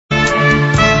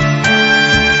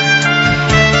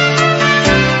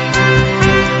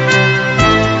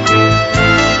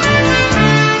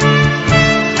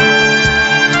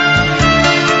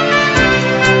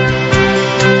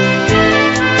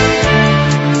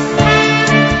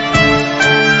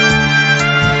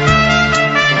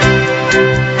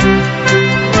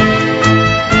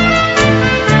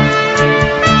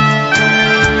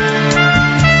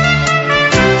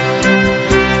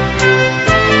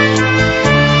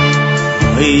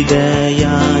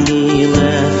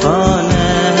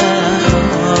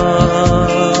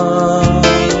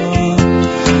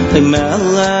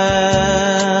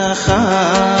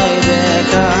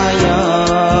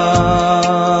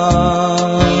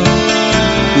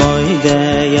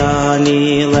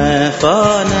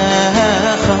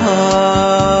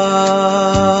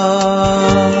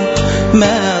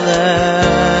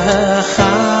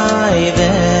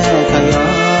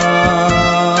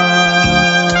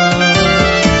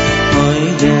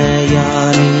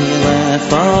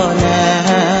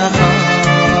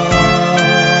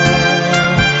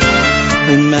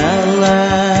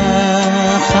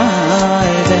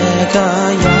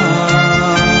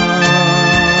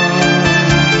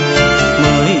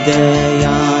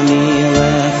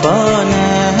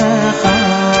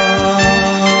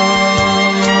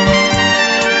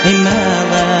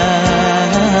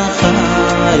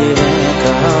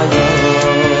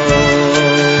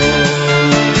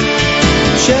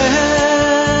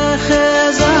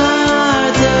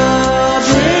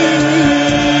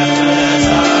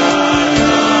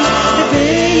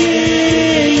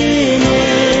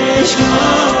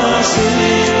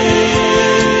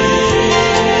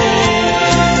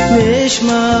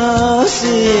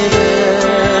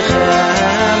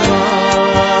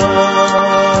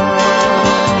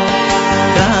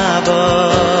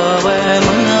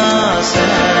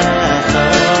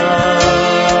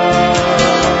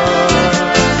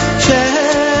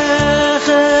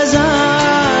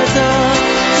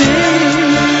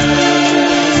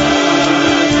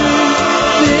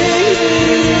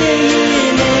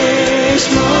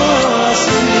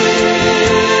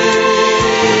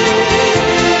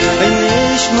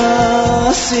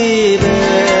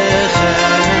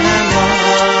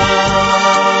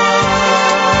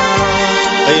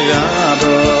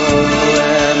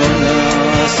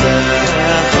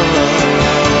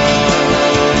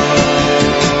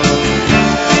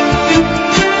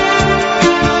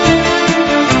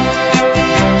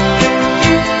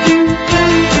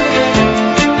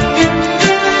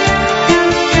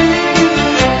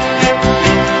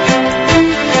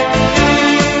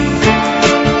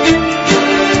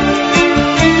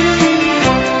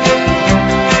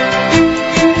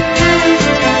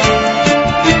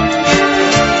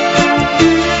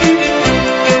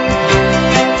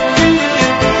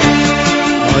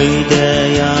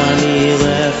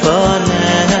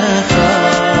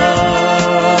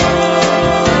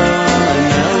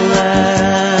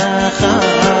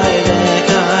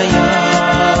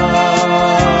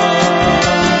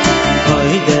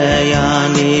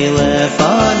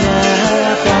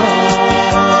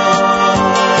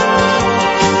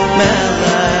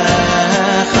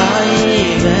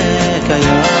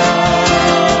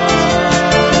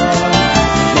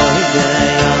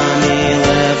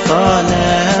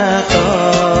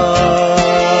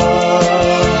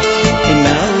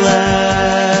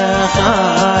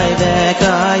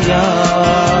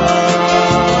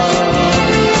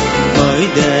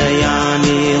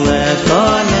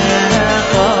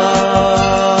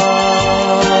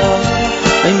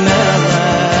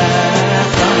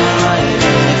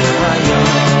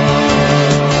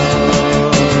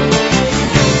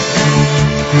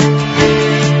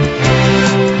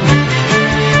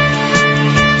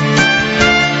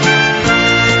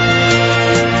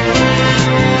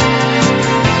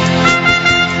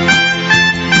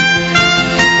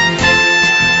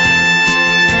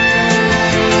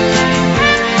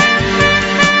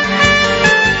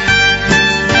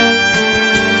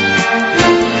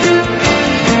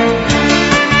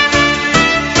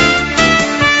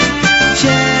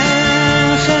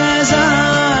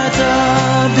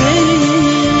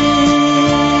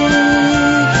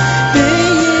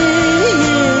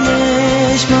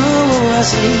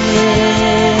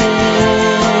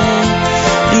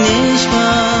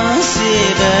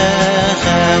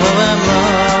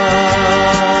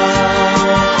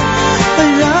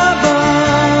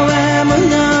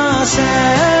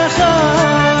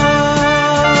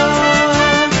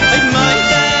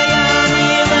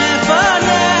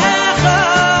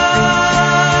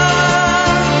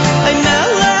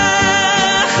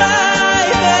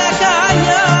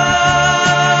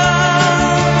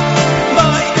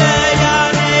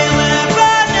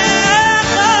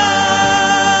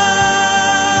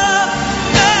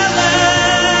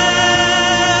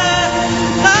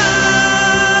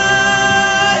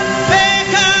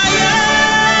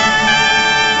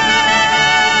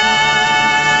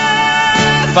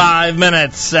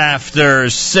Minutes after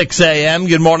 6 a.m.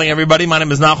 Good morning, everybody. My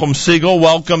name is Nachum Siegel.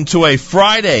 Welcome to a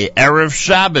Friday, Erev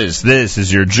Shabbos. This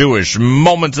is your Jewish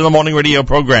Moments in the Morning radio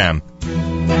program.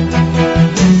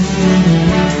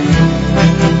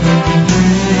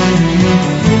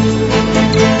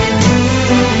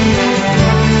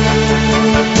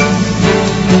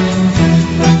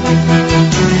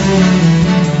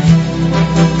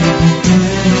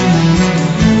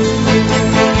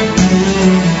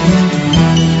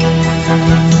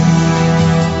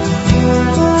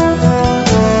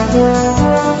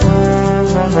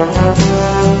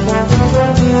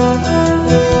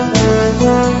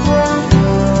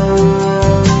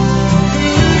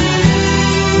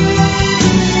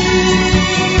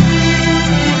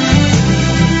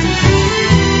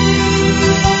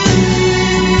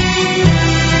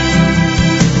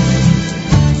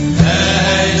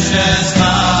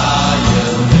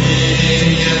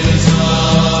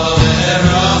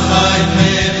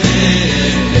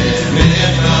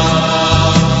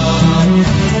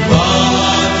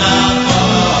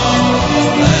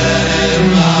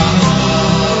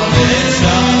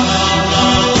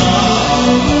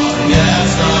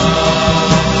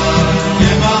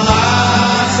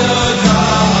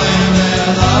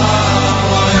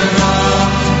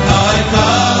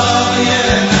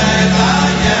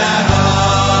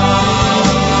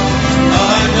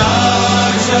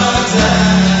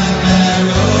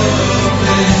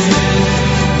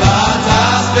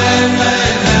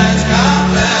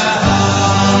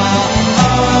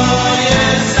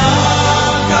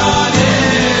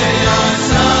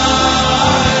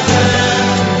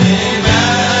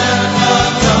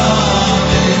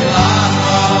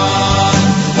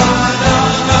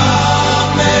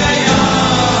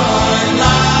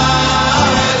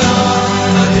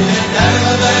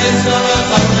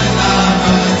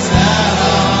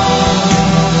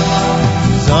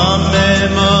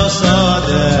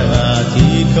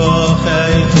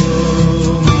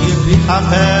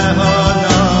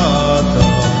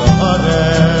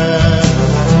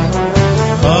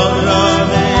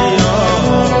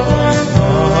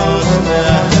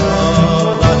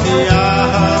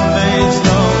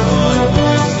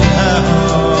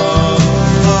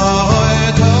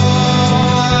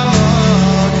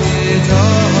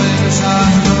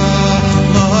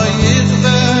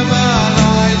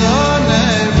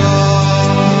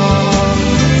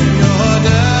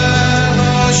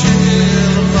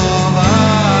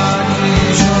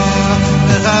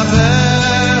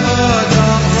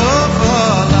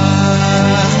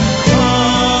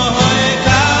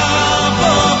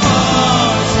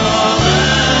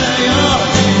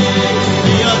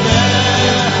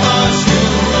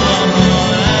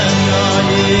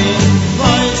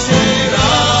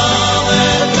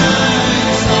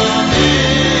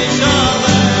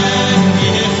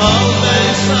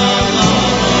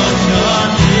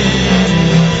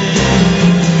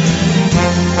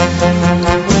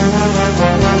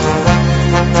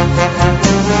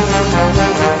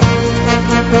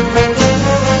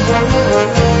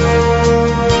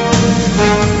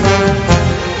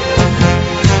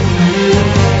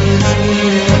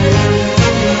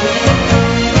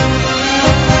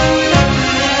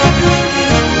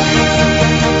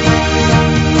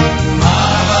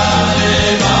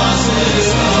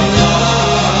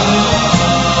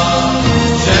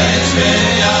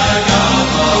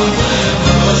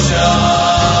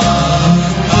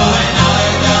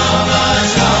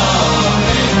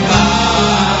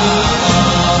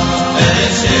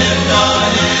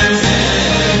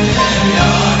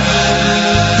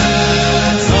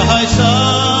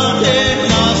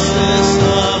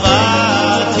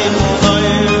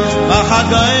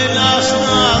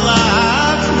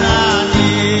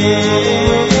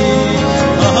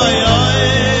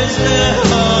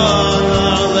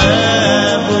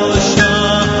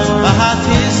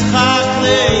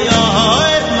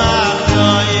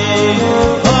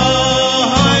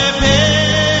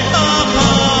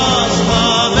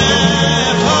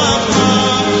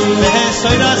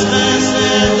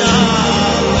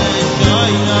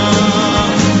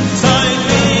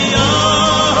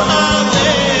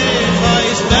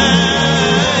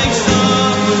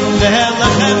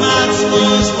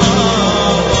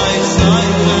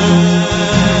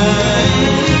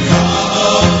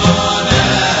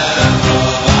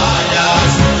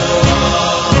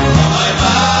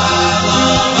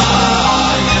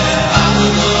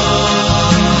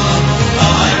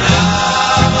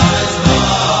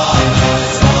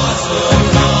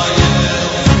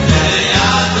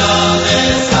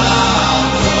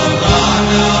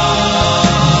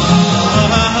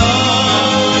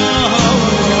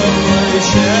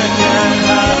 Check.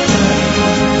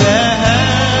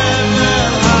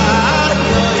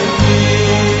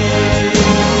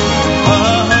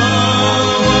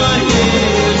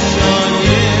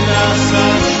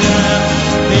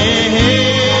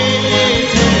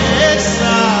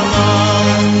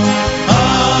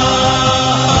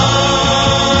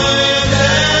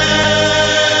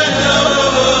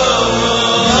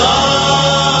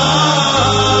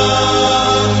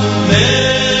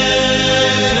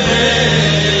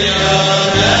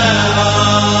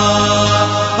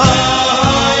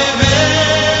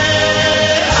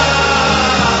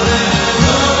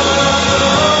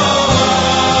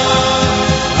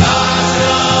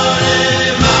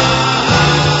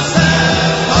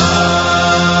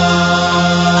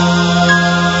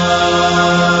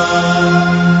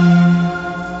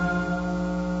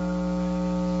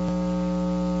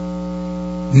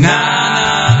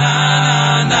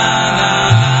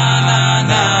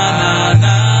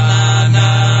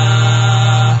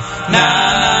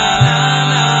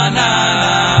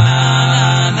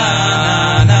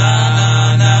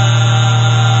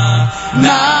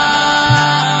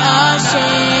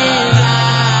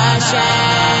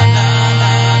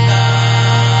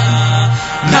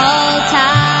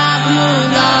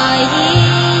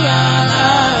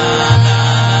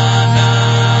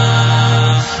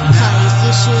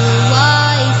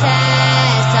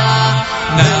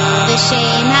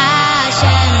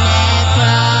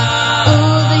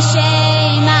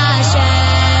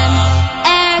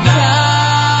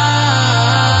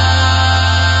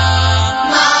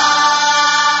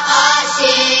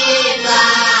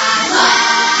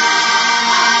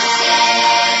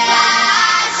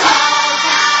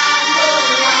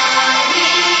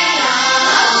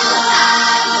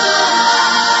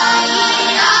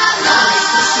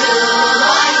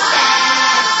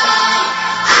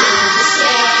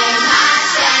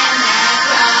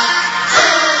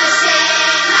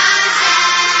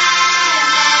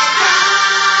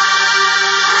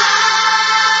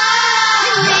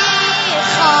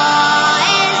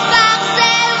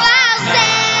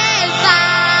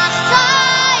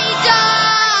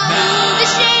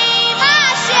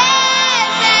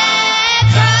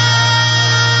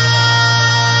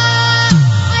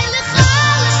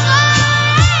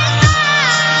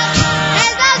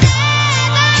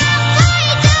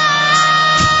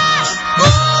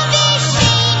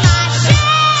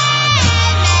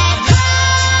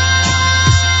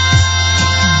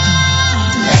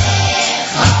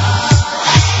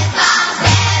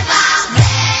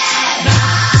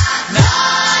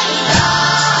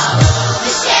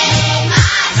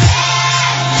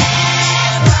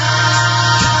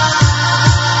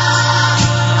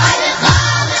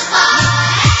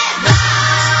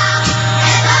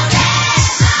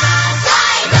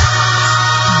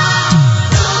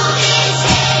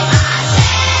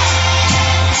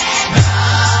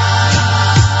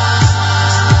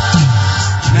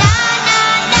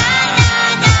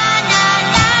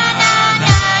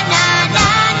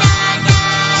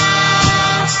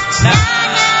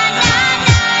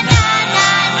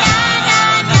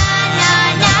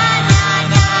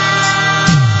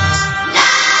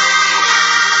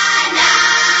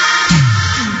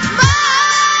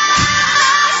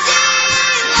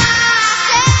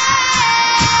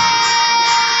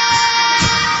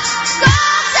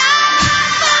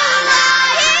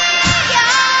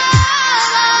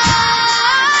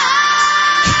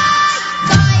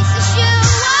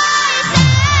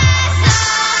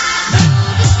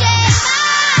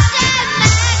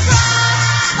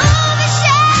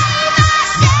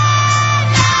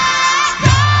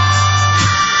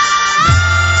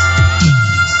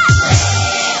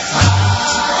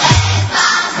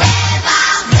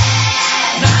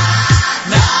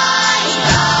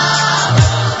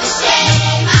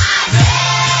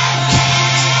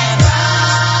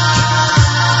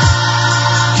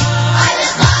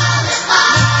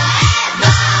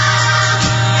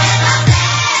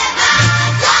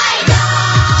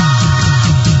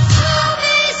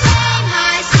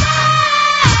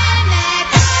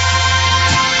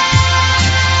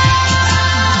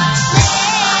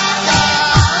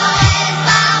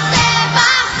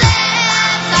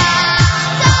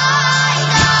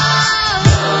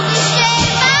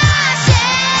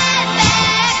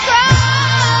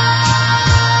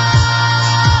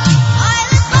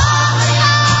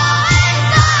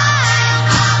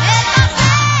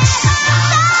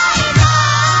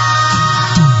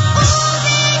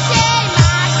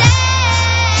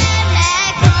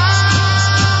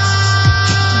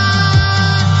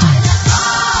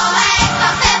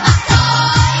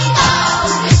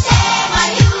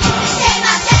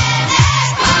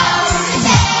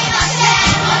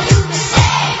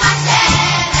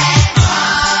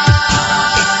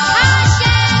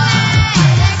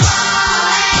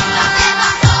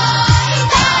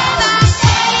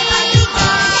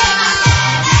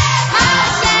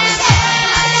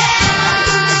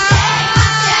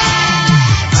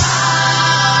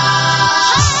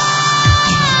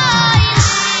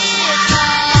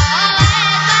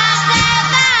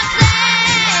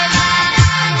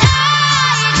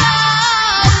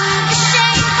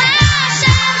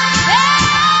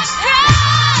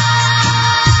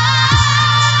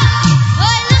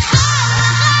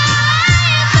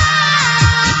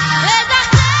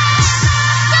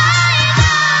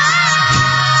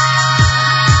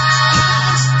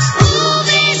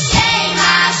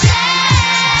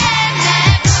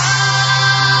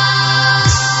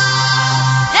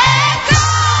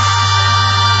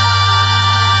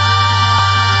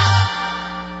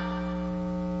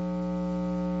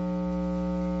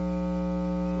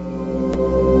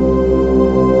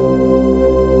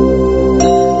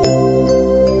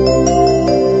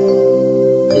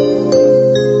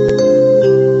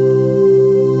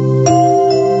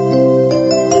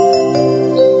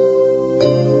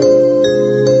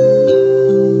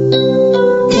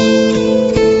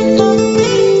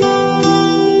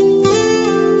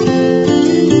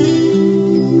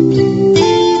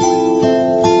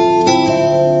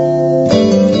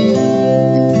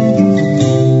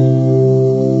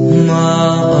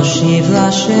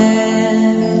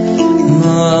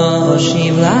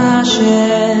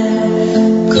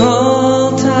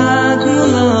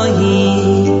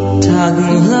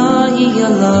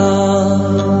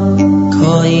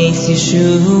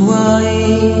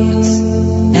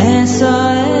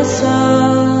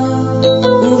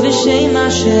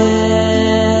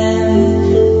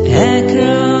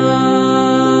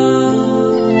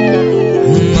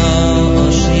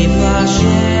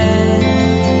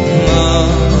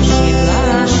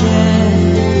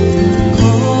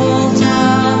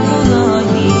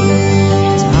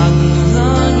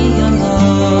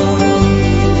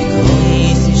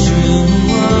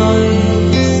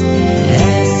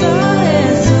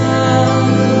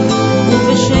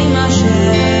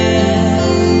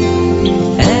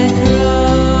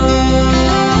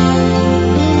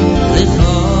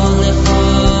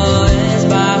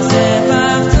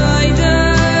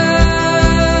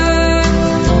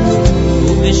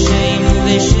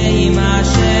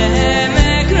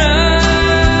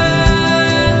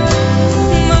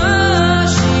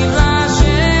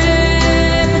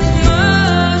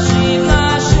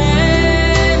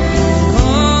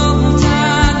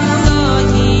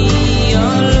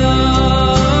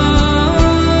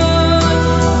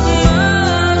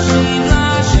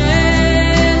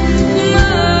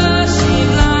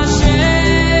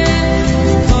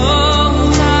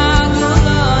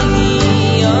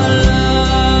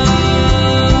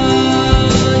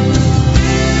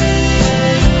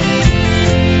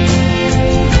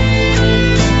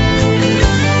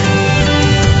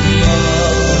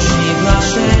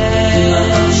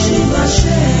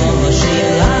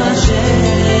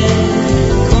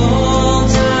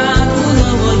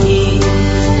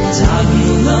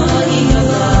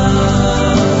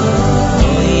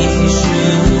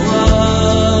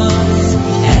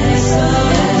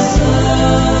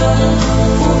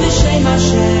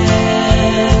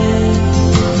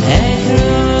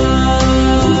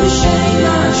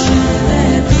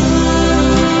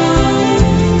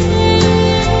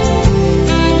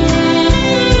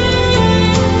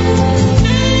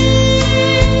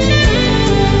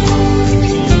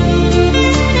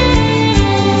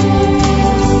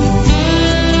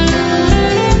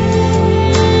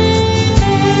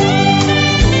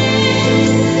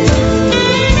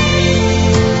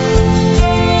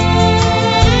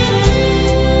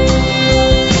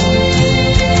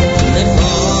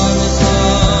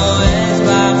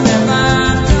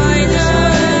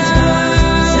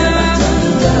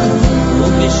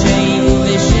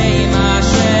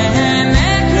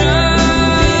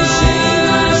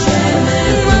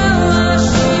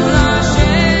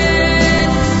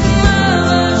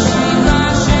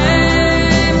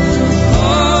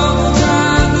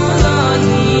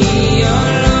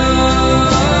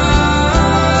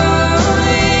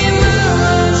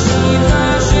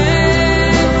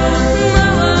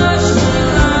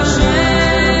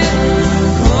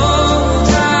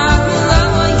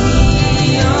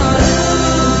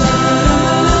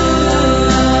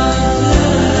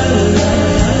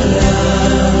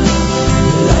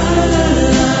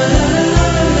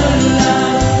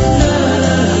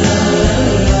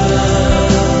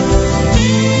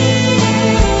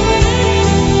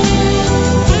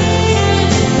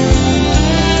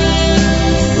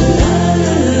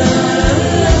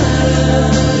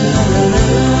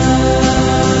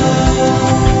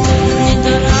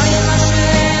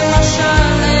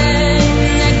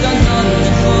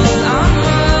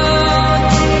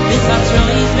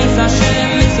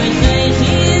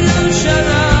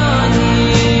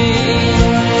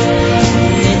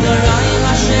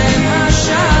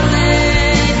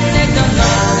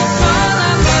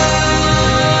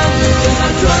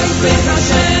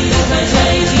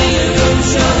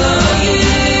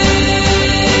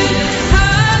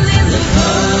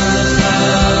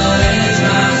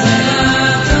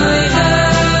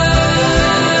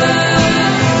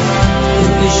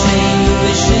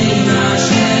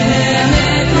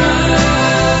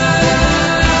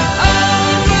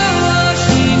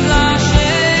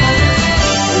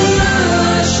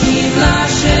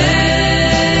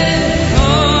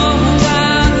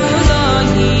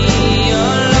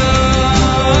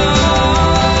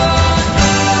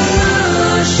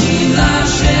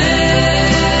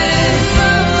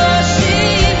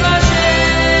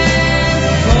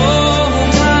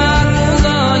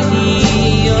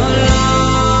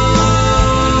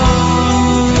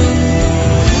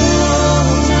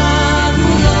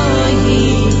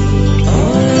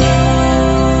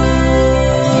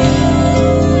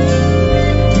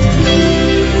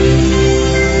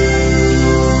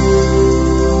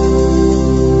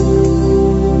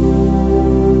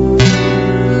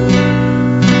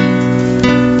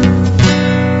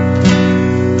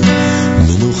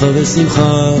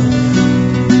 ושמחה,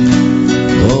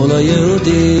 אור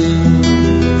ליהודים,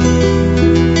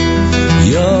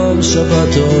 יום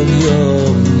שבתון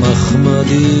יום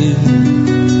מחמדים,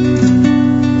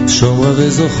 שומרה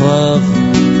וזוכריו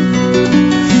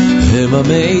הם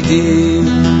המעידים,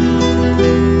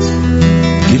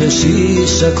 כי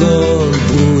לשיש הכל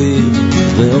ברואים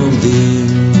ועומדים,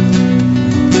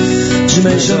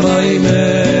 שמי שמיים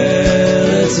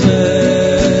ארץ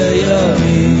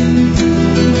וימים,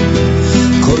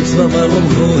 כל צבא מרום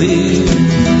גבוהים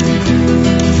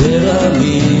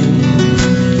ורמים,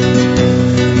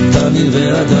 תמיד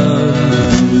ואדם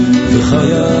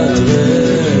וחיית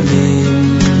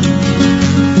רמים,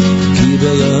 כי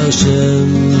בישם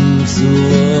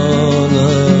צורון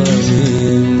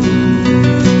עמים,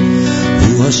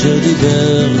 הוא אשר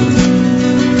דיבר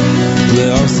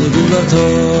לעם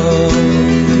סגולתו,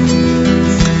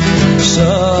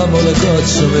 שם הולכות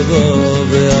שובבו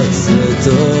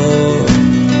בעצמתו,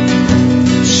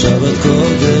 שבת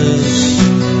קודש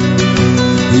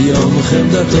יום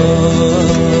חמדתו,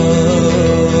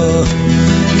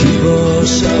 כי בו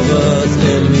שבת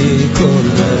אל מכל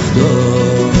נכדו,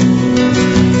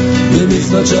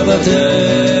 במצוות שבת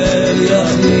אל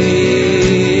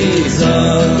יכניסך,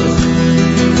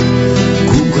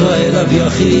 קום קרא אליו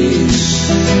יחיש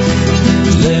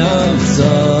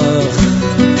לאמצך,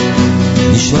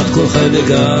 נשמת כל חי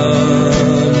וגם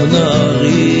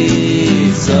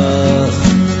נריצך,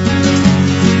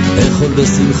 אכול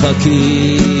בשמחה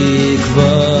כי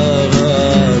כבר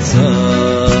רצח,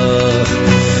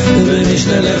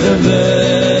 ונשנה לחם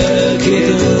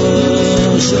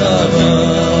וקידוש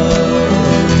עבר,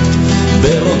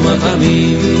 ברוב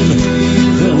מטעמים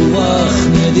ורוח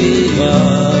נדיבה,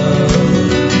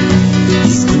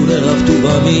 יזכו לרב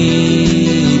טובה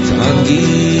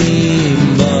מתענגים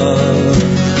בה,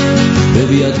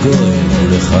 בביאת גויים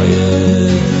ולחיי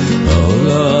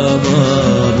העולם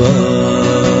הבא.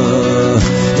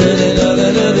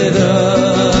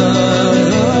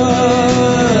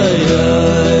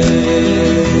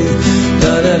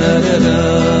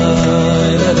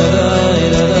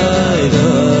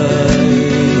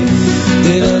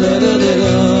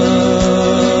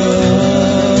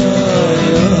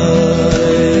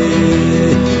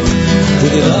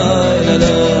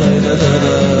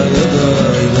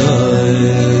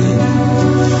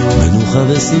 מנוחה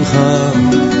ושמחה,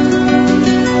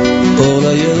 אור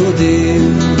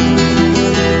ליהודים,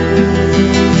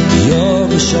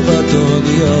 יום שבתון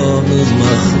יום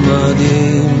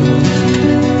מחמדים,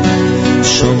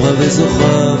 שומרה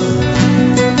וזוכריו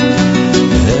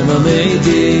הם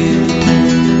המעידים,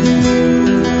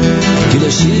 כי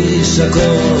לשיש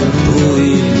הכל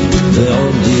ברואים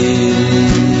ועומדים,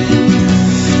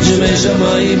 שמי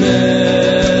שמיים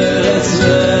ארץ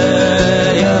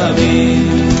וימים,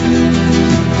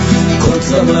 כל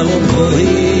צבא מרום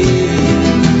גבוהים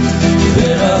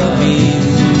ורמים,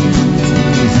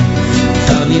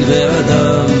 תמיד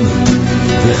ואדם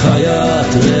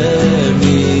וחיית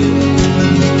רמים,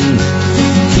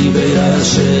 כי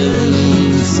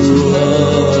בישם צור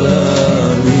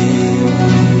עולמים,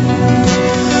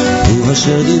 הוא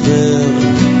אשר דיבר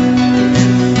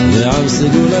לעם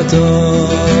סגולתו,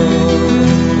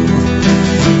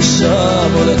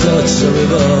 שם הולכות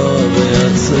שובבו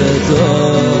בעצמתו,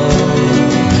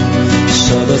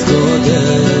 שבת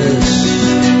קודש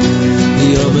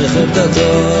יום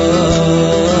חמדתו,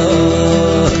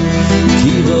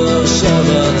 כי בו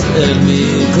שבת אל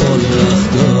מכל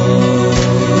מלאכתו,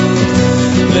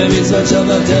 במצוות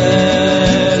שבת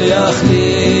אל יכניסך,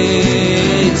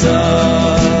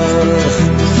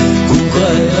 קום קרא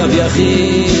אליו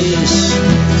יחיש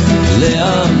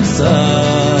לאמצך,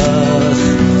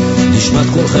 נשמת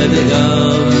כל חי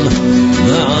וגם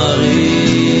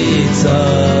נעריצך,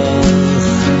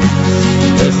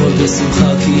 אכול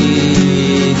בשמחה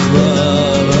כי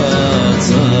כבר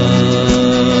רצח,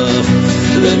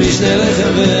 במשנה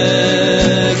לחם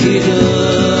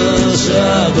וקידוש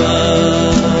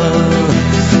עבר,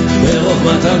 ברוב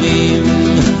מטעמים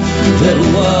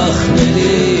ורוח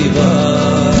נדיבה,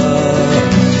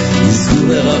 יזכו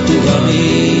לרב טובה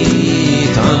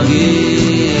מתענגים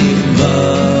בה,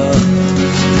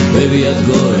 בביאת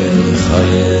גואל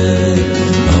חיי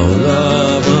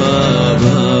העולם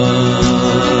הבא.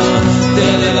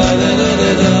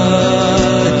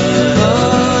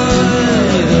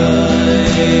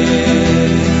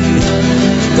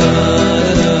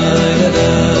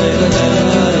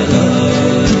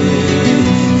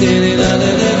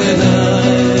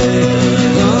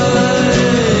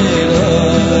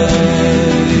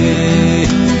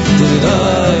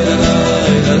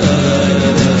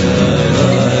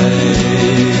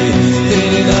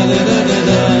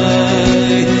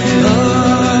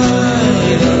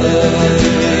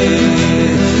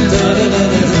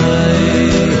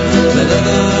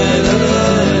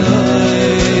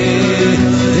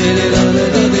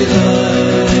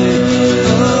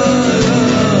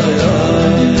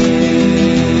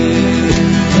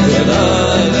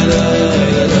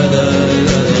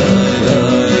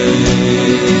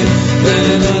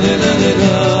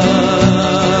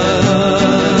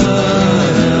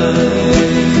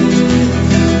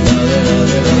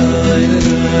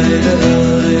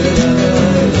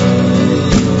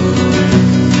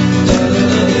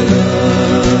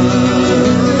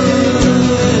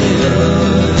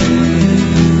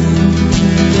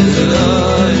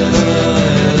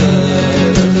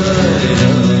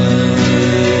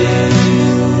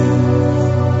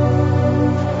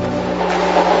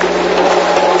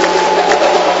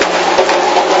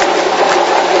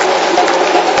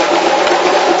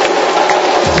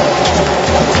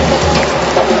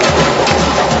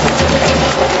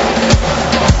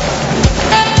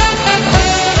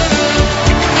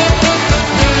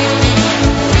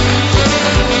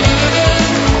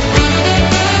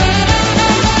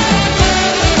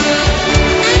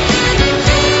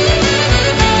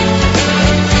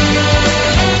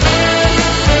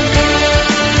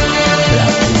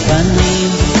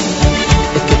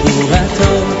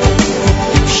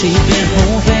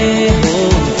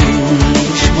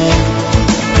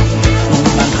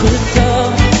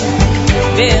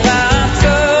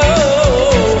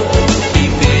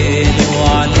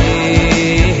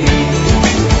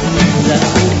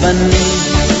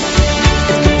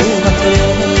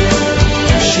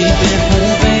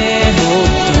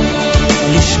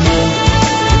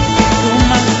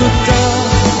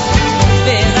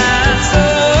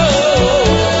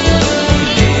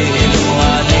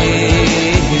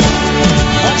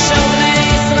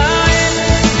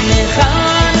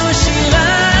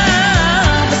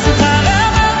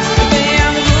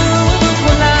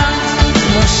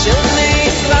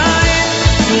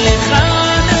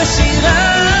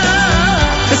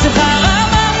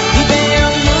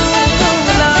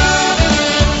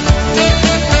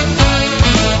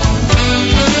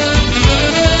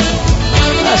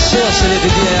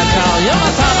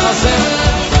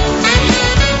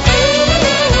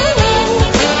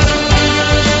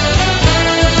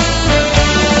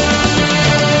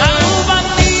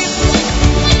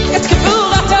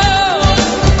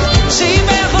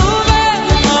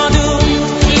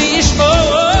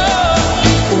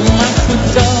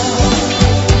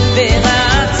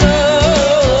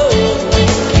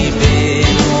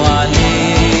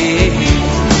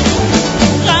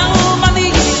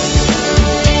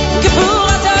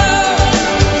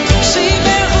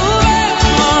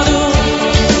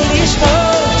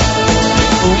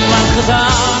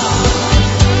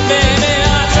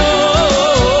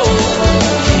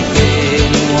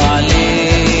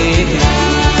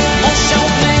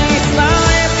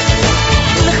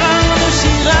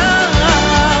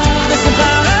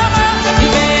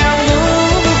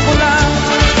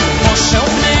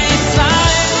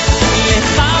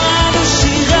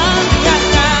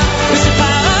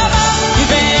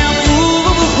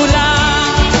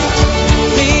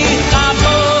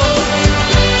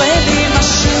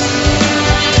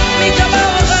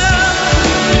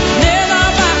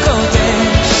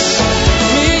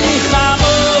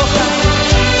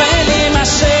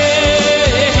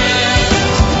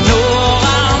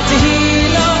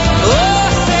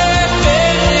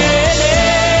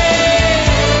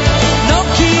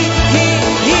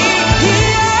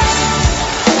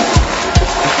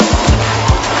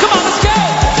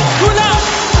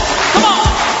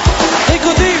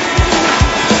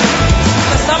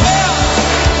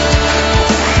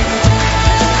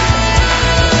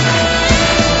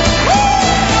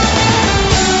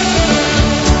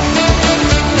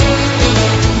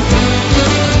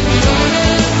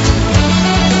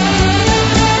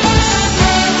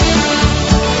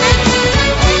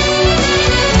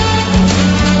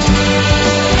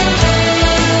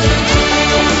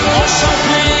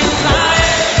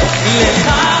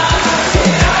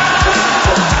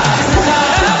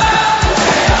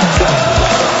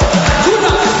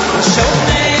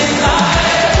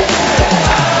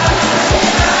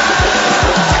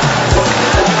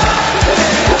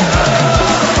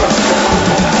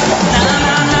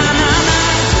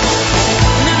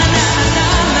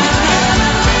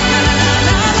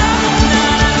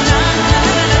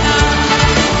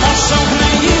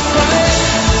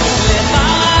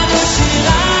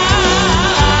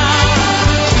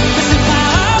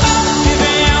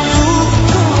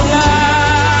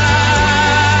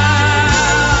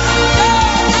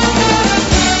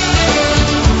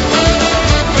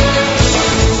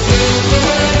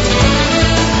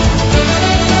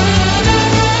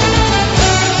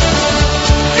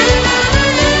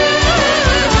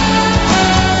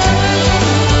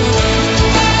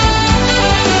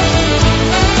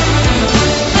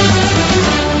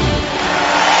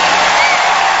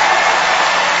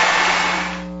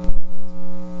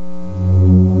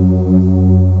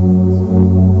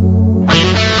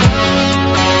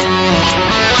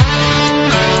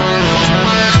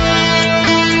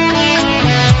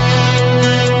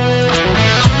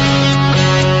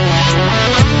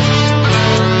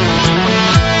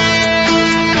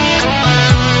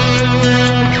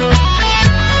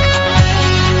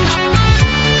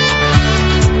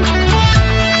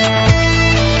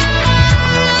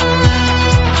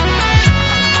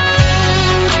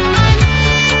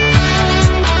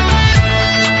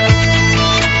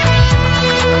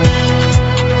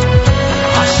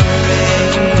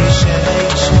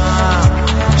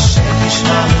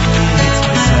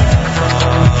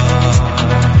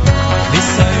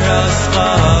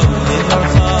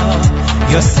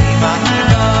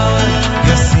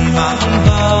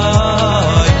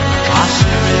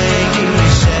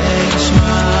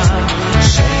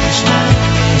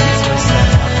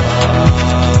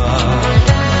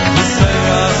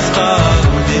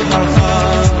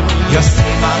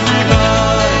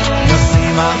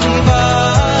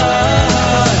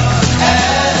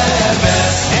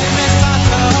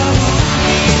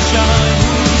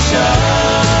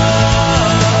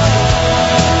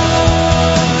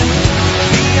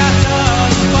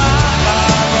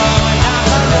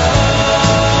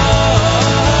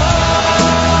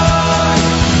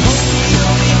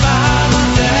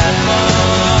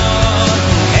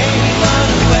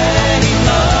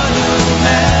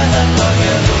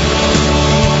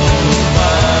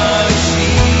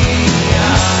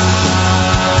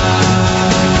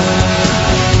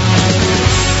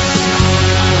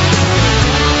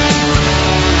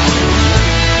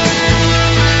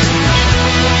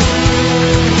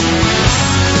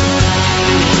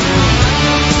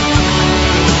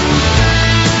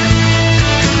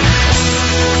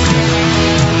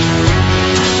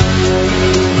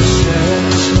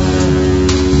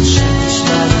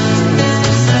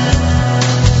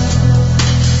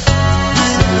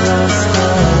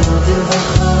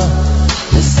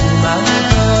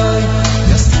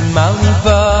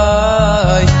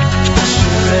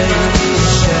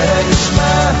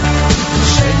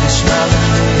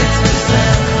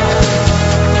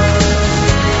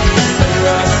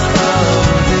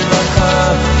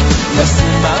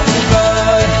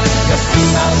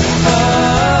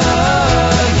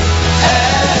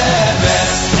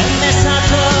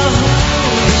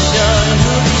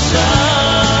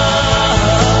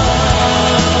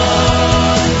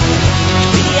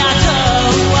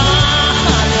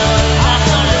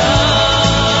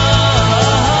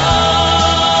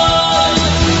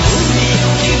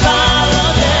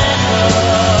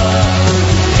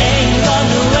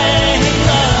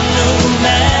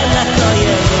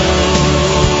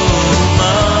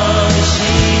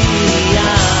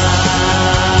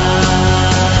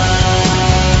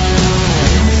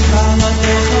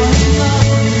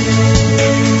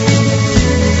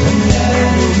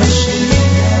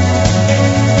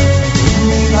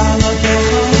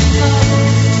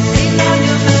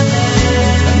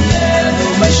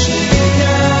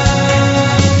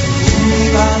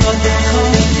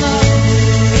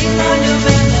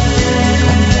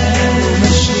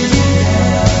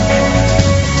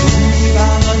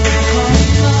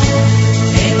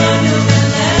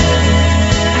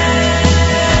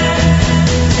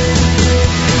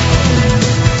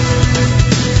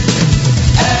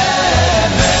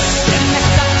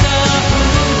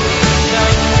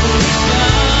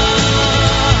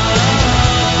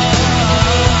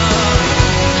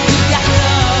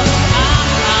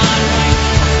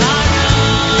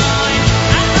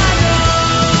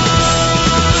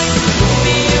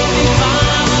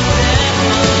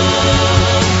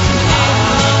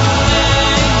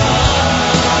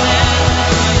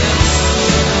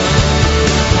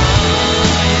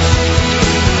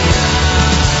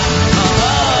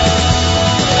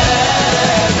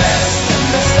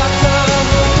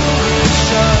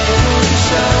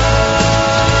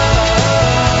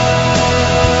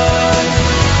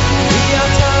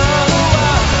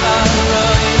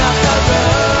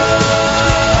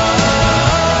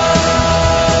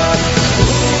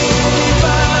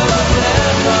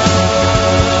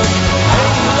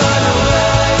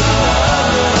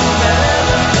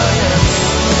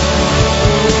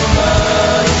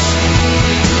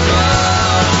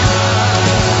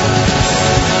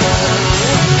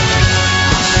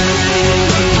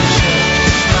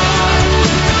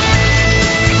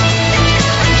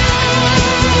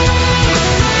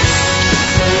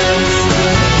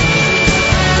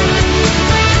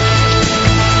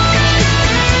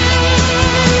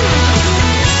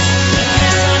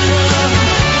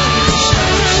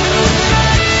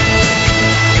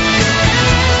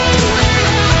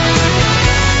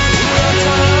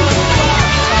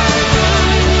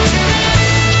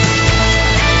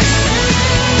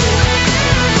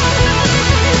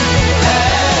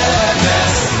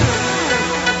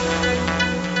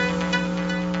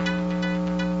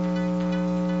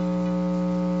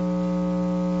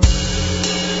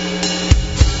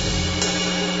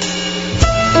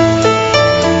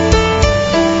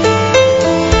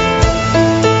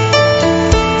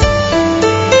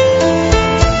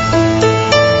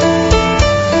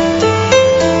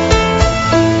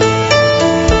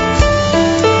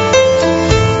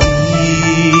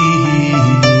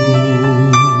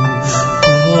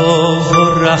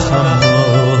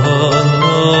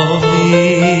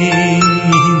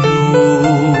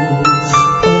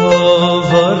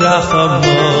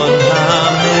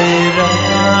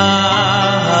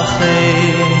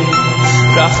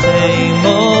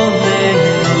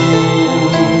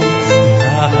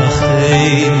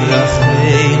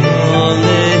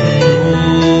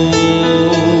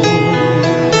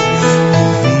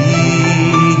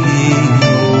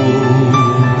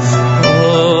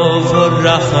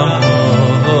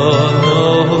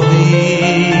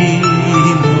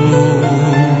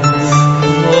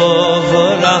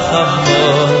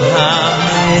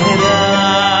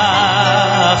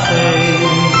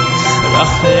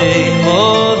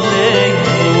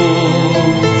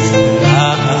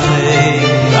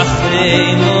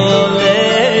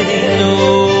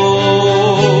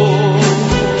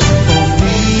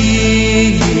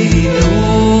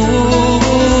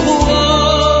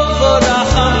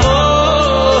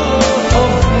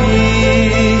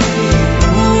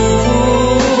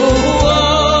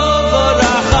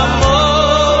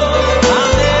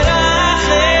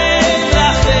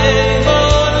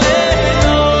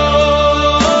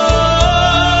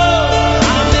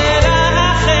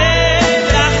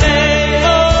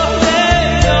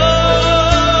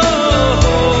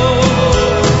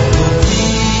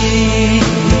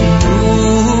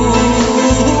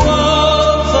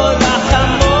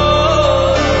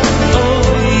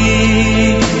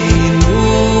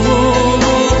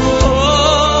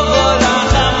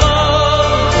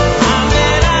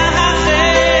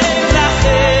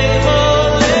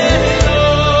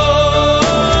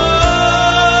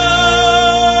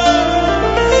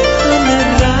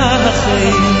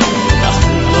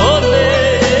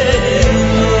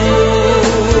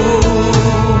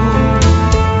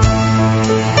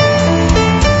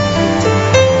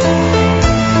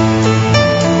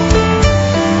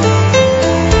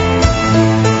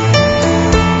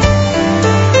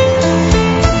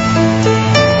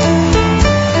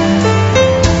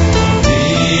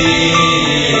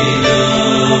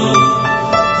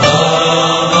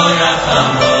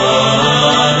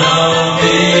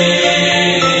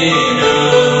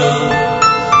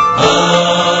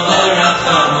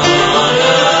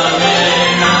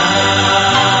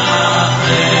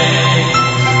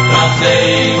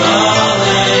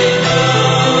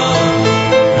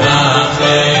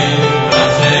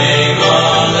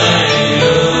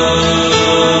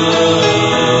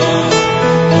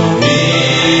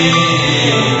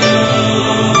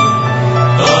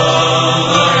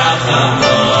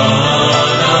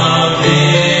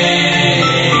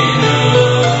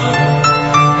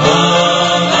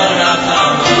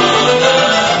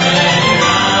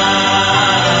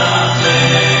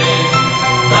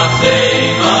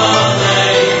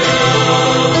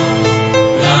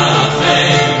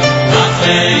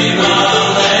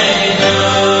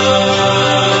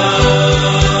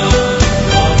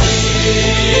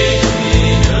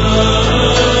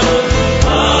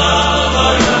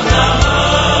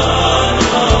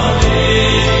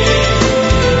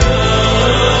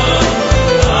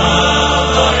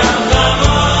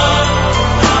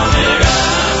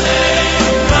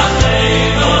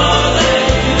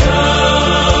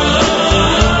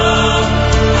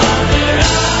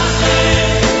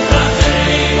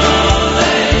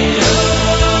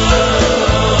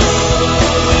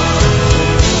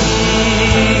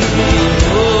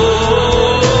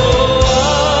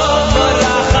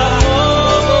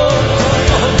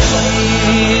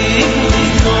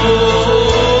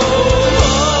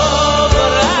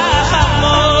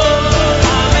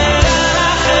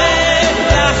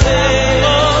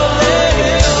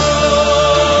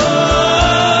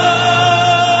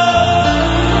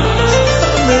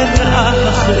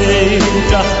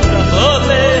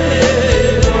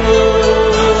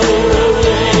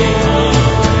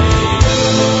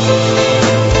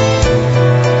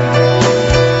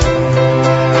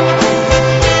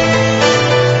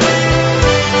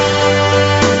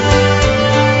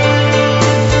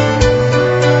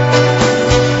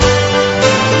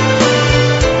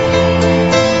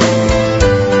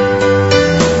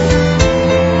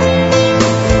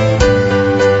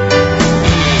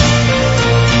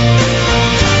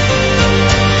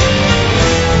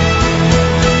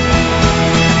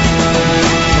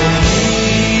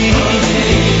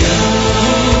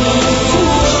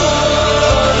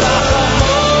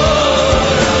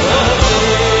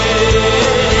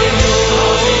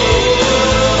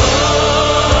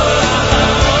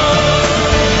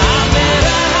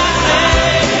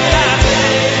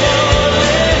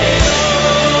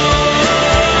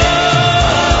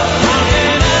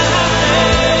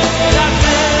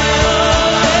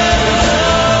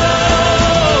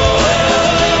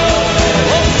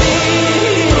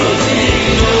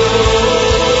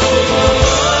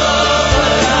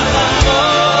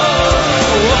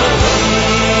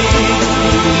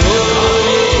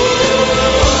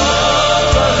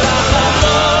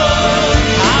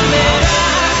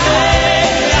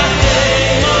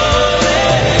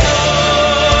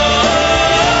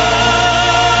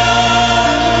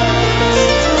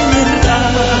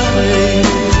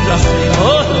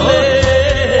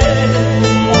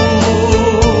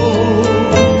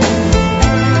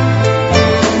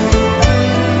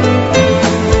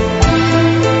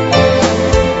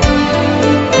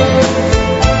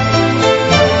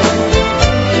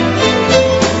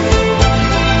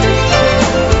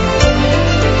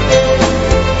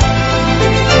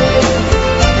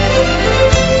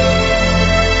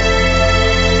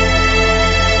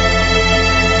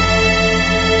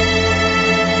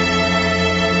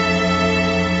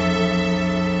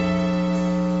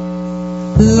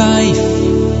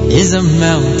 is a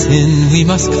mountain we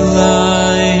must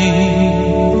climb.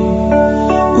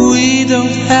 We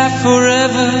don't have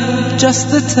forever,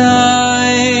 just the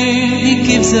time He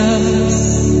gives us.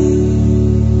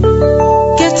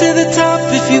 Get to the top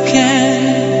if you can.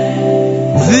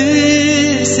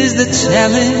 This is the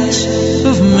challenge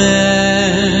of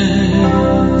man.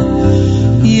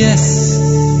 Yes,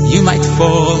 you might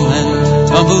fall and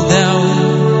tumble down.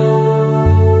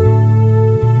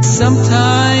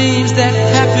 Sometimes that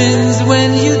happens when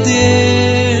you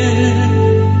dare.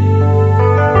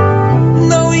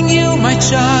 Knowing you, my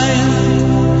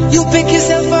child, you'll pick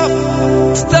yourself up,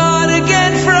 start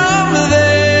again from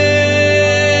there.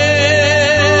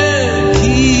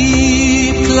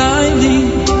 Keep climbing,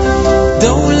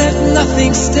 don't let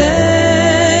nothing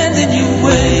stand in your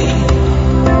way.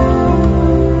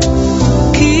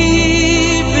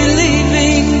 Keep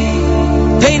believing,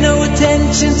 pay no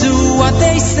attention to what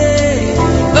they say.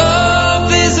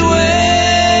 Up is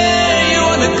where you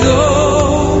wanna go.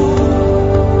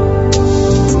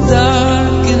 It's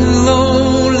dark and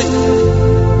lonely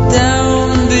down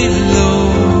below.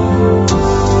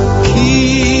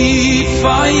 Keep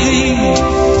fighting.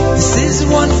 This is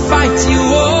one fight you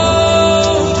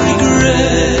won't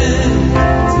regret.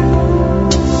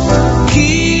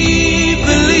 Keep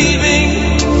believing.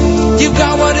 You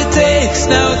got what it takes.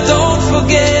 Now don't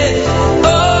forget.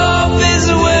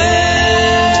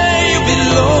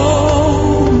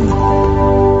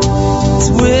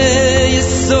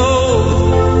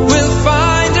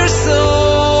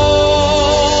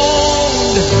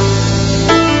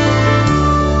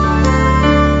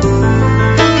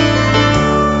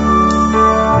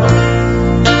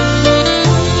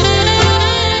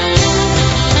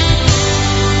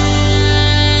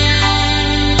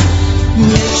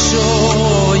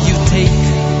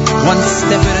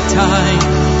 Step at a time.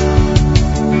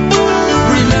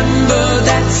 Remember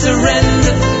that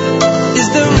surrender is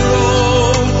the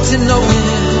road to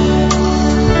nowhere.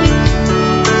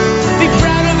 Be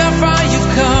proud of how far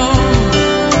you've come.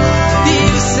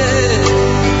 You said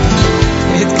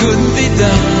it couldn't be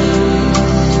done.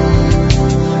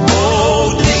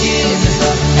 Oh, dig in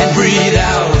and breathe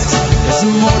out. There's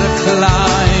more to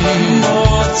climb.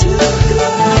 More to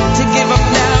climb. To give up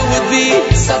now would be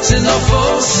such an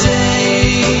awful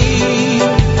shame.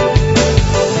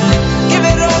 Give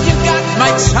it all you've got,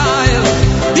 my child.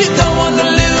 You don't want to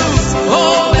lose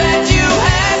all that you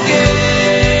have gained.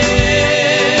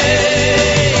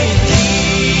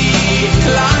 Keep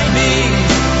climbing.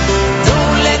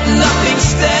 Don't let nothing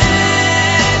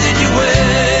stand in your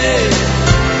way.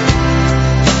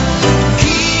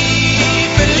 Keep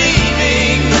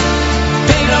believing.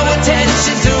 Pay no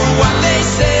attention to what they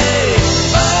say.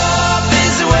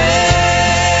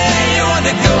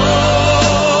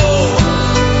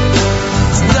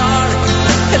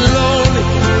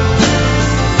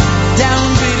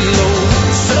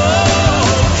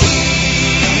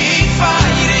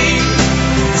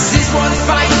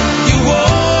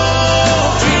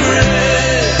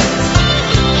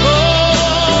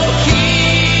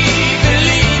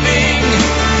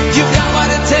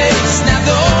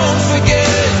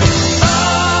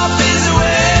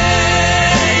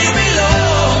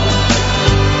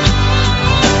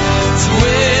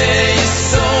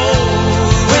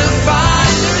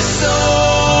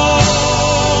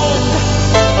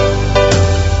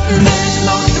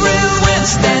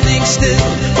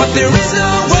 But there is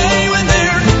a way when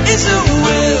there is a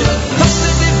will of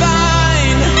the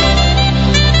divine.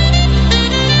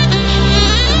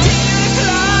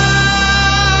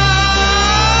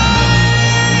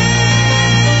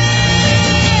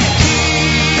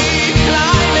 Keep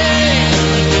climbing.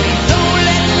 Don't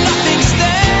let nothing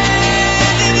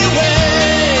stand in your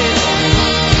way.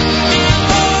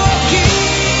 Oh,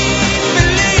 keep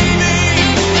believing.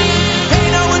 Pay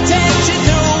no attention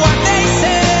to what they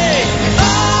say.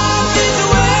 Up is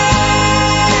where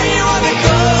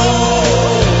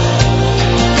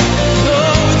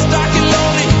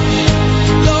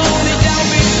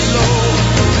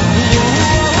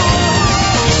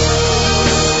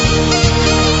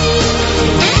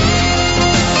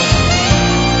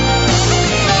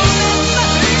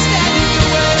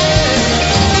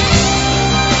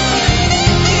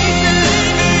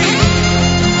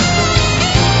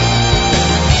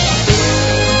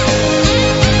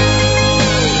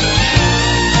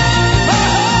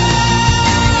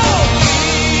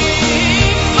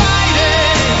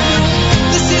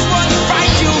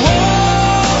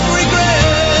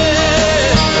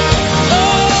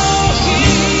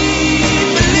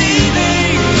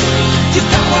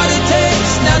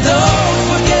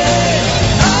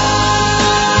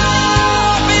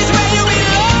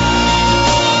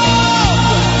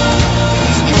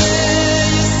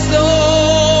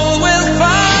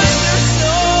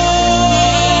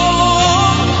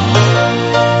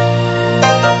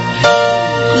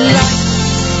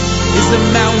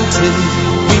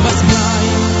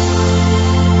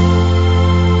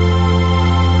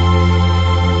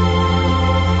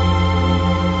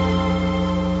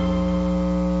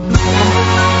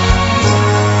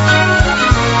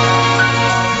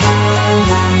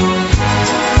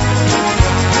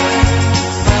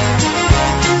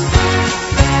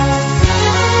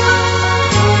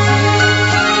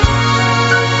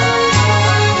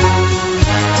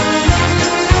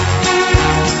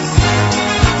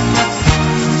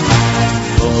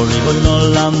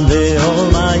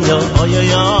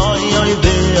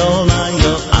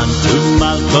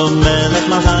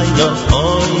hayo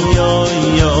oy oy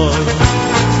oy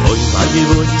oy magi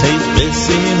would take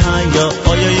besin hayo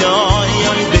oy oy oy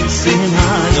oy besin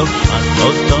hayo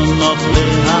aton noch le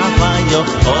hayo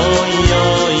oy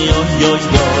oy oy oy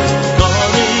oy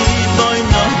kori boy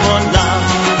no bona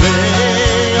ve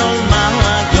oy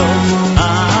mayo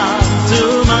atu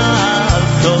mal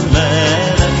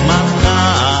komer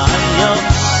mayo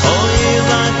oy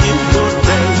magi would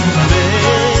take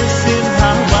besin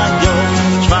hayo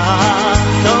twa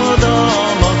todo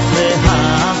noch le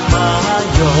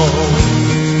hayo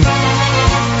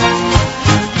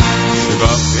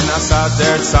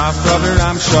Der Tzafra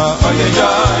v'Ramsha, oy oy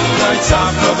oy, oy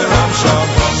Tzafra v'Ramsha,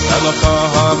 Elocha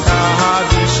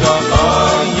ha'Kadisha,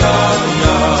 oy oy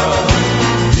oy.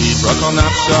 Yibra kol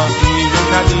nafsha, Yibra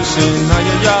kadishin, oy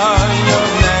oy oy,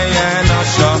 oy nei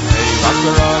enasha, Ei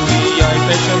vakarani, oy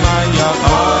peshamaya,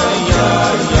 oy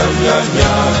oy oy oy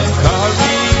oy.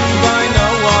 Kari v'ayno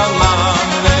alam,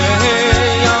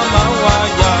 v'hei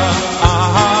amawaya,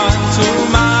 ahantu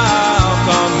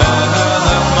malcham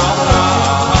melech malcham.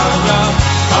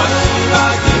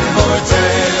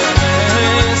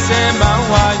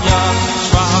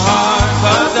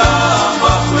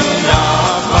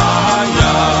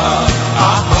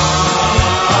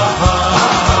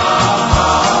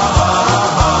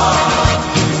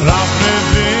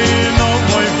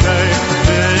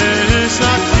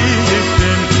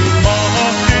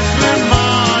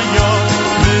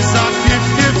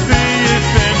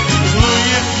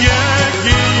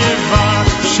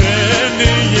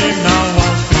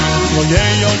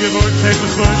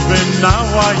 Now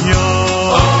I know.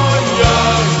 Oh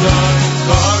yeah, yeah.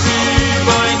 Sorry,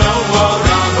 I know what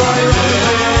I'm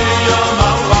doing.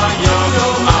 I'm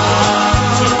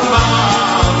to my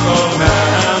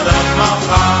command and my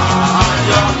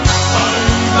fire. I'm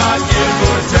not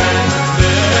giving ten.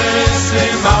 This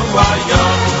is my wire.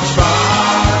 Try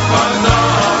for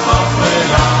love of me.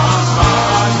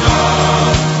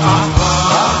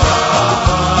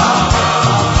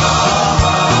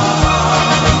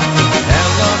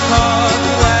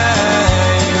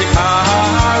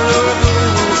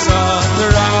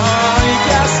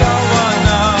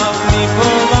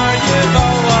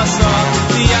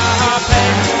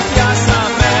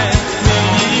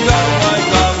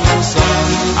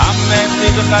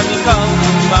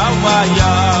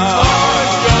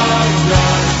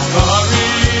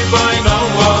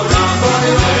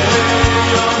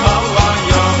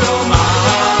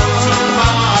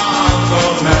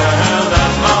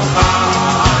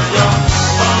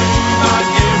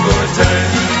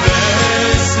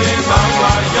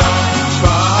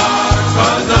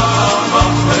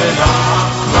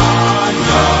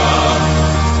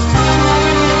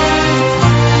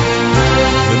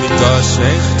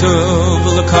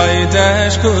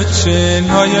 Kaidesh Kuchin,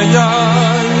 oy oy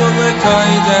oy,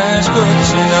 Kaidesh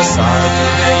Kuchin, asar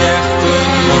v'neyechtin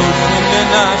yufin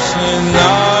v'nafshin,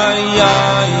 oy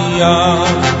oy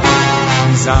oy.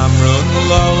 Zamrun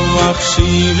lo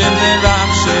achshirin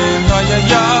v'rachshin, oy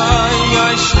oy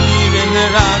oy, shirin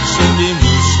v'rachshin,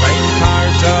 v'mushlain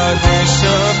karta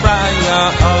v'shabraya,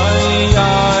 oy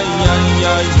oy oy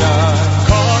oy oy.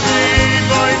 Kori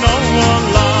boy no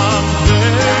olam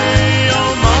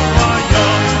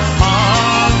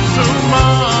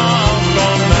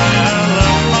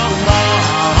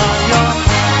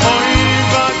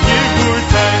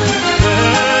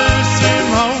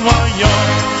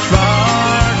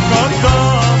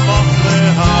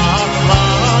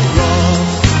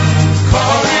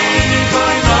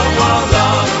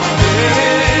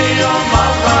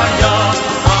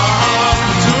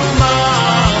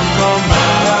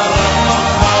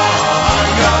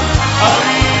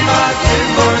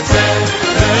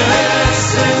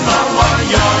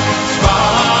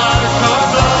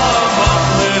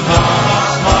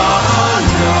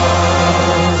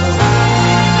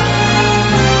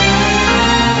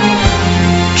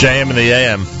JM in the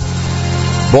AM.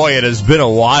 Boy, it has been a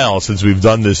while since we've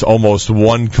done this almost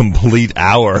one complete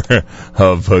hour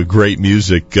of great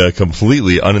music,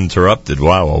 completely uninterrupted.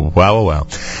 Wow.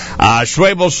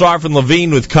 Shwebel Sharf and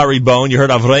Levine with Curry Bone. You heard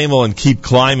Avremel and Keep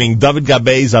Climbing. David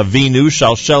Gabez, Avinu,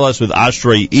 Shalshelas with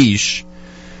Ashrei Ish.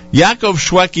 Yaakov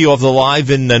Shweki off the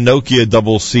Live in Nokia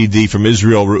double CD from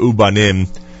Israel, Re'ubanim.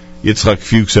 Yitzchak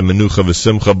Fuchs and Menucha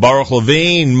V'Simcha. Baruch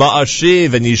Levine,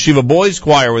 Ma'ashiv, and Yeshiva Boys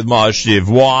Choir with Ma'ashiv.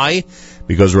 Why?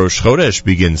 Because Rosh Chodesh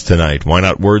begins tonight. Why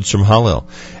not words from Hallel?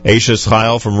 Eishes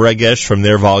Chayil from Regesh from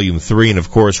their Volume 3, and of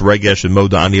course Regesh and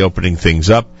Modani opening things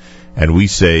up. And we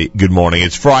say good morning.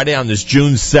 It's Friday on this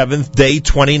June 7th, day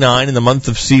 29 in the month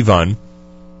of Sivan.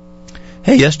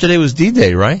 Hey, yesterday was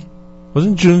D-Day, right?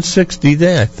 Wasn't June 6th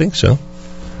D-Day? I think so.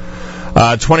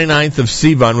 29th of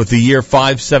Sivan with the year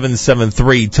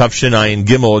 5773, Tufshin Ayin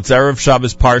Gimel. It's Erev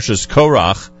Shabbos Parshas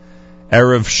Korach,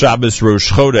 Erev Shabbos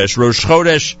Rosh Chodesh. Rosh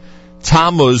Chodesh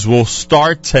Tammuz will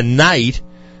start tonight.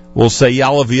 We'll say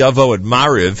Yalav Yavo at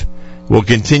Mariv. We'll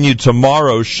continue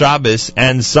tomorrow, Shabbos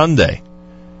and Sunday.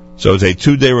 So it's a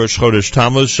 2-day Rosh Chodesh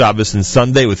Tammuz, Shabbos and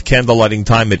Sunday, with candle lighting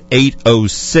time at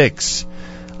 8:06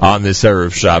 on this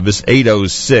Erev Shabbos.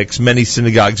 8:06. Many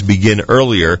synagogues begin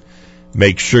earlier.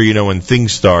 Make sure you know when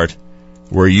things start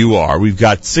where you are. We've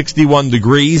got 61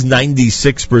 degrees,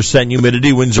 96%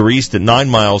 humidity, winds are east at 9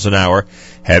 miles an hour.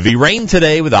 Heavy rain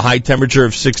today with a high temperature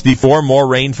of 64. More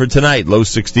rain for tonight, low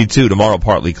 62. Tomorrow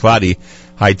partly cloudy,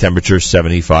 high temperature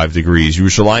 75 degrees.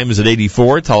 Yerushalayim is at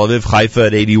 84, Tel Aviv, Haifa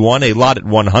at 81, Eilat at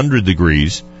 100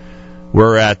 degrees.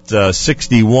 We're at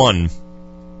 61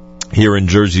 here in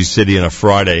Jersey City on a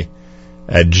Friday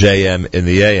at JM in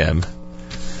the AM.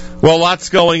 Well, lots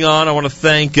going on. I want to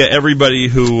thank everybody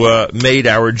who made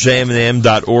our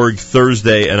jmintheam.org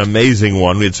Thursday an amazing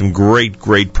one. We had some great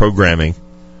programming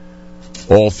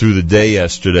all through the day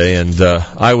yesterday, and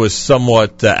I was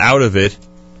somewhat out of it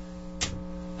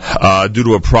due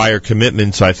to a prior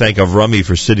commitment, so I thank Avrami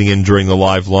for sitting in during the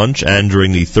live lunch and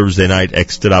during the Thursday night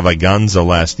extravaganza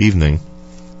last evening.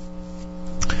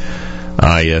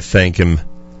 I thank him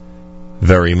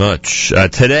very much.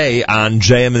 Today on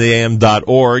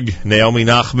jmintheam.org, Naomi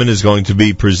Nachman is going to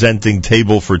be presenting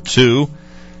Table for Two.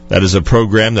 That is a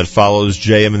program that follows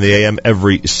JM in the AM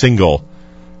every single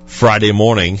Friday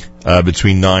morning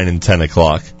between 9 and 10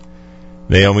 o'clock.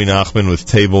 Naomi Nachman with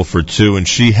Table for Two, and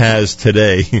she has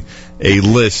today a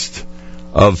list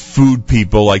of food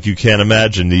people like you can't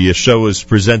imagine. The show is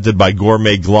presented by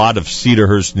Gourmet Glot of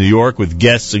Cedarhurst, New York, with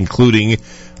guests including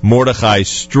Mordechai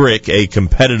Strick, a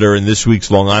competitor in this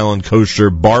week's Long Island Kosher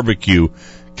Barbecue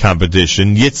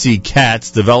competition, Yitzi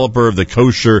Katz, developer of the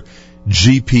Kosher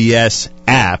GPS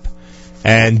app,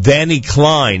 and Danny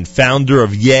Klein, founder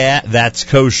of Yeah, That's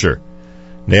Kosher.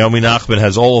 Naomi Nachman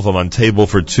has all of them on Table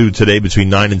for Two today between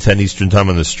 9 and 10 Eastern Time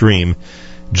on the stream,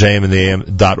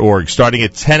 jmintheam.org, starting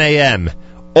at 10 a.m.,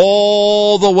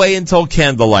 all the way until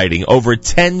candle lighting, over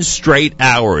 10 straight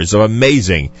hours of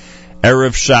amazing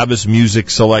Erev Shabbos music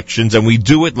selections, and we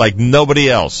do it like nobody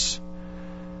else.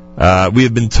 We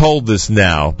have been told this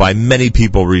now by many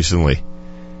people recently,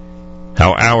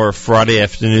 how our Friday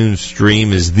afternoon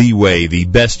stream is the way, the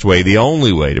best way, the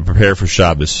only way to prepare for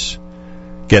Shabbos.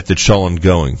 Get the cholent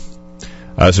going.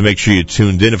 So make sure you're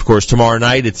tuned in. Of course, tomorrow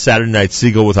night, it's Saturday Night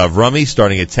Segal with Avrami,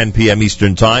 starting at 10 p.m.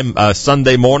 Eastern Time.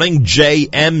 Sunday morning,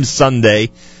 JM Sunday.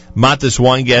 Matis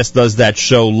Weingast does that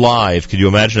show live. Could you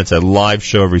imagine? It's a live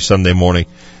show every Sunday morning.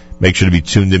 Make sure to be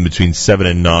tuned in between 7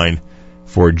 and 9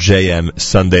 for JM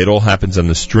Sunday. It all happens on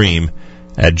the stream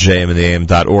at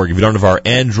jmintheam.org. If you don't have our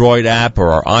Android app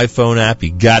or our iPhone app,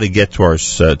 you got to get to our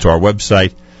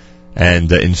website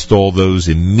and install those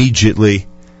immediately.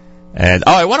 And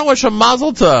I want to wish a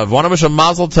mazel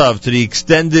tov. To the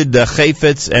extended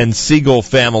Chayfetz and Siegel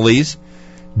families.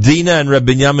 Dina and Reb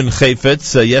Binyamin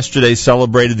Chayfetz yesterday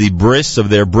celebrated the bris of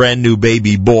their brand new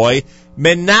baby boy.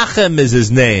 Menachem is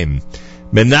his name.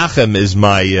 Menachem is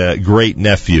my great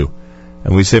nephew.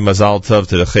 And we say mazal tov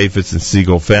to the Chayfetz and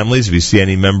Siegel families. If you see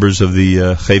any members of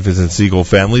the Chayfetz and Siegel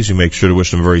families, you make sure to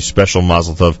wish them a very special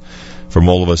mazel tov from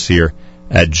all of us here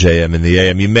at JM in the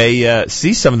AM. You may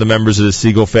see some of the members of the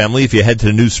Siegel family if you head to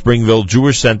the New Springville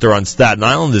Jewish Center on Staten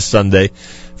Island this Sunday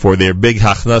for their big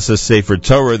Hachnasa Sefer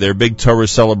Torah. Their big Torah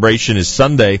celebration is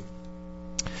Sunday.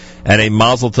 And a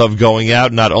mazel tov going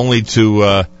out not only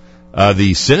to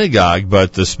the synagogue,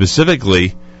 but specifically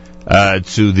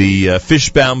to the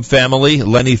Fishbaum family,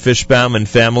 Lenny Fishbaum and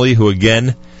family, who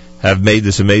again have made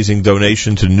this amazing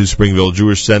donation to the New Springville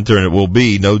Jewish Center, and it will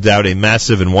be, no doubt, a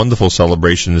massive and wonderful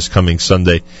celebration this coming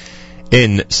Sunday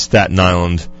in Staten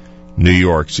Island, New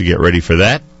York. So get ready for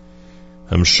that.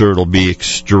 I'm sure it'll be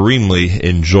extremely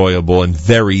enjoyable and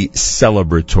very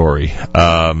celebratory.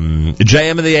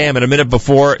 JM in the AM at a minute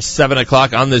before 7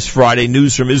 o'clock on this Friday.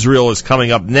 News from Israel is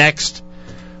coming up next.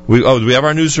 Do we have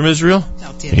our news from Israel?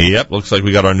 Yep, looks like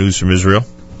we got our news from Israel.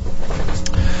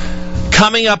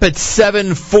 Coming up at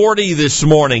 7:40 this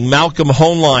morning, Malcolm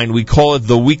Hoenlein, we call it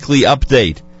the weekly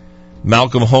update.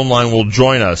 Malcolm Hoenlein will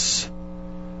join us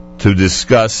to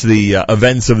discuss the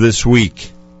events of this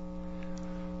week.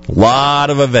 A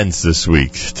lot of events this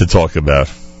week to talk about.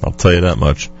 I'll tell you that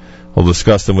much. We'll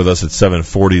discuss them with us at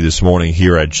 7:40 this morning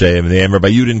here at JM and the AM. Rabbi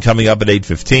Yudin coming up at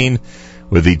 8:15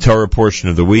 with the Torah portion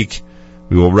of the week.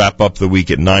 We will wrap up the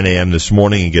week at 9 a.m. this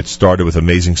morning and get started with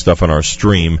amazing stuff on our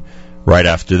stream right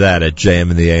after that at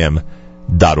jmintheam.org.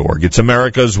 It's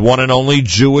America's one and only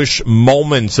Jewish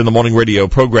Moments in the Morning radio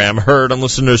program, heard on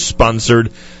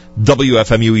listeners-sponsored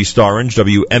WFMU East Orange,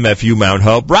 WMFU Mount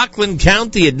Hope, Rockland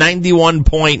County at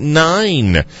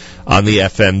 91.9 on the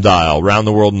FM dial. Around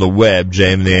the world on the web,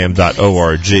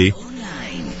 jmnam.org.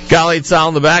 Galei Tzahal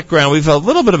in the background. We've a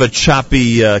little bit of a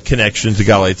choppy connection to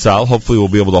Galei Tzahal. Hopefully we'll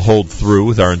be able to hold through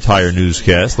with our entire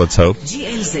newscast. Let's hope.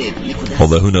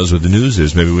 Although who knows what the news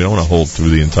is. Maybe we don't want to hold through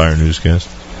the entire newscast.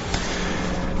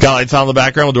 Galei Tzahal in the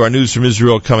background. We'll do our news from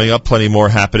Israel coming up. Plenty more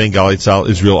happening. Galei Tzahal,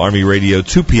 Israel Army Radio,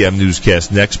 2 p.m.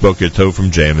 newscast next. Boker Tov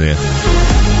from JMN.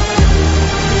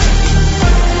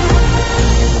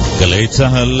 גלי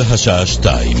צהל השעה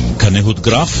 2, כאן אהוד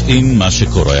גרף עם מה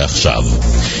שקורה עכשיו.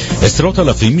 עשרות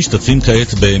אלפים משתתפים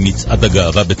כעת במצעד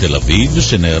הגאווה בתל אביב,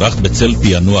 שנערך בצל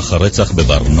פענוח הרצח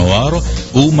בבר נוער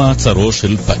ומעצרו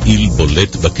של פעיל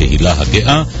בולט בקהילה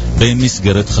הגאה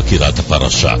במסגרת חקירת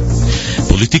הפרשה.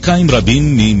 פוליטיקאים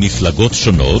רבים ממפלגות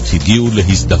שונות הגיעו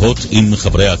להזדהות עם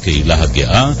חברי הקהילה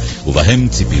הגאה, ובהם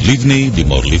ציפי לבני,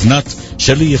 לימור לבנת,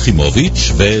 שלי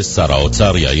יחימוביץ' ושר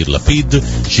האוצר יאיר לפיד,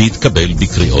 שהתקבל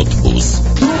בקריאות בוז.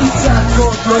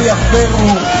 צעקות לא יפרו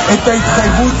את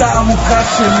ההתחייבות העמוקה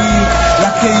שלי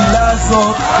לקהילה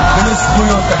הזאת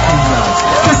ולזכויות הקהילה.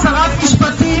 כשרת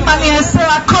משפטים אני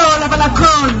אעשה הכל, אבל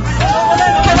הכל,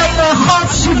 כדי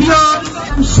לאכוף שוויון,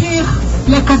 להמשיך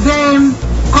לקדם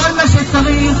כל מה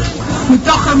שצריך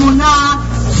מתוך אמונה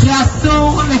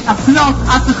שאסור להפלות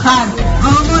אף אחד.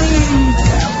 הומואים,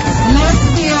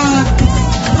 לסביות,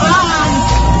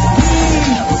 טרנס, בי,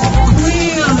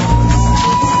 קוויר,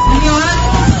 אני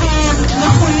אוהבת אתכם,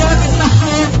 מחויבת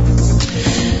לכם.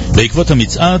 בעקבות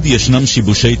המצעד ישנם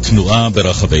שיבושי תנועה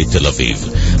ברחבי תל אביב.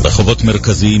 רחובות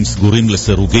מרכזיים סגורים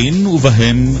לסירוגין,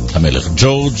 ובהם המלך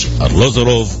ג'ורג',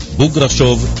 ארלוזורוב,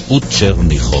 בוגרשוב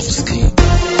וצ'רניחובסקי.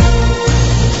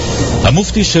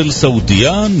 המופתי של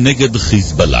סעודיה נגד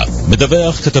חיזבאללה.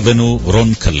 מדווח כתבנו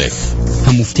רון קלף.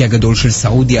 המופתי הגדול של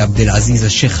סעודיה, עבד אל-עזיז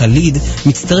השייח חליד,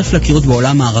 מצטרף לקריאות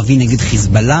בעולם הערבי נגד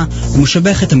חיזבאללה,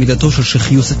 ומשבח את עמידתו של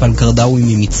שייח יוסף אל-קרדאווי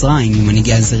ממצרים,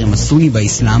 ממנהיגי הזרם הסוני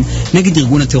באסלאם, נגד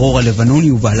ארגון הטרור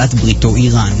הלבנוני ובעלת בריתו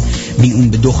איראן.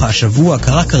 בנאום בדוחה השבוע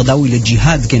קרא קרדאווי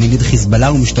לג'יהאד כנגד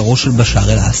חיזבאללה ומשטרו של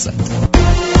בשאר אל-אסד.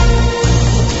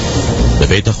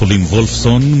 בבית החולים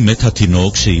וולפסון מת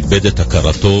התינוק שאיבד את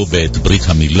הכרתו בעת ברית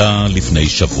המילה לפני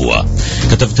שבוע.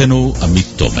 כתבתנו עמית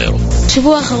תומר.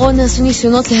 שבוע האחרון נעשו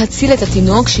ניסיונות להציל את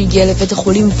התינוק שהגיע לבית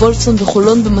החולים וולפסון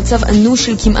בחולון במצב אנוש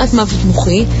של כמעט מוות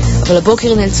מוחי, אבל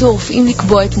הבוקר נאלצו הרופאים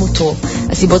לקבוע את מותו.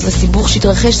 הסיבות לסיבוך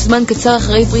שהתרחש זמן קצר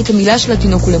אחרי ברית המילה של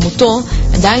התינוק ולמותו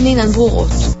עדיין אינן ברורות.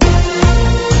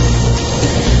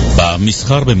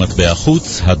 במסחר במטבע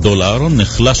חוץ, הדולר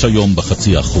נחלש היום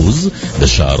ב0.5%,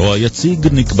 ושערו היציג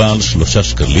נקבע על 3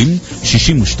 שקלים,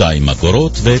 62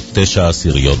 אגורות ו9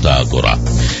 עשיריות האגורה.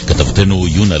 כתבתנו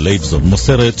יונה לייבזון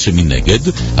מוסרת שמנגד,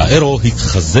 האירו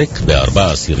התחזק ב4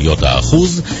 עשיריות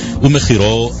האחוז,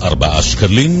 ומחירו 4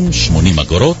 שקלים, 80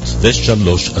 אגורות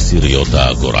ו3 עשיריות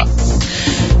האגורה.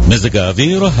 מזג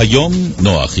האוויר, היום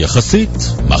נוח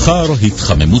יחסית, מחר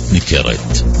התחממות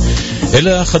ניכרת.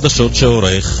 אלה החדשות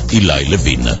שעורך אילי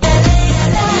לוין.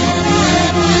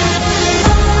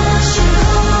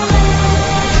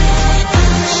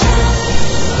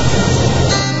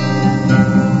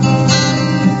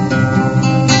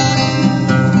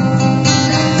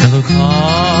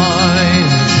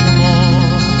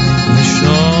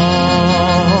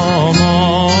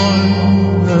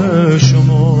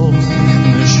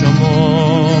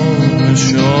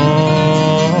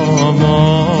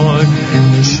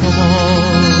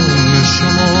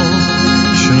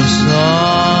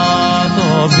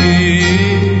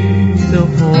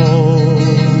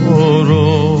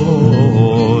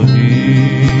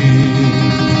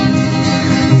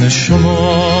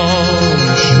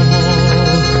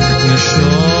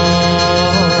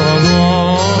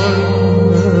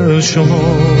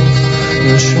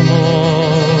 נשמה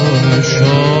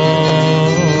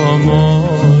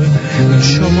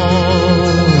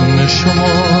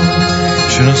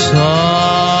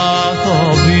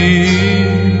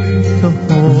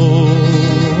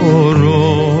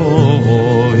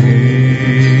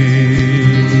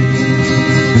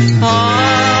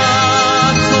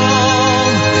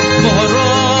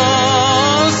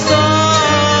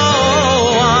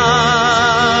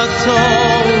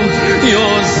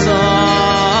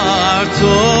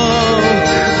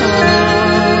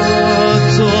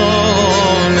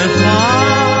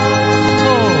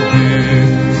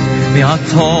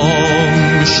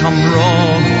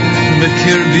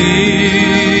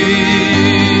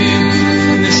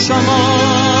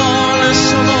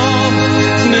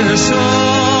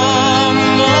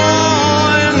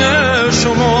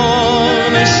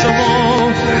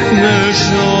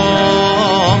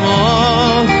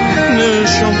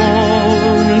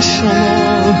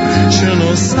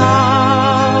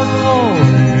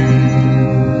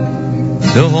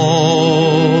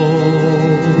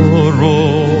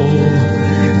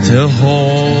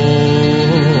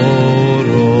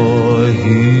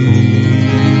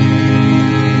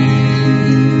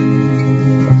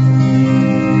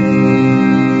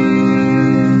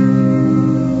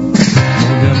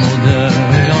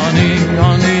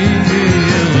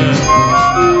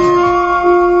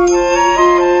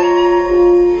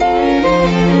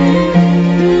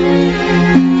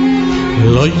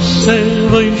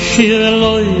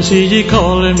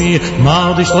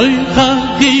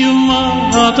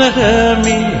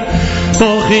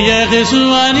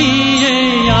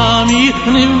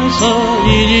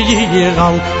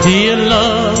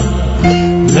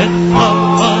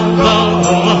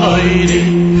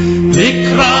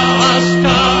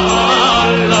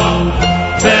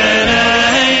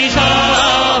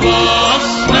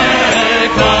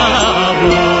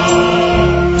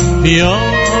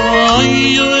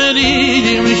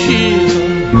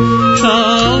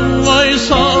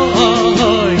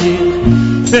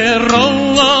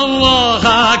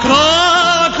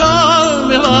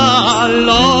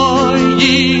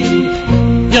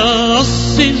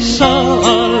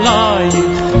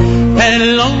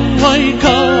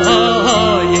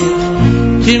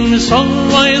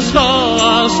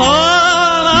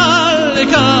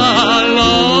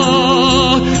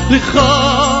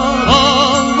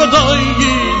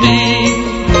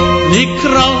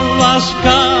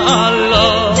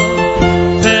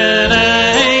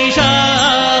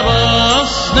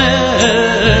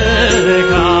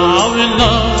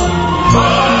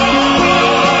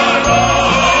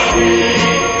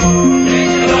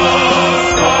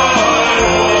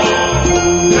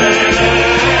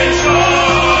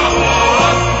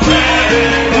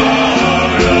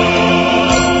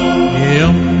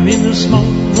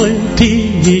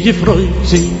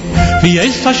Wie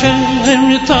ist Hashem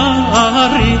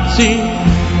Taritzi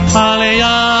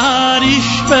Aleyar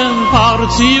ich ben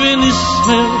Parzi wenn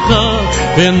ismecha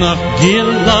wenn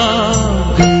Gila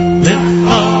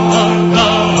Lechaayni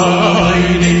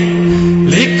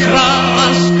Likra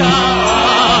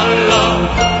Askala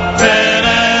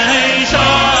Benei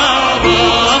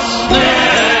Shabbos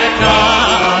Nekaro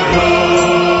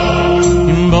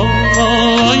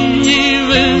Boy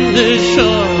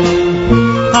Yivendesha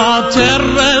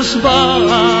Ateres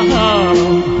Baal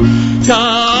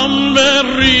Kam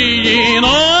Berin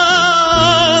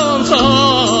on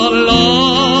Salah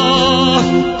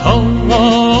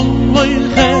Tomoy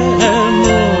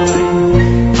Chemoy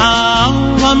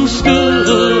Alam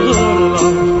Skula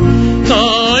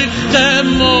Toy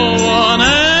Chemoy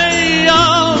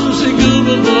Ayam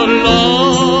Sigubula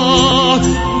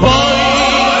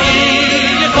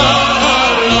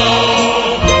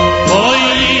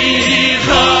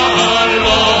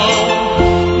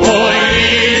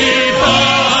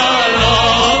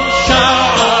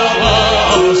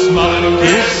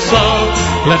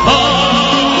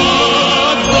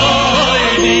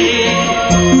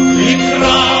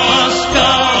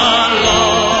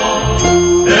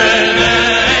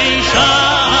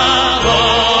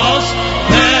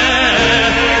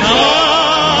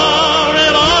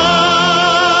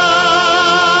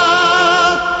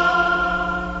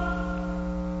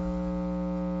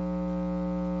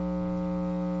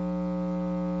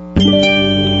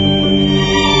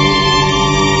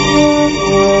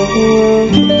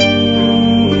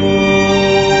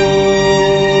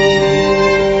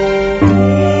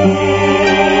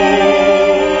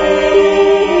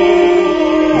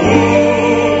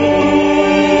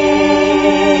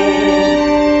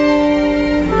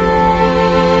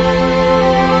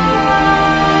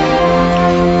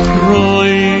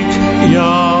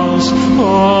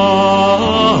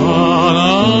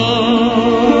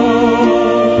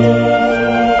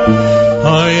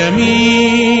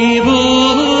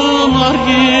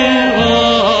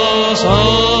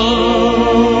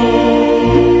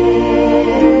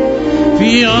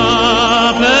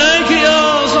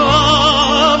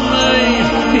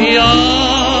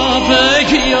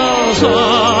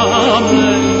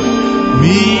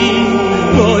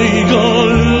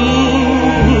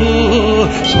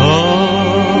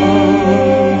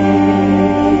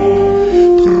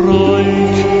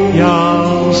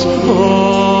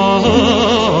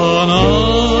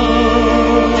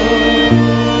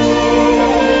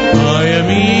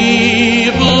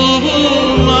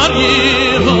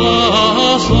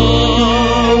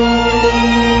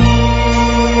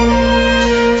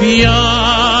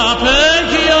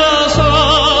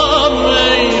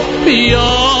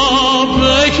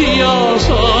Pia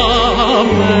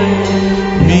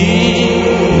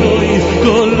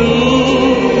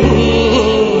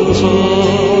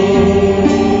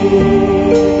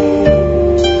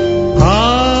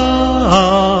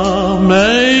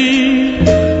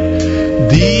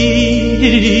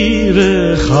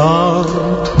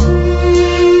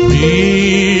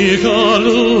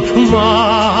galu maya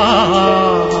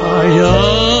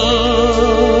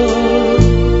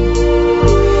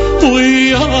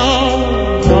we are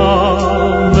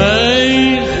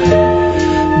made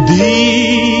divecha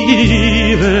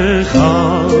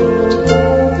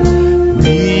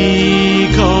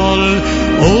mikol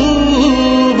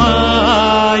umaya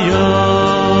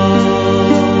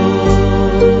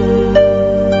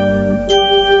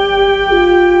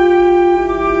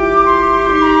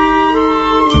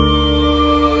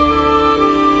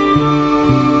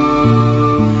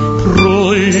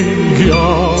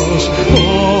proigas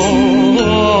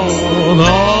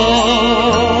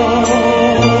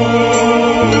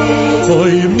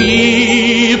Oy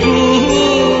mi bu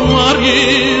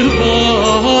marivasa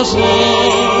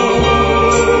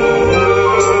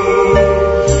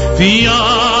via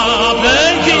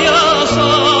vecchia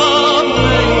same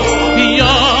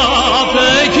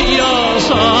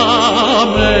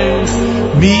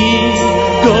mi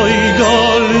goi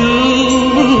galusa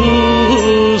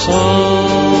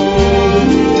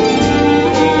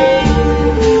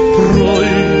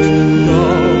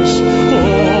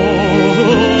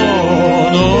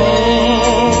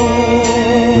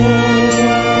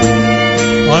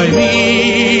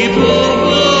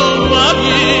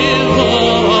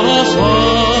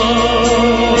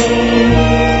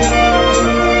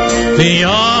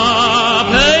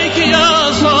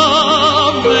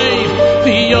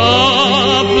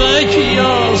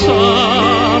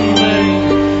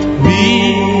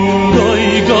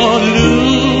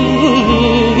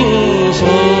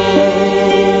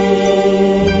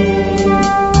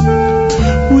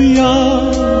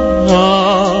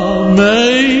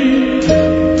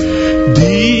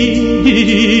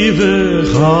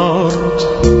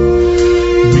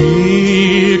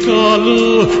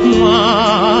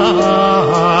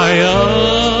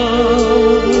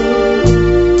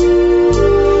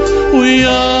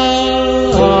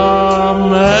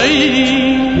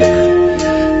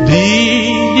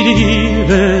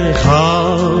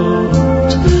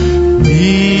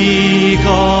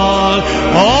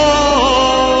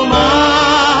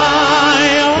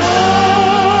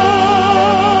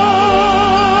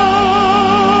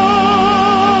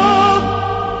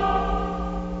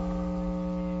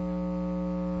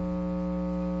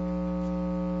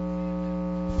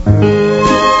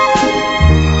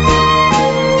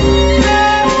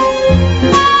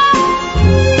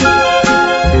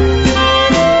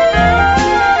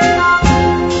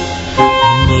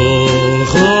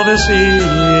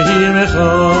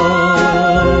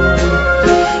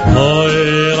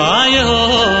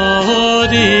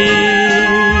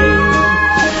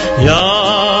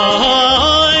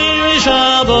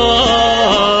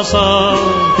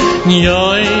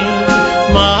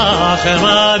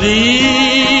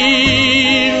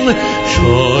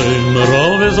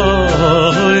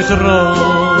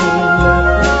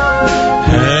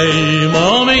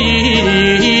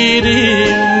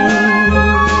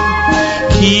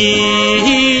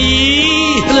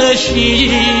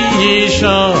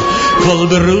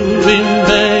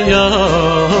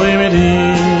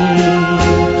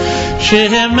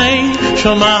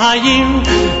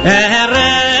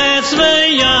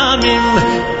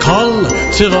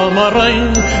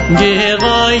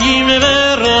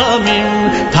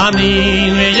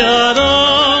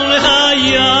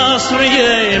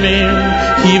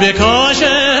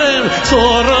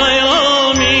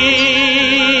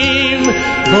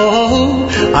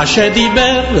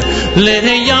Ashediber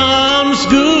leyam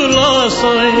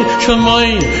sgulosay shmoy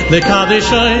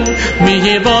lekadeshay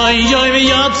mihiboy yoy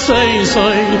yatsay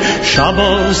soy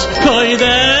Shabbos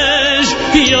kodesh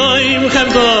yoyim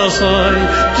chemdosay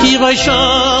kivay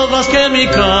shavas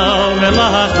kemikal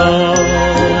melacha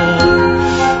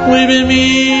we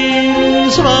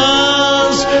b'mitzvahs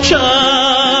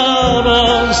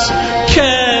Shabbos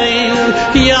kein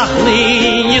yachli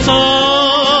yitzah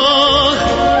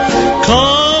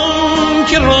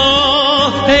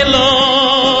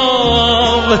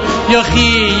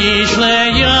Yochish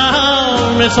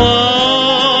leyam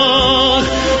etzach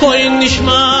Hoy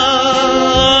nishmas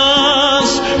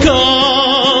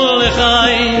kol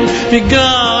echayim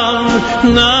V'gam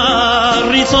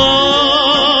naritzach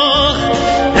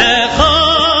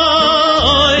Echoyl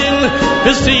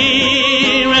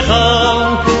v'sim echal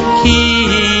Ki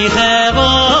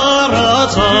chevarotzach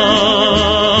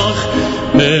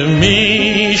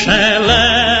B'mishelech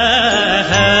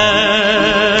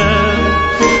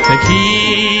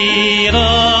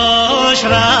Kirosh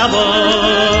Rabo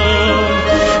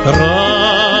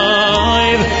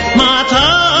Roiv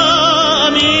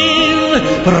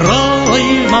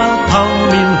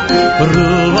Matamim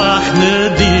Ruach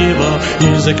Nediva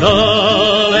is a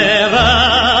kol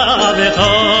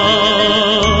erabechol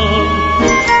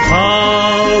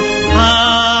kol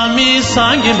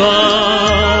hamisangim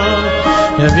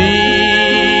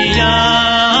yaviyas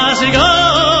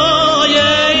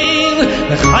goyein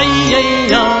lechayei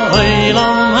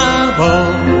olam habo.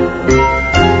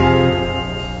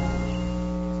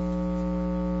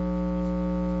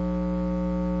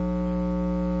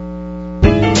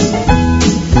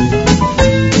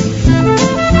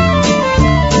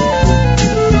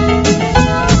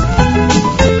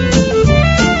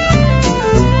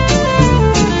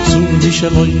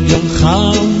 Shelo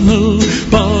yachanu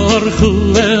barchu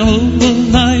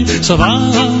elunai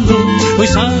savanu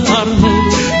oisarnu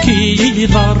ki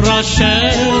yidvar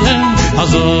Hashem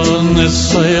azon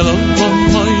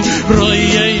eselomai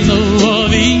royeinu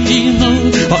avinu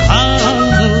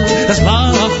achanu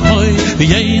esmachmoi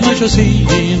v'yeinu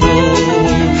shosinu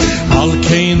al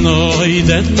keinu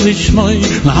idet lishmoi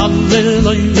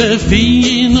nahalleloi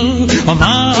lefinu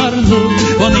amarnu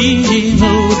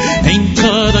vaninu ein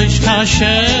kadosh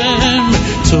Hashem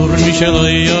zur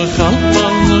misheloi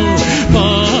yachalanu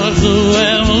barchu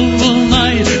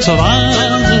elunai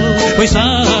savanu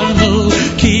oisarnu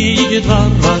ki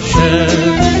yidvar Hashem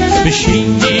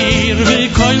b'shinir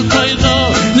v'koil koido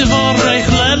nivorech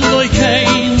leloi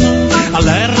keinu al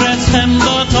eretz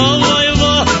hemdot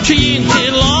oloiva shein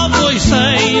tilab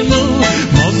oiseinu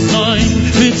mozoin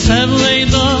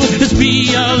v'tzevleido es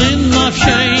bialin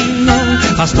nafsheinu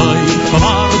hastoi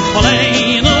v'mar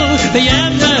oleinu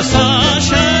v'yemes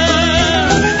Hashem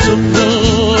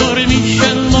zur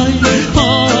misheloi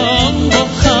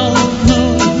omochalnu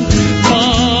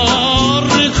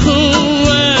barchu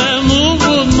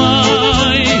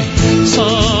emunai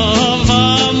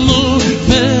savanu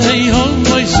ve'yom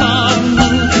oisarnu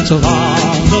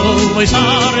savanu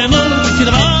oisarnu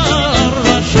kidvar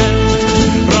Hashem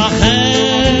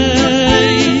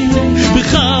rachem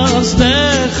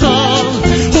b'chasdecha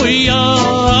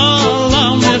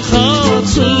hoyalamecha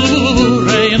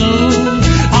tzureinu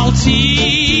al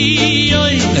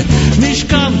tziyoin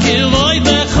mishkan kiloi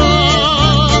becha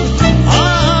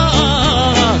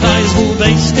guys who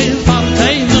based in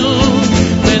Parteinu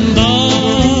ben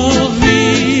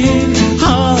David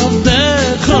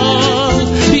havdecha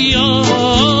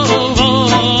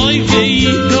yovoi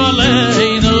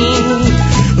v'yigaleinu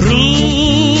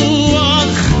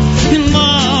ruach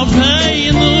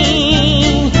napeinu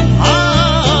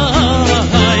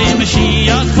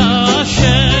Mashiach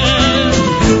Hashem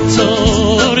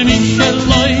tzor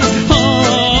misheloi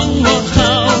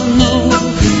omachanu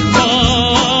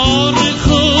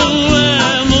barchu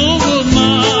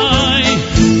emunai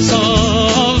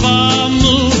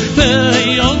savanu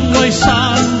ve'yom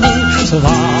oisanu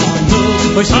savanu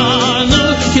oisanu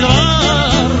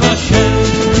kidvar Hashem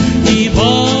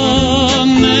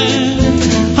yibone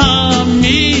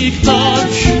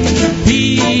hamikdash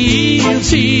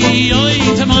v'yitziyoi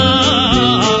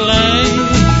temalei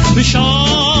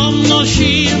v'sham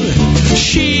nashir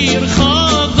shir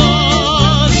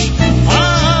chadash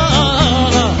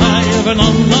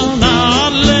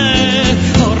v'nanale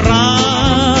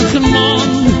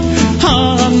rachman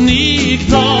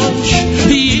hamikdash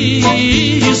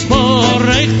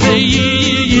yisborech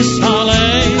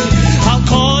yishalei al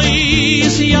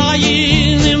kois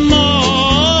yayin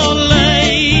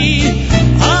molei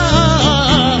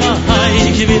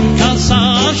giving Kass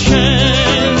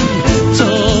Hashem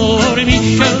tzor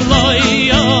misheloi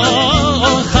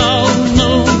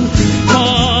yachalnu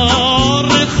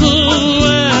barchu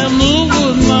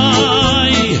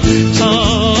emunai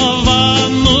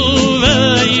savanu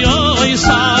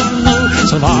ve'yoisarnu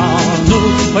savanu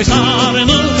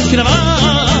oisarnu kidvar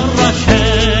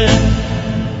Hashem.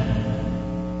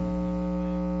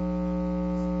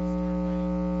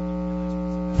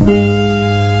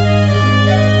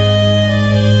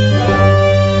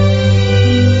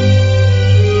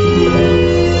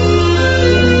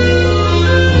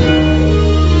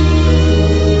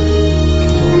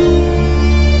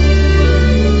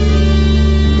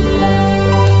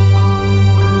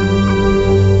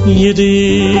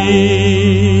 Yudin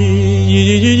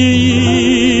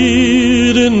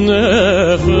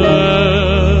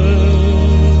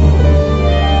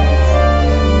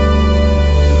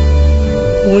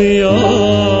we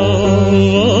all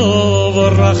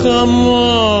rachamon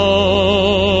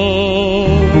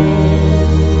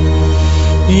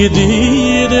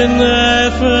Yudin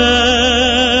nefesh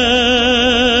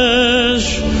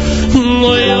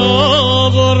we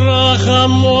all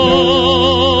rachamon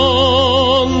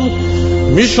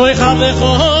Mishoy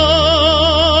chalecho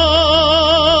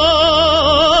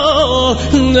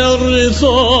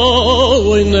נרצוי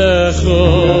נכו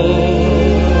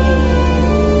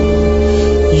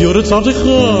יורצתך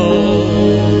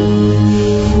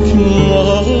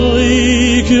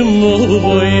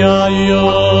כמוי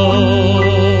היום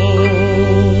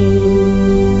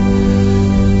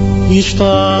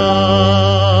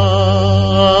ישתחווה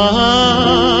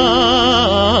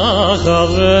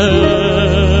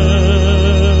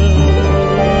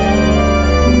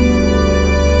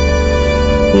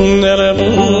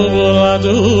נרמו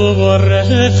בלדו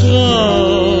ברך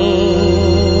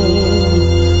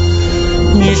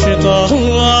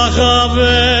ישתחווה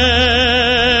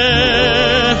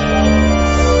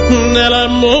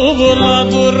נרמו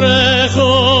בלדו ברך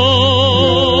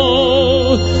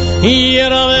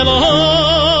יראה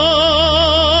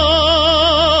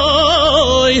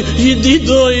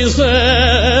ידידו יסמך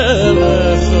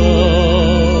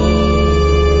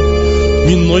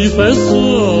מינוי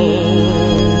פסו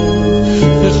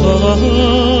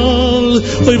וחל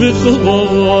אוי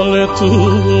בחבו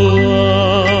לתועה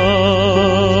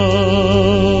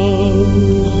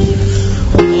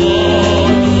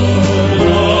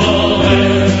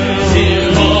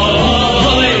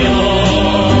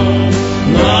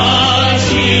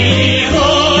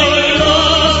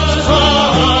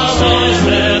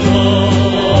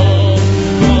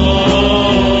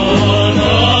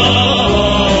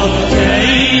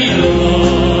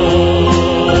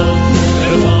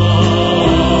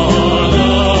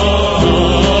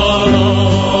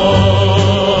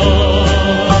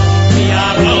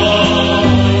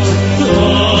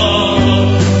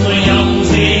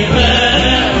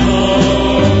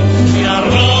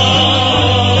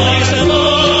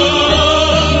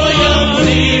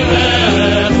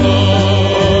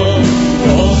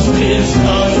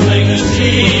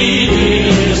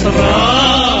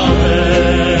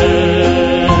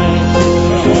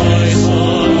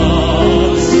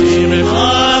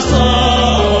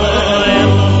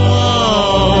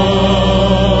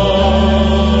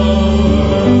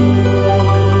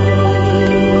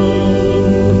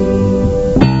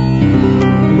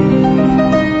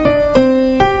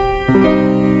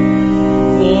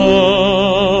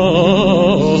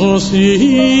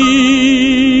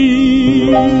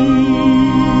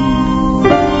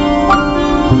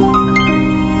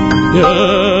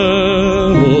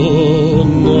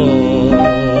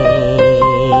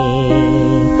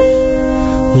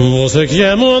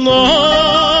ימונה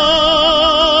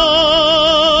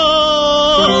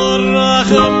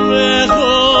רחמך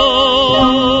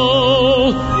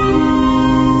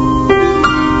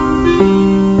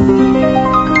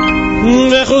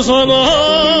וחוסנה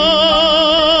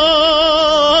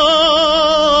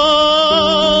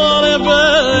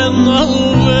לבן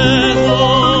אהובך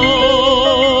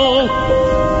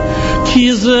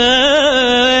כי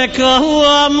זה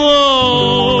כלמו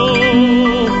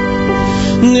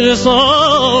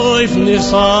נרסוף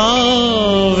נרסבתי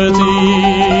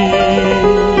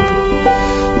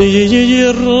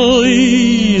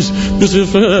ירויס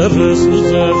בספרס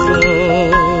זכו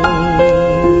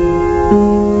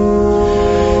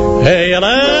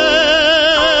הילכו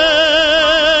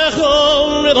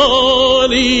מדו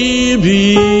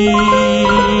ליבי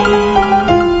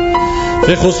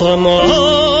וחוסנה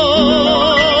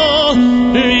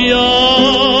ויאל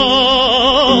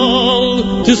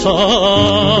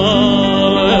תסער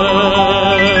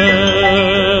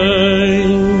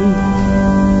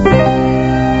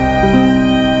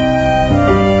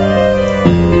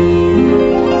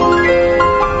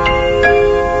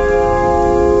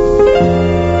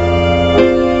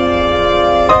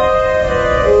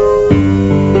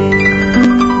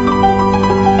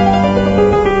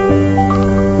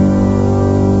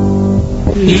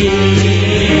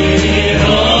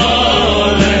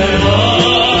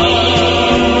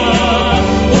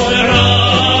Oh,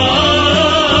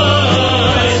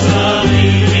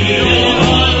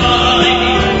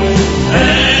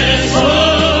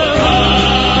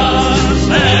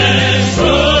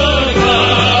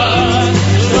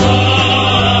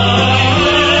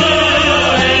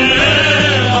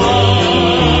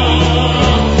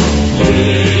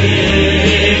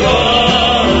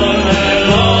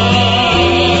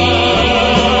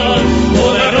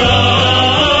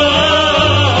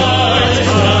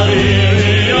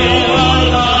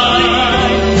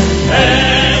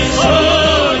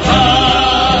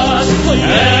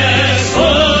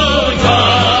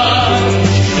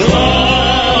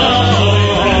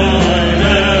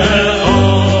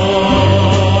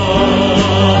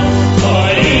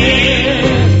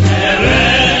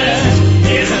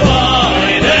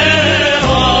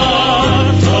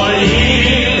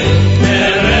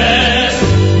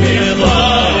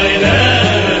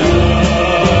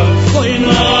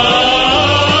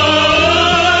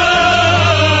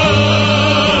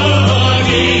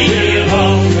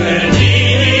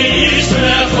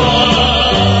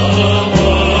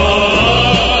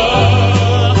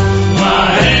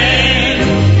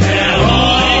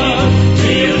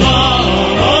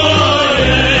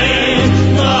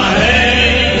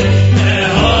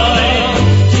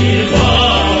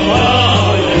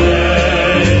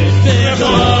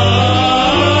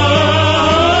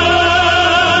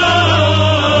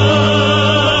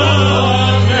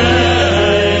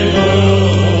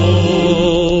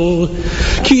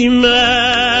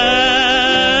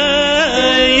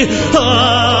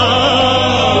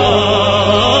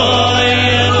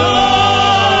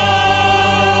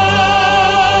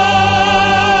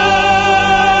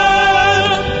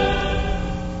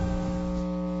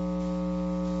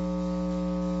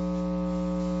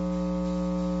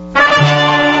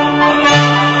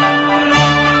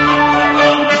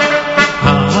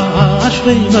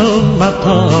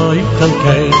 toy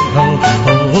kalkeino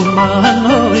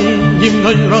umanoi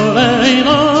yimgoy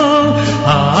roleino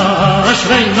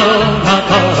ashreino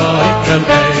toy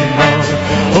kalkeino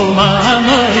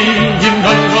umanoi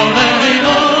yimgoy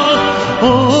roleino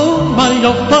my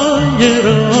yofa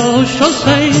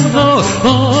Yerushalayim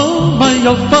my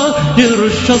yofa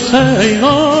Yerushalayim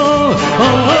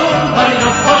my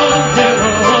yofa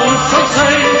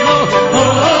Yerushalayim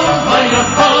my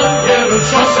yofa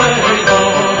Yerushalayim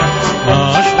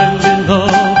ashreino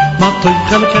matoy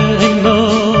kalkeino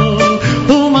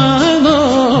umano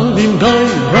imgoy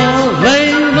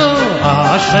roleino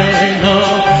ashreino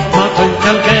matoy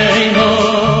kalkeino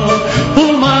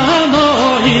umano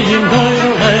imgoy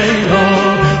roleino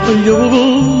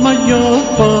my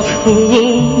yofa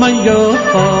my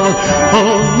yofa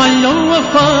my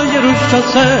yofa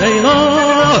Yerushalayim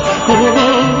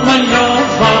my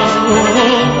yofa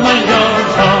my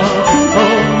yofa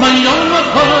my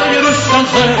yofa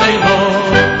Yerushalayim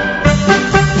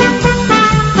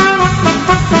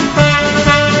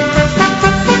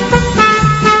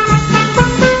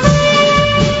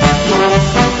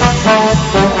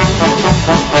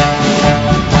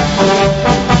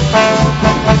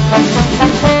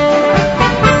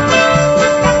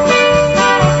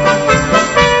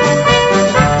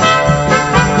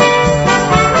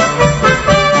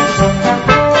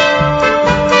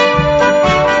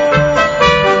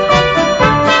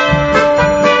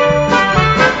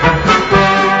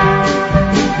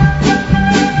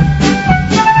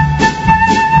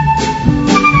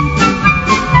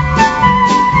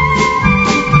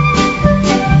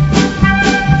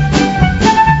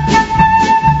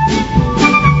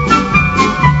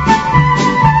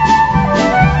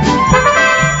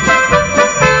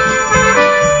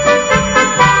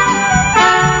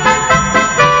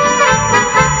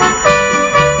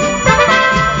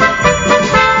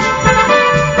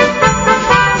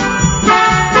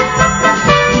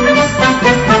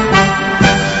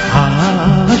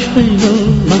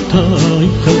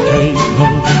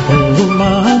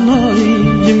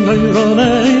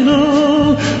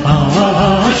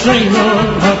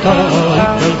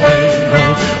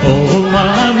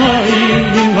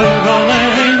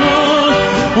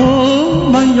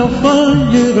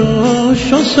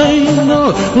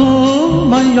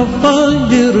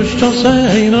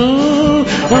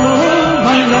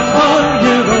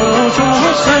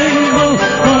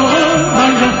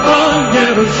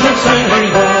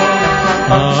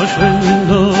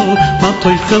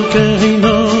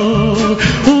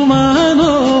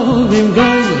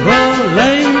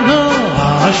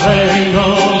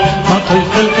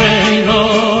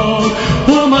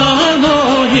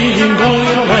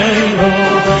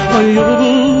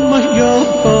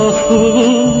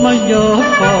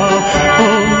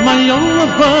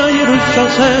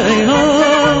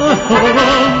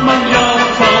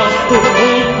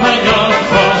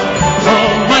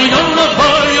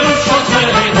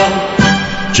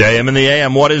JM in the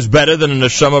AM. What is better than a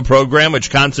Neshama program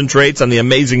which concentrates on the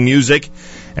amazing music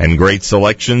and great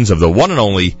selections of the one and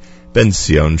only Ben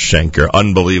Zion Shenker?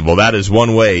 Unbelievable. That is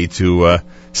one way to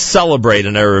celebrate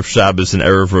an Erev Shabbos and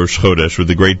Erev Rosh Chodesh with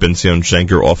the great Ben Zion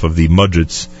Shenker off of the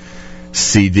Mudgets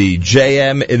CD.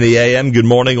 JM in the AM. Good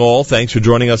morning, all. Thanks for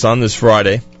joining us on this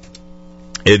Friday.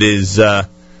 It is the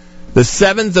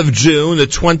 7th of June, the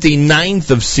 29th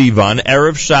of Sivan,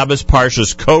 Erev Shabbos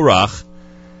Parshas Korach.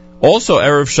 Also,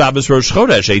 Erev Shabbos Rosh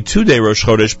Chodesh, a 2-day Rosh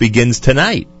Chodesh, begins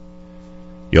tonight.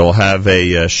 You'll have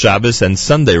a Shabbos and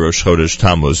Sunday Rosh Chodesh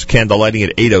Tammuz. Candlelighting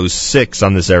at 8:06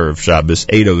 on this Erev Shabbos,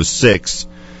 8:06.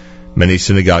 Many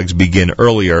synagogues begin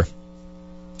earlier.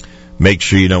 Make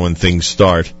sure you know when things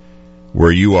start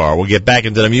where you are. We'll get back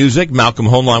into the music. Malcolm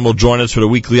Hoenlein will join us for the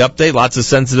weekly update. Lots of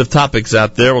sensitive topics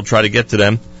out there. We'll try to get to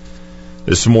them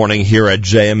this morning here at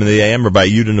JM in the AM. Rabbi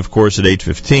Yudin, of course, at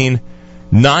 8:15.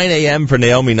 9 a.m. for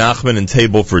Naomi Nachman and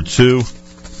Table for Two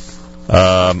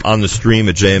on the stream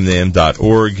at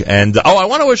jmnam.org. And, I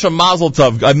want to wish a Mazel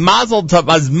Tov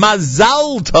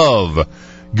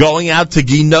going out to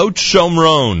Ginot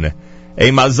Shomron.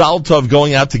 A Mazel Tov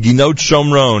going out to Ginot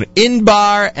Shomron.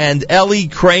 Inbar and Ellie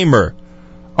Kramer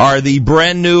are the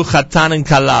brand new Chatan and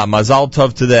Kala. Mazel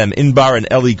Tov to them. Inbar and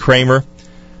Ellie Kramer.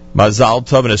 Mazel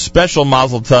Tov, and a special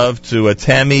Mazel Tov to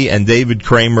Tammy and David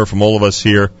Kramer from all of us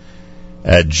here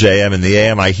at JM in the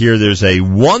AM. I hear there's a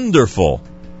wonderful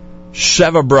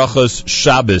Sheva Brachos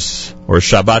Shabbos, or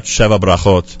Shabbat Sheva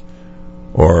Brachot,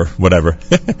 or whatever,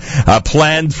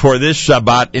 planned for this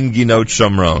Shabbat in Ginot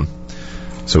Shomron.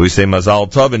 So we say Mazal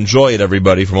Tov, enjoy it,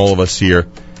 everybody, from all of us here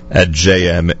at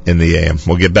JM in the AM.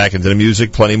 We'll get back into the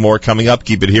music, plenty more coming up.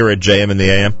 Keep it here at JM in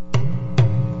the AM.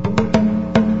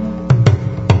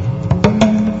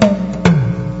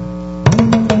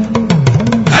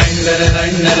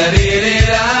 Lo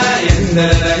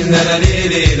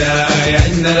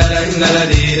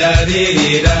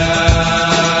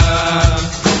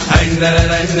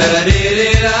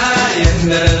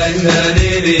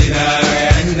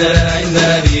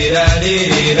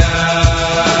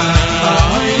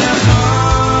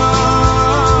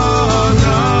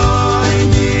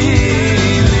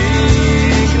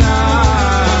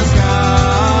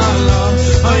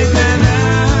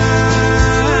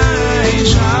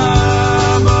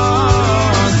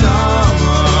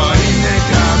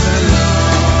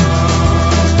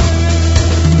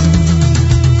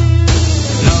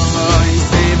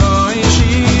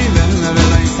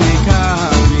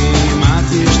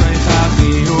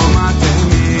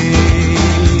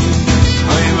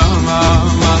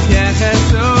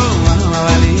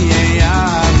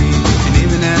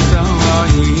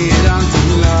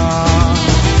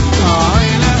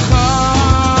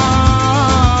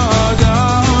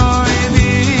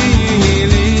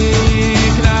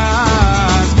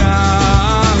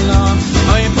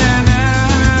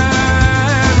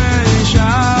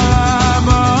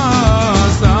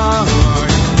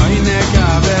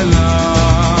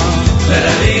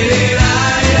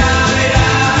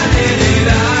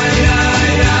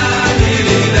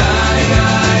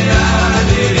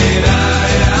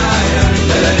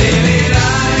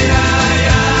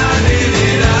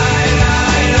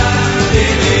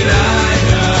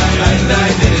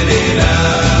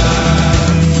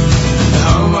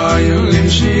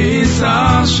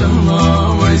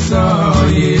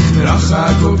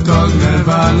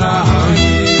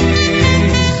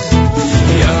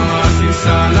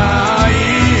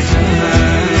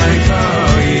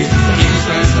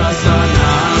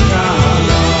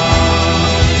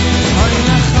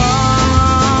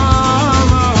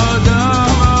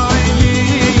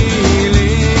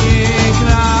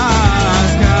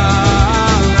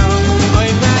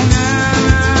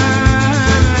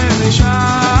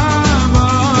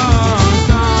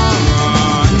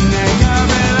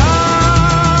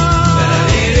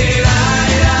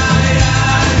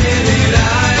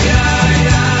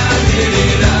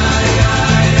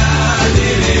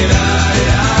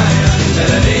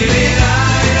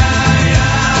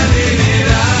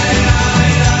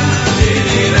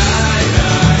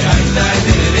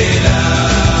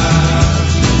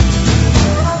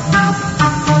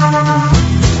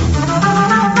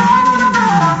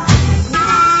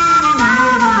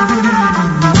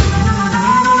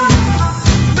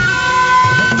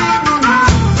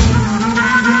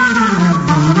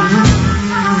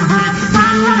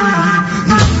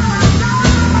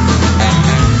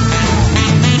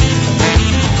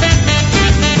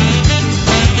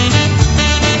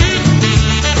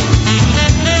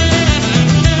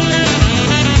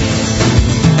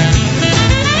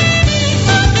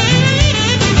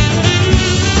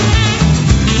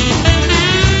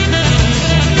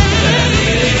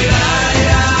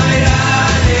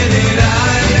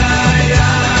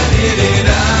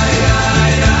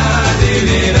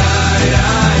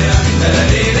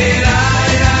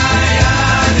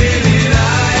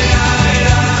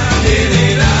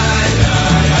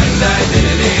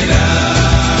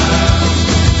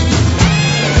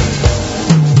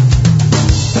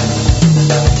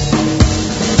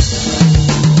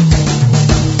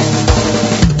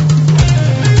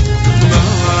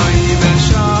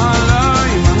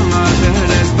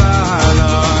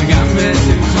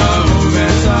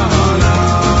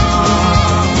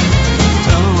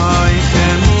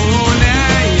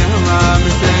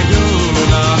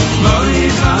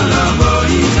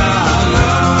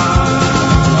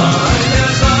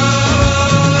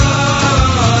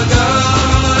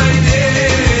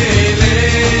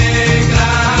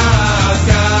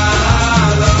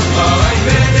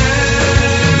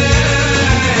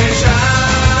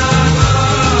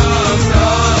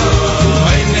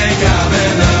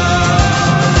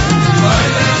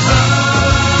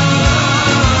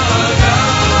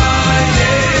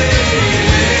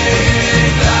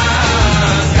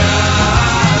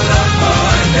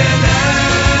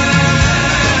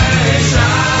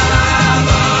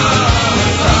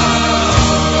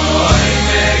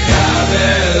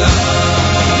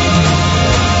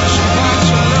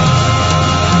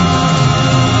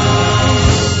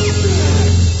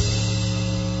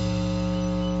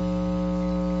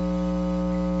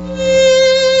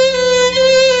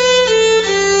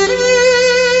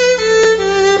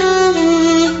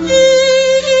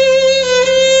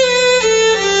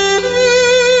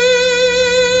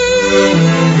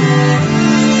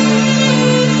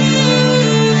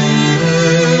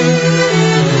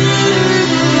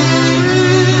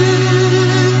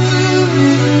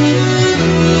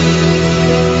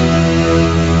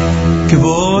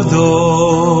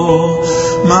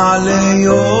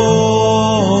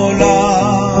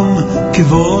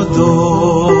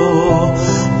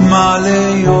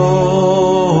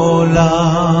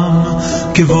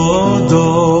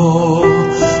כבודו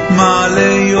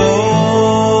מלא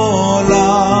עולם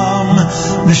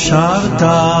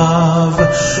משרתיו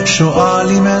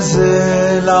שואלים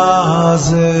זה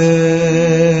לזה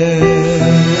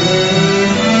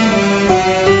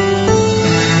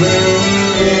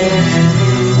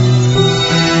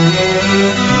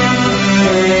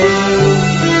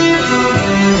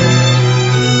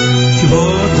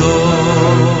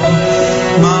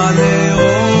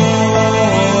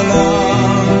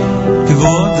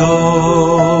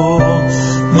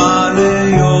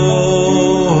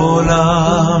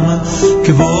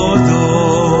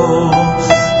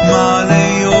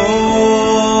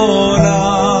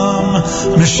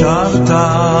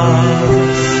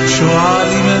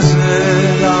שואלים זה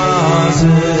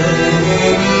לזה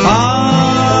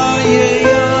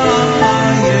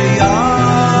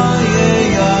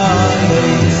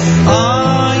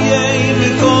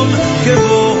מקום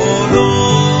כבודו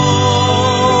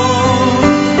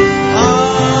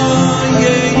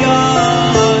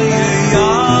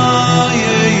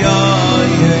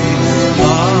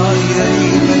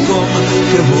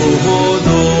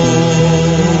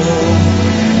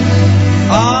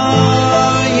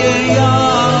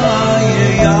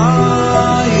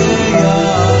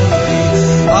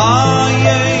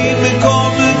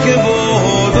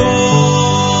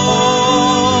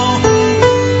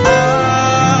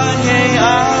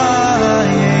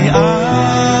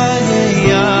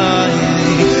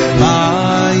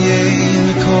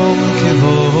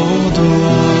מקום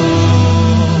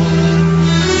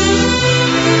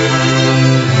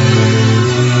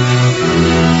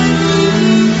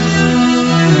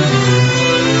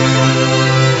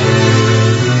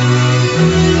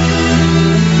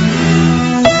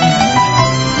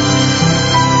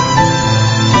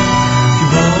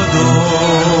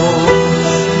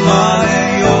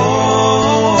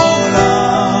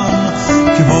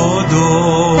כבודו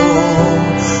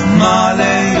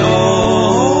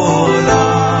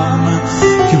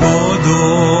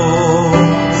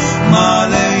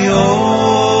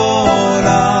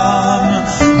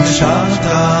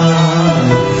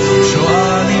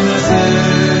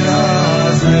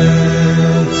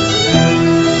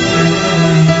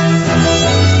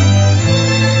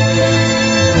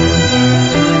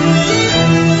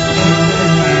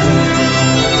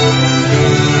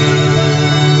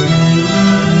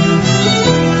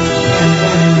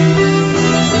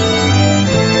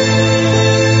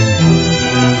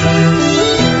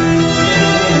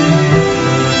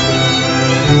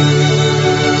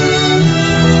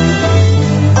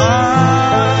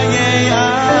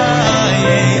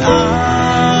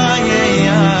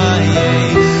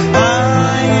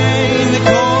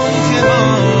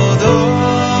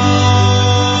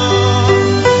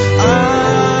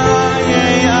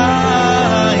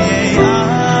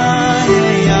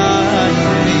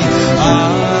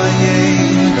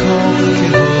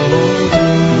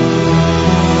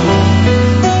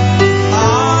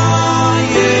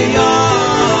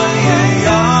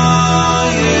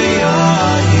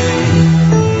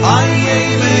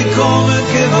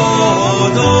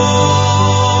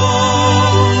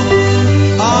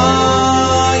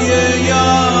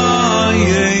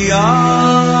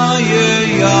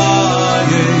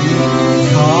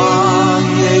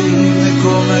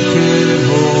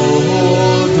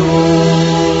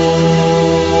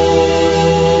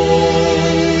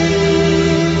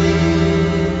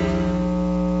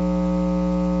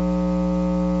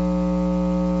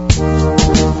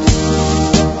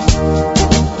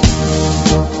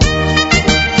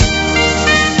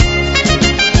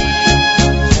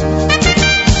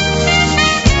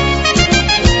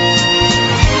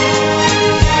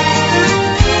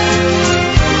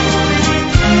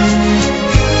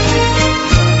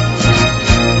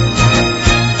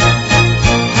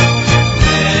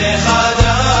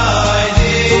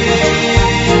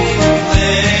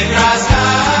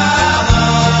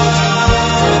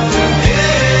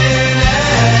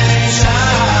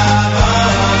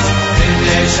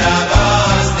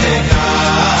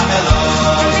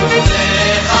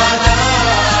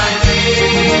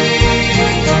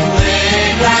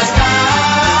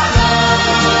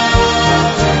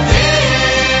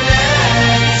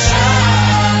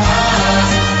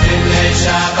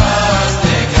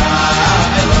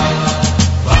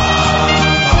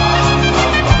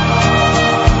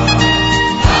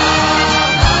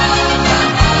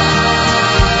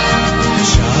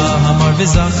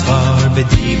וזכר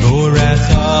בדיבור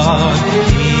אחד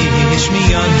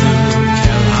השמיענו קול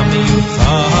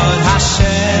המיוחד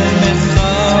השם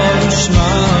אחד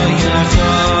ושמע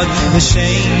יחד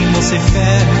לשם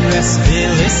ולפרס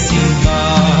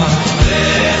ולסיבה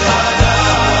לך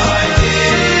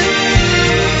די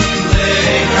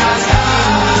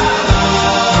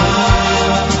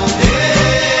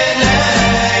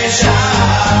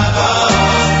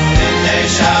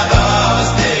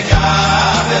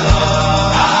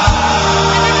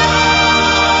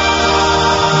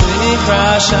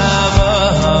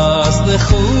Shabbos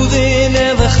l'chuvin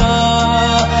elecha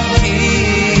ki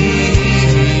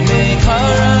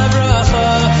mekara bracha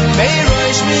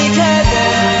meirosh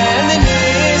mikadem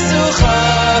nisucha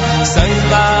sayid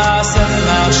ba'asem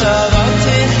machshavot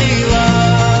techila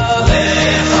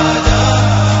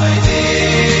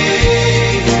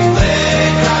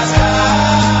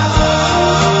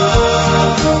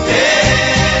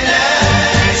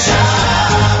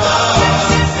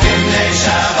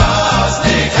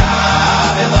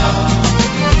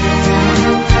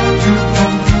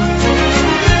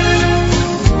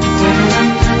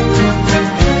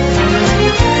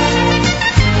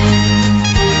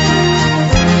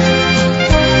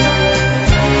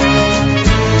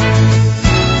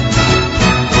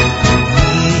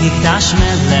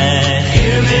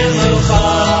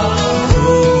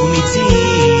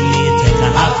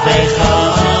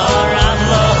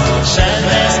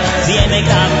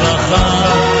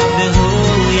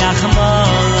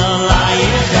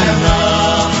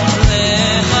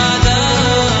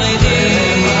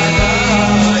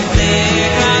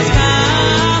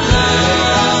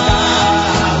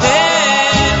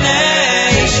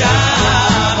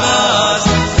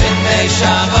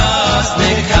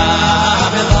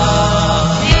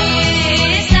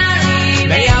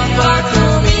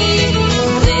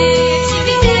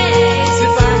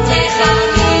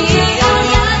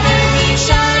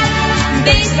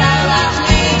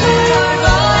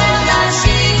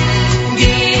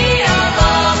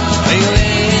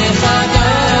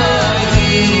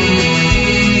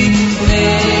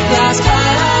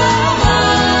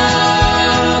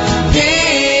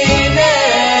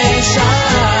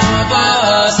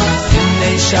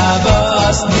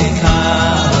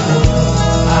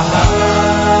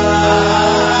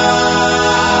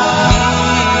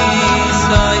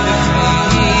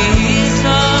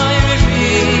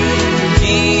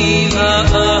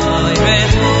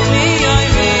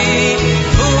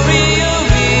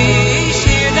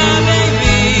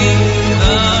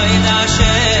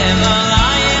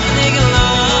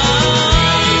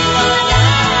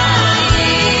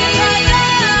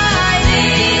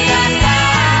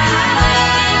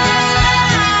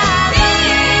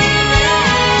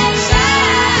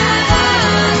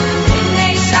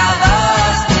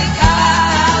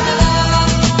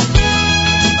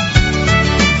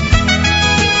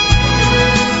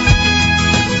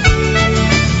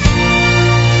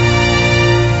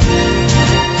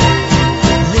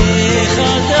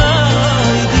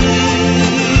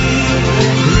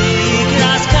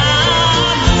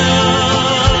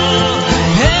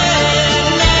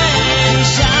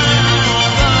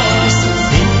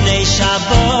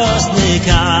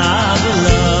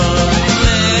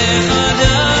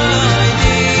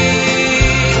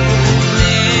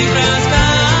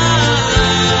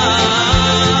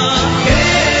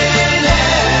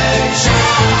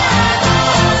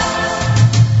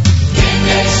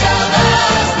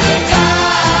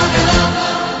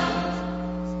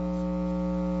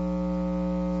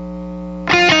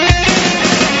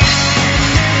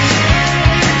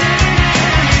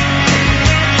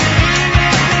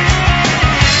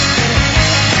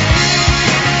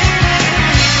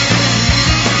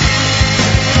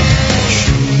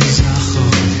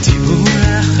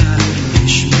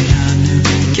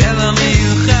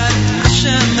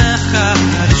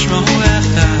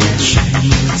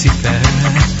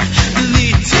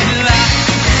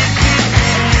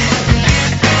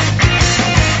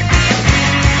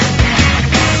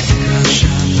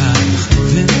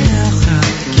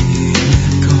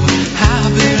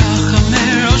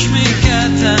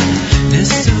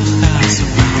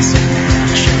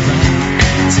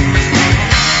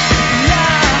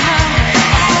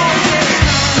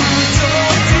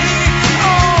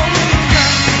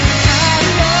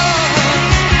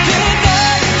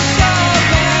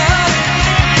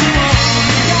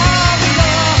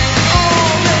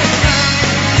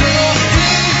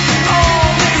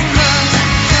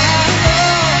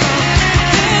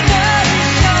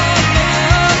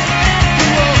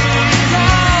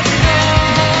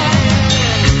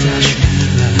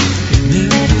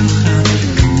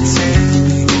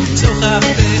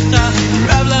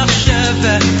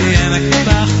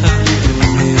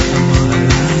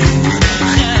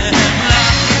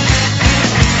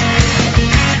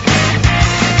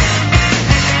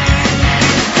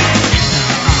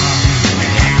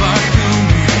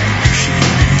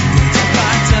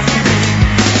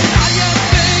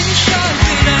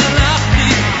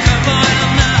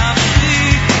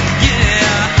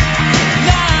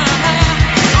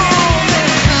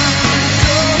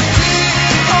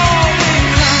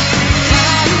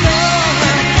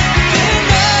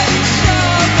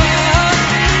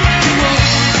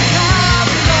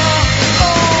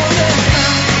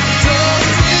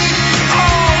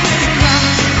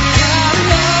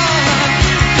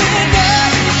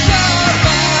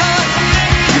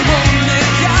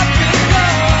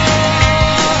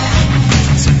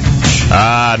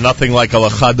Nothing like a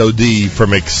Lachadodi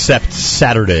from Except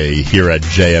Saturday here at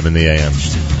JM in the AM.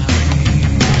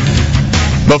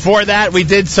 Before that, we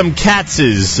did some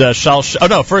Katz's. First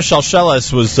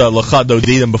Shalsheles was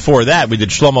Lachadodi, and before that, we did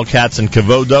Shlomo Katz and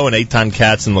Kavodo, and Eitan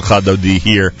Katz and Lachadodi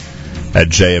here at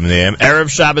JM in the AM. Erev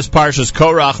Shabbos Parshas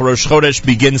Korach, Rosh Chodesh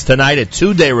begins tonight, a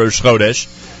 2-day Rosh Chodesh,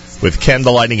 with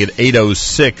candle lighting at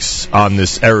 8:06 on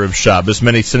this Erev Shabbos.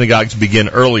 Many synagogues begin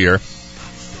earlier.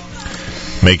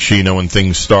 Make sure you know when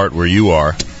things start where you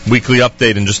are. Weekly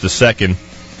update in just a second.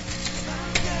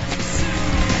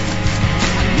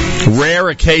 Rare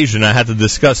occasion, I had to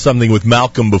discuss something with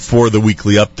Malcolm before the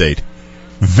weekly update.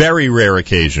 Very rare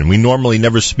occasion. We normally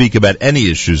never speak about any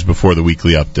issues before the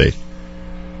weekly update.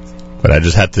 But I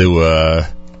just had to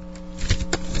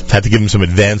give him some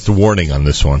advanced warning on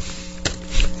this one.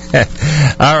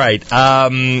 All right.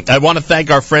 I want to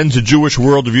thank our friends at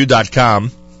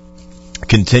JewishWorldReview.com,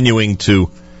 continuing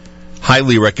to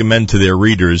highly recommend to their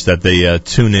readers that they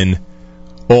tune in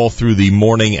all through the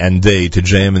morning and day to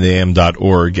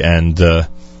jmandtheam.org and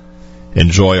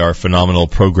enjoy our phenomenal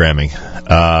programming. Check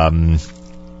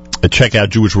out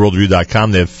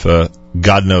JewishWorldReview.com. They have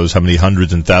God knows how many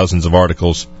hundreds and thousands of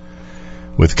articles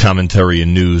with commentary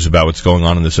and news about what's going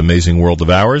on in this amazing world of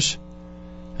ours,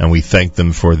 and we thank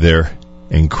them for their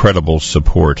incredible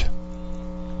support.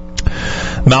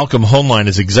 Malcolm Hoenlein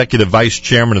is Executive Vice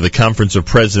Chairman of the Conference of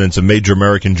Presidents of Major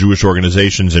American Jewish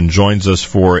Organizations and joins us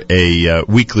for a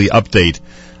weekly update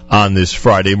on this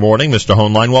Friday morning. Mr.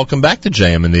 Hoenlein, welcome back to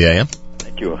JM in the AM.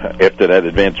 Thank you. After that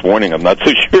advance warning, I'm not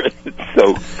so sure.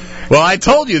 Well, I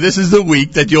told you this is the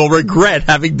week that you'll regret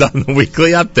having done the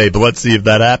weekly update, but let's see if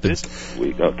that happens. This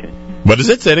week, okay. What is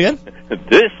it? Say it again.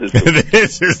 This is the week.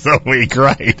 This is the week,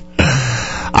 right?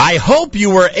 I hope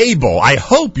you were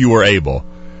able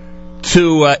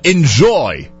to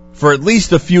enjoy for at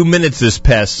least a few minutes this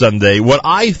past Sunday what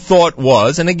I thought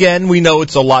was, and again, we know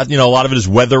it's a lot of it is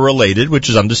weather related, which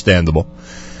is understandable.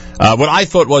 What I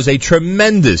thought was a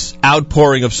tremendous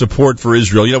outpouring of support for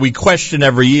Israel. We question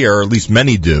every year, or at least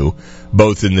many do,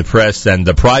 both in the press and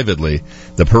privately,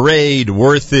 the parade,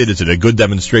 worth it? Is it a good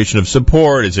demonstration of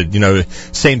support? Is it,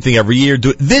 same thing every year?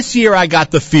 This year I got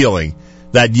the feeling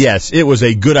that, yes, it was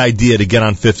a good idea to get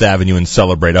on Fifth Avenue and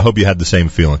celebrate. I hope you had the same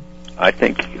feeling. I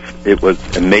think it was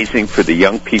amazing for the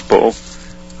young people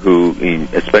who,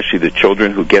 especially the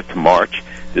children who get to march.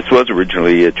 This was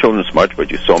originally a children's march, but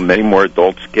you saw many more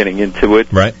adults getting into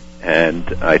it. Right. And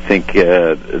I think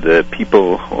the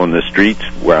people on the streets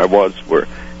where I was were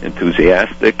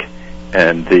enthusiastic,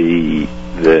 and the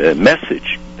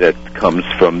message that comes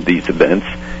from these events,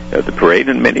 the parade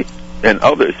and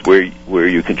others, where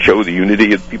you can show the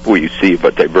unity of people, where you see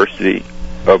a diversity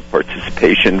of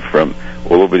participation from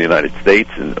all over the United States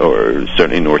or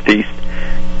certainly Northeast.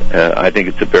 I think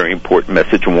it's a very important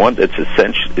message, and one that's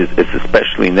is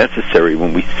especially necessary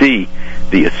when we see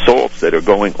the assaults that are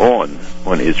going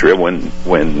on Israel. When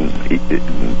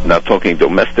not talking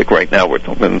domestic right now, we're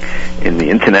talking in the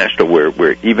international,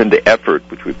 where even the effort,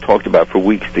 which we've talked about for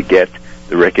weeks, to get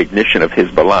the recognition of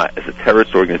Hezbollah as a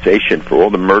terrorist organization for all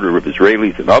the murder of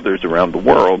Israelis and others around the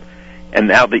world, and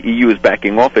now the EU is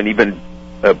backing off, and even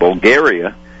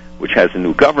Bulgaria, which has a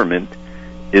new government,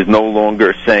 is no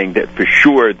longer saying that for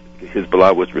sure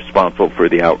Hezbollah was responsible for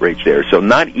the outrage there. So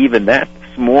not even that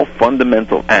small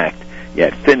fundamental act.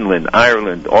 Yet Finland,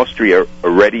 Ireland, Austria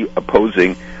already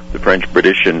opposing the French,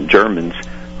 British, and Germans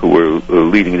who were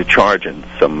leading the charge, and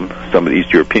some of the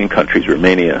East European countries,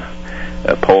 Romania,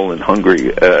 Poland,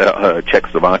 Hungary,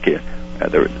 Czechoslovakia,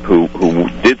 who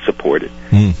did support it.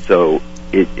 So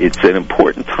it's an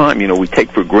important time. We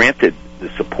take for granted the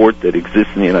support that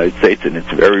exists in the United States, and it's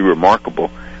very remarkable.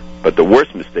 But the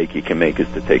worst mistake you can make is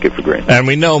to take it for granted. And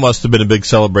we know it must have been a big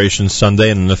celebration Sunday,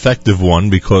 and an effective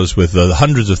one, because with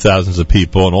hundreds of thousands of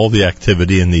people and all the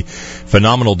activity and the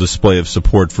phenomenal display of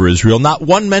support for Israel, not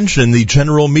one mention in the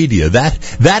general media.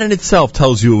 That in itself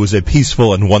tells you it was a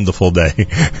peaceful and wonderful day,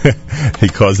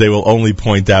 because they will only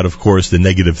point out, of course, the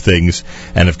negative things,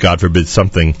 and if God forbid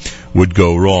something would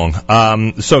go wrong.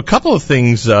 So a couple of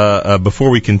things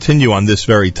before we continue on this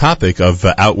very topic of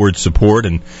outward support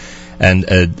and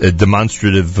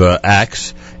demonstrative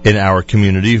acts in our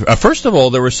community. First of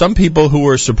all, there were some people who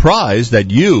were surprised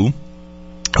that you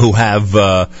who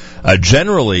have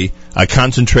generally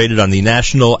concentrated on the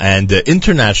national and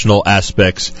international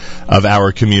aspects of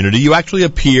our community. You actually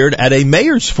appeared at a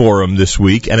mayor's forum this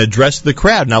week and addressed the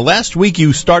crowd. Now, last week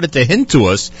you started to hint to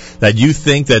us that you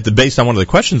think that, based on one of the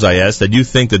questions I asked, that you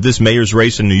think that this mayor's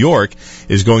race in New York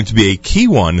is going to be a key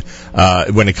one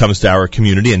when it comes to our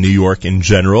community and New York in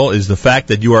general. Is the fact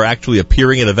that you are actually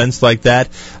appearing at events like that,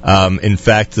 in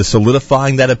fact,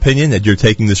 solidifying that opinion that you're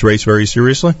taking this race very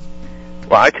seriously?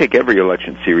 Well, I take every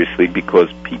election seriously because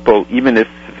people, even if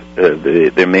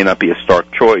there may not be a stark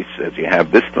choice, as you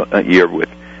have this year with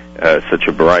such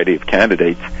a variety of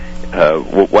candidates,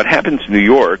 what happens in New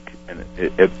York, and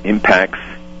it impacts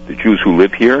the Jews who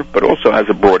live here, but also has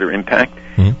a broader impact.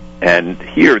 Mm-hmm. And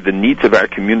here, the needs of our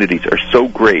communities are so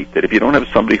great that if you don't have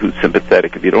somebody who's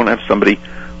sympathetic, if you don't have somebody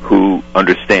who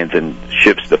understands and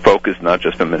shifts the focus, not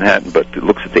just from Manhattan, but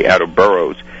looks at the outer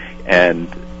boroughs,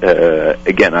 and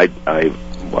again,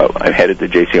 I headed the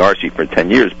JCRC for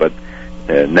 10 years, but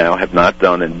now have not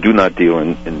done and do not deal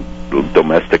in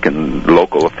domestic and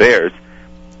local affairs.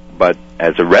 But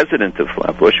as a resident of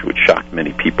Flatbush, which shocked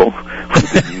many people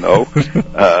who didn't know,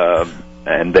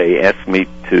 and they asked me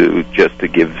to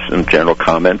give some general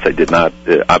comments. I did not.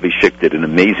 Avi Schick did an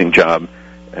amazing job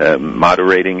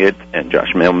moderating it, and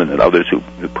Josh Mailman and others who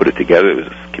put it together. It was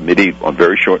a committee on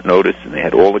very short notice, and they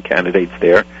had all the candidates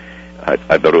there.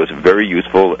 I thought it was a very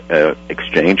useful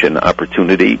exchange and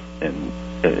opportunity,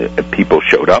 and people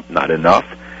showed up, not enough,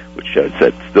 which shows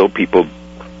that still people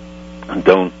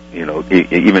don't,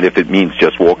 even if it means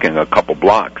just walking a couple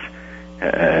blocks,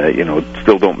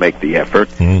 still don't make the effort.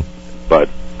 Mm. But,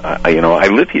 I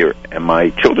live here, and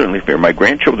my children live here. My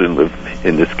grandchildren live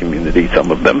in this community, some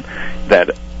of them,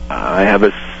 that I have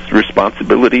a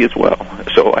responsibility as well.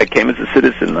 So I came as a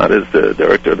citizen, not as the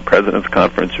director of the President's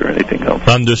Conference or anything else.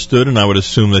 Understood, and I would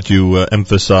assume that you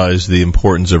emphasize the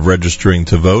importance of registering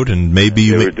to vote, and maybe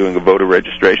they were doing a voter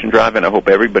registration drive, and I hope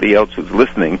everybody else who's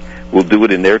listening will do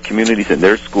it in their communities, in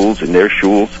their schools, in their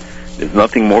shuls. There's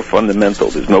nothing more fundamental.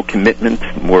 There's no commitment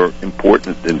more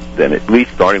important than at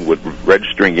least starting with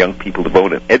registering young people to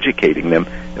vote and educating them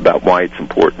about why it's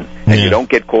important. And you don't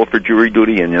get called for jury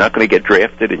duty, and you're not going to get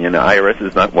drafted, and the IRS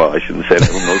is not, well, I shouldn't say that.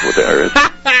 Who knows what the IRS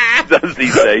does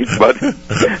these days, but...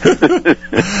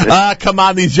 come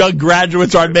on, these young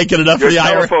graduates aren't making enough for the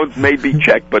IRS. Your telephones may be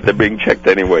checked, but they're being checked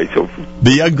anyway. So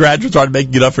the young graduates aren't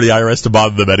making enough for the IRS to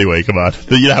bother them anyway, come on.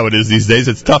 You know how it is these days.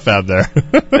 It's tough out there.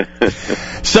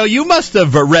 So you must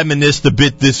have reminisced a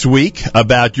bit this week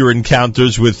about your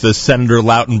encounters with Senator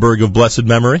Lautenberg of blessed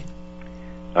memory.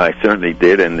 I certainly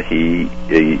did, and he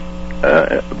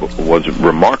was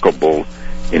remarkable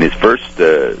in his first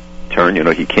turn.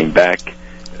 He came back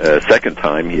second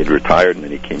time. He had retired, and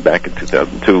then he came back in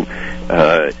 2002.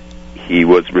 He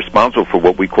was responsible for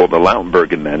what we call the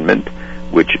Lautenberg Amendment,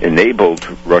 which enabled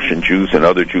Russian Jews and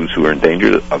other Jews who are in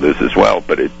danger, others as well,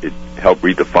 but it helped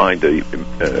redefine the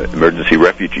emergency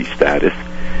refugee status,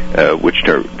 which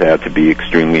turned out to be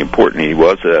extremely important. He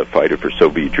was a fighter for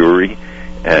Soviet Jewry,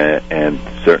 and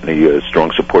certainly a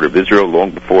strong supporter of Israel. Long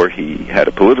before he had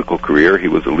a political career, he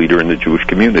was a leader in the Jewish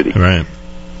community. Right.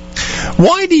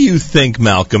 Why do you think,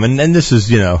 Malcolm, and this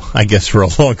is, I guess for a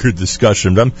longer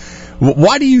discussion, but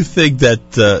why do you think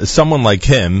that someone like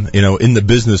him, in the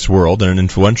business world, and an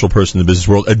influential person in the business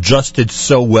world, adjusted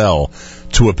so well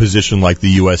to a position like the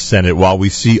U.S. Senate, while we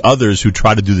see others who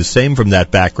try to do the same from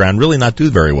that background really not do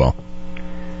very well?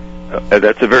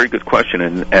 That's a very good question,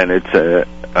 and it's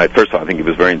first of all, I think he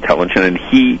was very intelligent, and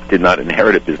he did not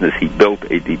inherit a business. He built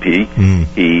ADP.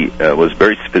 He was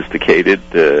very sophisticated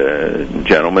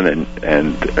gentleman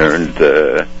and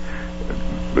earned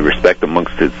respect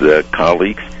amongst his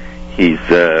colleagues. He's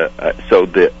so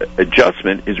the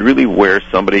adjustment is really where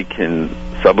somebody can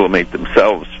sublimate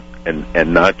themselves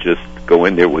and not just go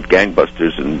in there with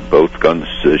gangbusters and both guns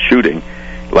shooting.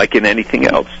 Like in anything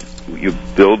else, you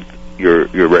build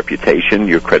your reputation,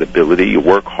 your credibility. You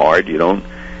work hard. You don't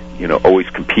always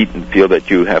compete and feel that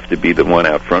you have to be the one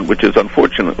out front, which is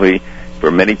unfortunately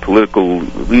for many political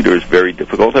leaders very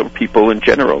difficult. Or people in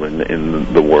general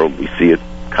in the world, we see it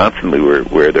constantly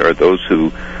where there are those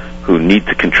who need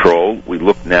to control. We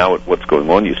look now at what's going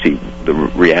on. You see the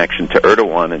reaction to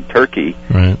Erdogan in Turkey,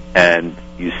 right. And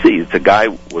you see it's a guy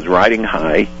was riding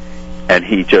high, and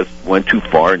he just went too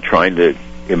far in trying to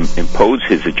impose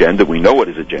his agenda. We know what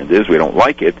his agenda is. We don't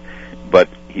like it, but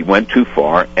he went too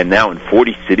far, and now in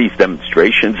 40 cities,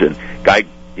 demonstrations, and guy,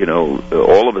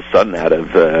 all of a sudden out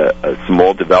of a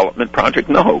small development project?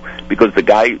 No, because the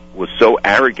guy was so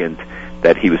arrogant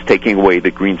that he was taking away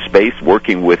the green space,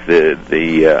 working with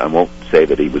the I won't say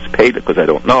that he was paid because I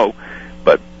don't know,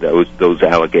 but those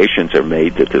allegations are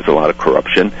made that there's a lot of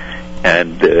corruption,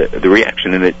 and the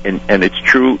reaction in it, and it's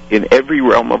true in every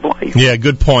realm of life. Yeah,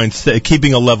 good points.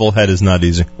 Keeping a level head is not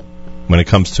easy when it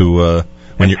comes to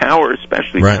power,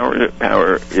 especially right.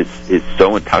 Power is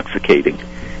so intoxicating,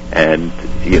 and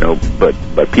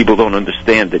but people don't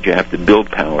understand that you have to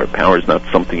build power. Power is not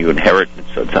something you inherit.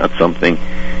 It's not something,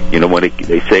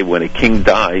 they say when a king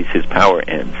dies, his power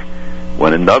ends.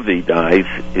 When a Navi dies,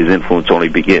 his influence only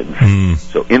begins.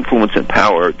 So influence and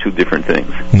power are two different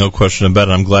things. No question about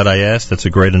it. I'm glad I asked. That's a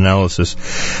great analysis.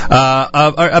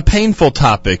 A painful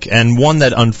topic, and one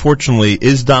that unfortunately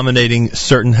is dominating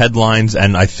certain headlines,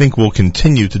 and I think will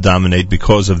continue to dominate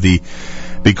because,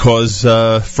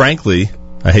 frankly,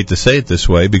 I hate to say it this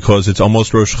way, because it's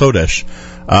almost Rosh Chodesh.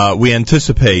 We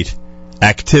anticipate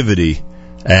activity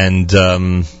and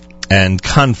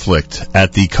conflict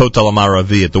at the Kotel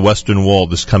HaMaravi, at the Western Wall,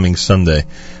 this coming Sunday.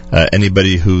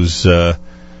 Anybody who's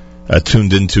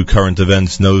tuned into current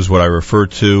events knows what I refer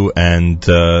to, and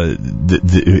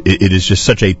it is just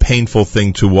such a painful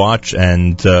thing to watch,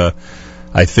 and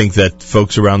I think that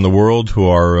folks around the world who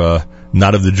are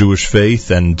not of the Jewish faith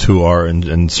and who are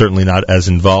and certainly not as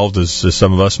involved as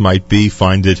some of us might be,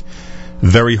 find it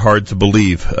very hard to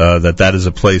believe that is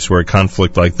a place where a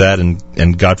conflict like that,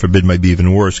 and God forbid might be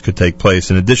even worse, could take place.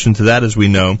 In addition to that, as we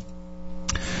know,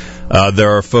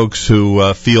 there are folks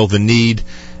who feel the need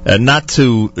not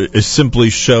to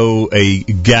simply show a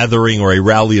gathering or a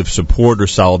rally of support or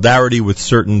solidarity with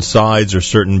certain sides or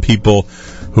certain people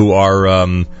who are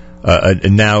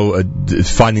now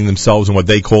finding themselves in what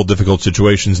they call difficult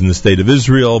situations in the state of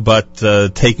Israel, but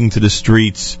taking to the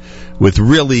streets with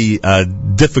really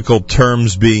difficult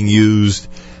terms being used,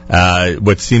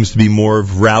 what seems to be more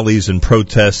of rallies and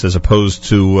protests as opposed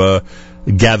to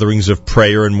gatherings of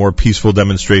prayer and more peaceful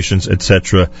demonstrations,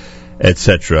 etc.,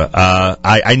 etc.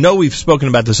 I know we've spoken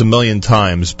about this a million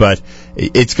times, but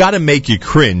it's got to make you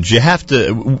cringe. You have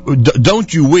to.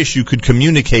 Don't you wish you could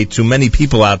communicate to many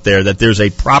people out there that there's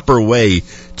a proper way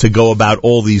to go about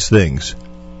all these things?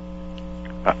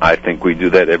 I think we do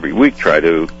that every week, try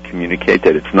to communicate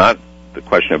that it's not the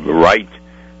question of the right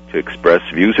to express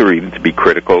views or even to be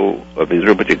critical of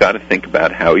Israel, but you got to think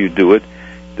about how you do it.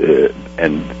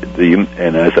 And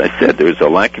as I said, there's a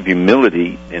lack of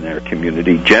humility in our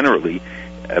community generally,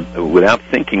 without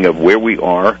thinking of where we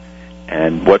are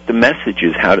and what the message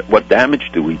is. What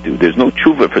damage do we do? There's no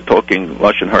tshuva for talking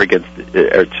lashon hara against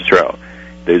Eretz Yisrael.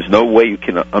 There's no way you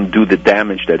can undo the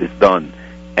damage that is done.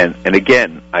 And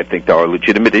again, I think there are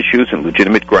legitimate issues and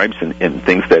legitimate gripes and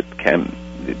things that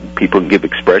people can give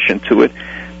expression to it,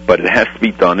 but it has to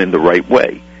be done in the right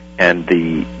way. And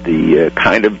the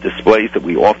kind of displays that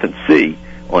we often see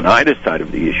on either side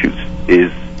of the issues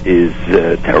is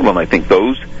terrible. And I think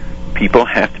those people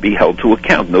have to be held to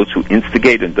account. Those who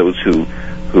instigate and those who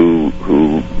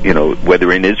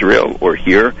whether in Israel or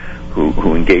here,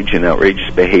 who engage in outrageous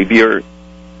behavior.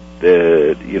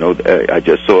 I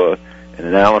just saw an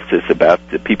analysis about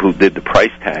the people who did the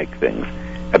price tag things,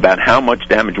 about how much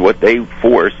damage what they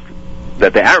forced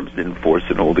that the Arabs didn't force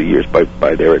in all the years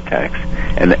by their attacks,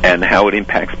 and how it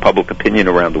impacts public opinion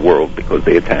around the world because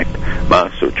they attacked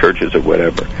mosques or churches or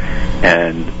whatever,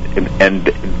 and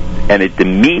it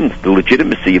demeans the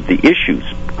legitimacy of the issues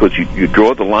because you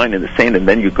draw the line in the sand and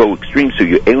then you go extreme, so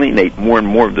you alienate more and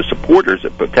more of the supporters,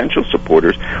 of potential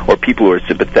supporters, or people who are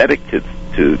sympathetic to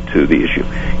the issue.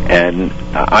 And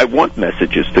I want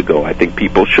messages to go. I think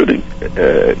people should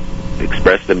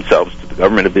express themselves to the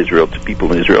government of Israel, to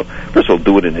people in Israel. First of all,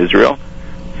 do it in Israel.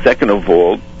 Second of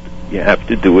all, you have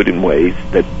to do it in ways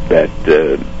that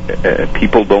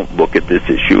people don't look at this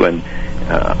issue. And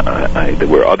there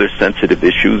were other sensitive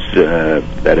issues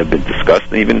that have been discussed,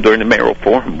 and even during the mayoral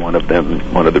forum. One of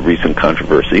the recent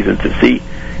controversies, and to see,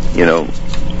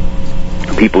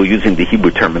 people using the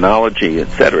Hebrew terminology,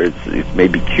 etc. It may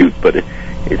be cute, but it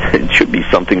should be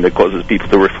something that causes people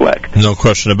to reflect. No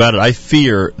question about it. I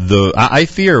fear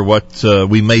what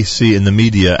we may see in the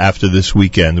media after this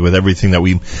weekend with everything that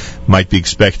we might be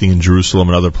expecting in Jerusalem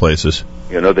and other places.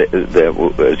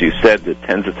 As you said, the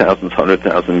tens of thousands,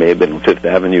 100,000 may have been on Fifth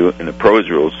Avenue in a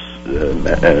pro-Israel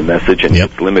message, and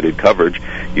it's limited coverage.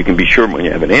 You can be sure when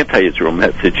you have an anti-Israel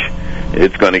message,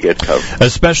 it's going to get covered.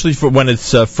 Especially for when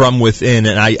it's from within,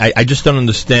 and I just don't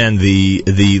understand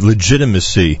the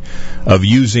legitimacy of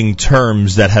using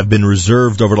terms that have been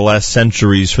reserved over the last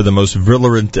centuries for the most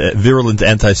virulent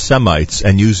anti-Semites,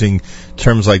 and using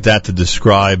terms like that to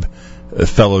describe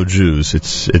fellow Jews.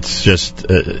 It's just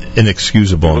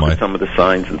inexcusable. Look at some of the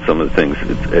signs and some of the things,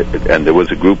 and there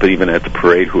was a group even at the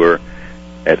parade who are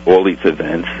at all these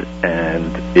events,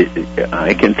 and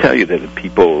I can tell you that if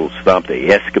people stop,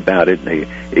 they ask about it, and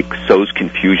it sows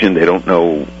confusion. They don't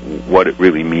know what it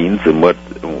really means, and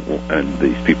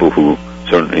these people who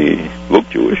certainly look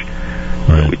Jewish,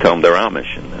 we tell them they're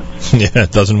Amish. And yeah,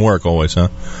 it doesn't work always, huh?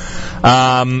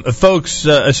 Folks,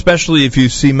 especially if you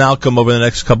see Malcolm over the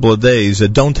next couple of days,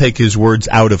 don't take his words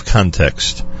out of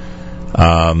context.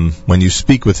 When you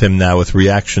speak with him now with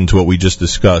reaction to what we just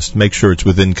discussed, make sure it's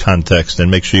within context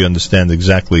and make sure you understand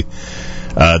exactly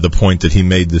the point that he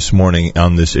made this morning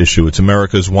on this issue. It's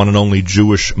America's one and only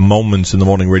Jewish Moments in the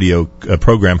Morning radio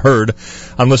program, heard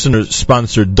on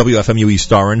listener-sponsored WFMU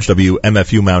East Orange,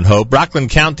 WMFU Mount Hope,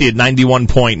 Rockland County at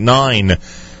 91.9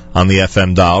 on the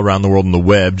FM dial, around the world on the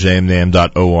web,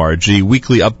 jmnam.org.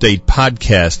 Weekly update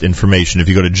podcast information. If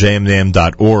you go to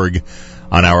jmnam.org,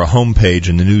 on our homepage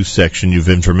in the news section, you have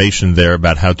information there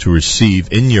about how to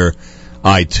receive in your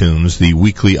iTunes the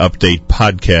weekly update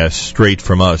podcast straight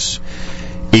from us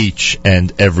each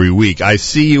and every week. I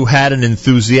see you had an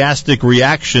enthusiastic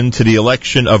reaction to the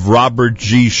election of Robert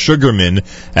G. Sugarman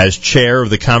as chair of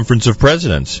the Conference of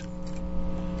Presidents.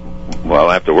 Well,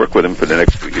 I have to work with him for the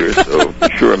next 2 years, so for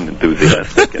sure I'm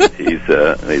enthusiastic. And he's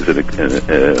a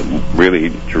really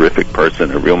terrific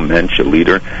person, a real mensch, a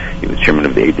leader. He was chairman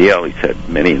of the ADL. He's had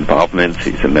many involvements.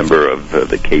 He's a member of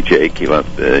the KJ, Kilat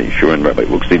Yeshua and Rabbi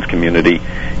Luxein's community.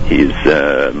 He's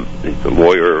a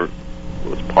lawyer,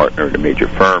 was a partner at a major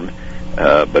firm,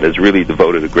 but has really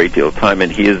devoted a great deal of time.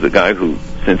 And he is the guy who,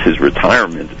 since his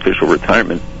retirement, official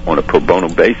retirement, on a pro bono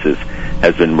basis,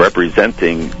 has been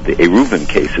representing the Eruvin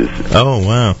cases. Oh,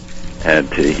 wow.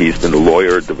 And he's been a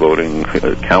lawyer devoting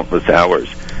countless hours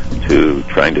to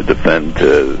trying to defend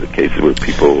the cases where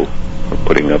people are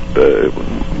putting up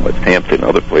West Hampton,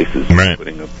 other places,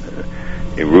 putting up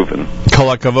Eruvin. Kol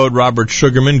hakavod, Robert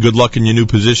Sugarman. Good luck in your new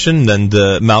position. And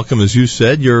Malcolm, as you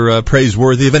said, you're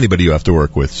praiseworthy of anybody you have to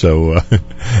work with. So,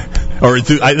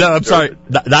 I'm sorry,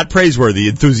 not praiseworthy,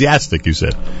 enthusiastic. You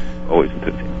said. Always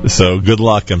enthusiastic. So good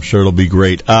luck. I'm sure it'll be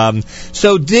great.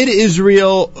 So did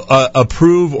Israel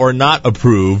approve or not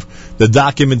approve the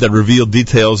document that revealed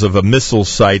details of a missile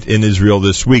site in Israel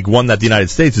this week, one that the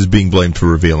United States is being blamed for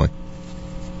revealing?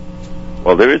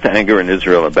 Well, there is anger in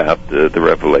Israel about the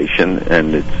revelation,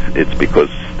 and it's because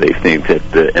they think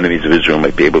that the enemies of Israel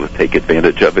might be able to take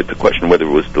advantage of it. The question whether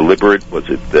it was deliberate, was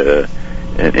it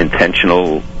an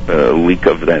intentional leak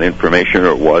of that information,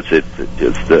 or was it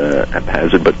just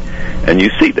haphazard? And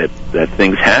you see that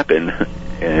things happen,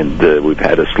 and we've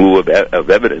had a slew of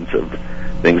evidence of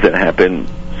things that happen,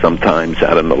 sometimes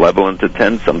out of malevolent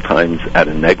intent, sometimes out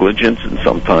of negligence, and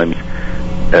sometimes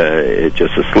it's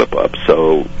just a slip-up.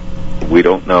 So we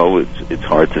don't know. It's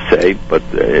hard to say, but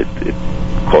it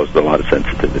caused a lot of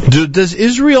sensitivity. Does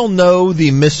Israel know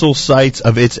the missile sites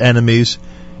of its enemies?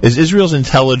 Is Israel's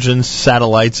intelligence,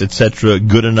 satellites, etc.,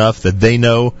 good enough that they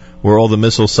know where all the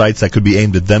missile sites that could be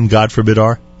aimed at them, God forbid,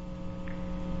 are?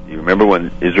 You remember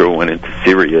when Israel went into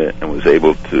Syria and was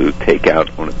able to take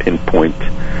out on a pinpoint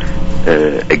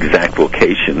exact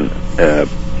location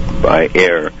by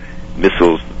air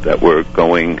missiles that were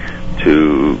going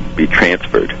to be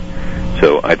transferred.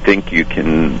 So I think you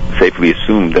can safely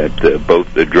assume that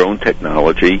both the drone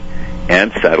technology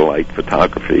and satellite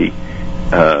photography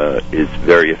is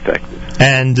very effective.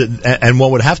 And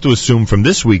one would have to assume from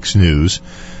this week's news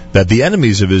that the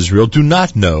enemies of Israel do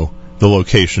not know the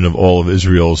location of all of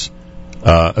Israel's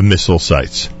missile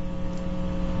sites.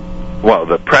 Well,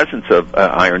 the presence of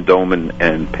Iron Dome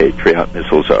and Patriot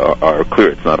missiles are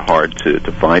clear. It's not hard to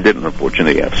find it, and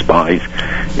unfortunately you have spies,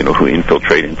 who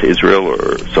infiltrate into Israel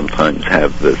or sometimes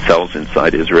have the cells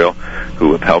inside Israel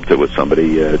who have helped. There was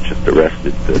somebody just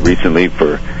arrested recently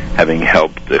for having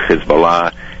helped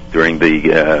Hezbollah during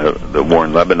the war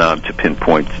in Lebanon to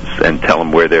pinpoint and tell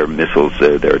them where their missiles,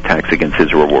 their attacks against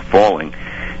Israel were falling.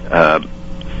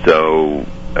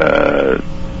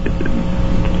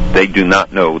 They do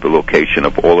not know the location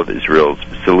of all of Israel's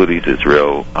facilities.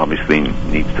 Israel obviously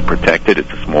needs to protect it.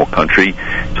 It's a small country.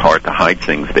 It's hard to hide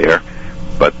things there,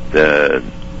 but they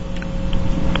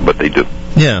do.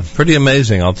 Yeah, pretty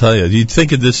amazing, I'll tell you. You'd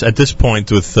think at this point,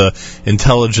 with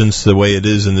intelligence the way it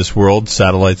is in this world,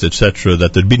 satellites, etc.,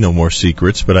 that there'd be no more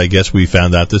secrets, but I guess we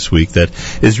found out this week that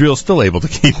Israel's still able to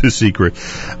keep a secret.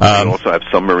 You also have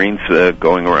submarines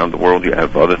going around the world. You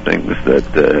have other things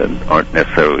that aren't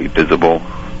necessarily visible.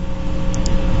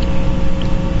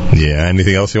 Yeah,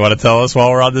 anything else you want to tell us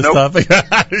while we're on this topic?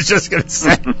 I was just going to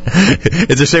say,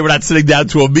 it's a shame we're not sitting down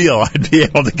to a meal. I'd be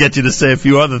able to get you to say a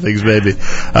few other things, maybe.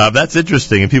 That's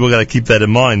interesting, and people got to keep that in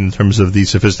mind in terms of the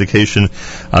sophistication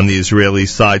on the Israeli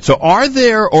side. So are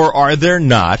there or are there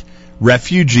not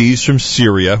refugees from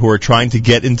Syria who are trying to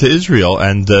get into Israel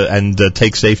and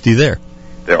take safety there.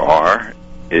 There are.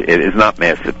 It is not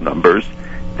massive numbers.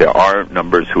 There are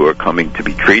numbers who are coming to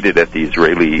be treated at the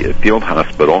Israeli field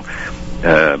hospital,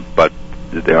 but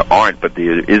there aren't. But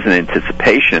there is an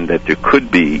anticipation that there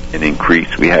could be an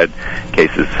increase. We had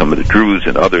cases, some of the Druze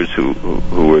and others who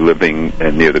were living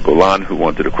near the Golan who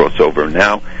wanted to cross over.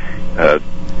 Now,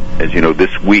 as you know,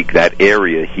 this week that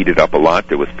area heated up a lot.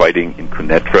 There was fighting in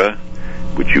Quneitra,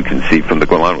 which you can see from the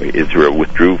Golan, where Israel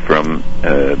withdrew from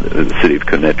the city of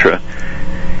Quneitra.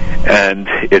 And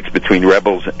it's between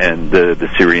rebels and the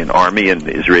Syrian army, and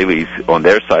the Israelis on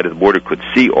their side of the border could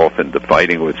see often the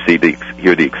fighting, or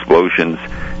hear the explosions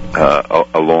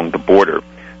along the border.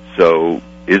 So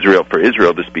for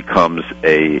Israel, this becomes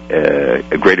a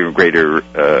greater and greater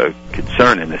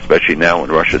concern, and especially now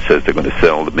when Russia says they're going to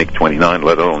sell the MiG-29,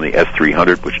 let alone the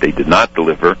S-300, which they did not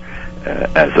deliver,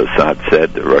 as Assad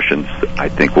said. The Russians, I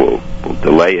think, will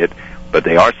delay it, but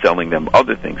they are selling them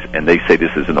other things, and they say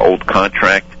this is an old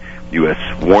contract.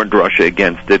 U.S. warned Russia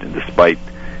against it, and despite,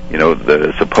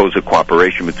 the supposed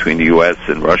cooperation between the U.S.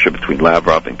 and Russia, between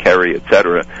Lavrov and Kerry,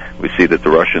 etc., we see that the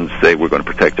Russians say we're going to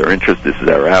protect our interests. This is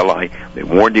our ally. They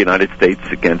warned the United States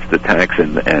against attacks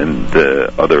and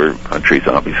other countries,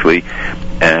 obviously.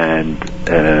 And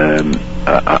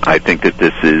I think that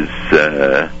this is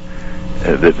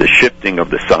the shifting of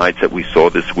the sides that we saw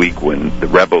this week when the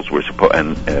rebels were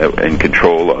in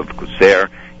control of Qusayr,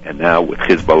 and now with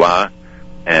Hezbollah,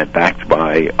 and backed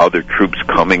by other troops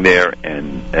coming there,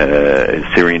 and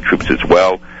Syrian troops as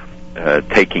well,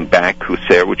 taking back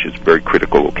Qusayr, which is a very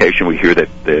critical location. We hear that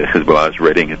Hezbollah is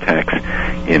readying attacks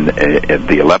in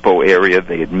the Aleppo area.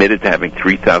 They admitted to having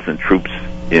 3,000 troops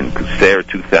in Qusayr,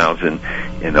 2,000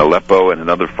 in Aleppo, and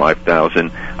another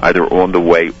 5,000 either on the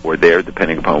way or there,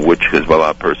 depending upon which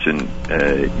Hezbollah person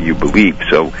you believe.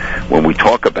 So when we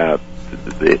talk about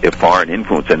the foreign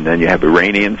influence, and then you have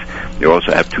Iranians, you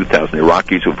also have 2,000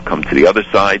 Iraqis who have come to the other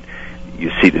side. You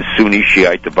see the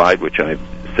Sunni-Shiite divide, which I've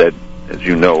said, as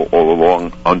you know, all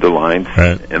along underlines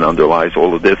and underlies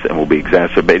all of this and will be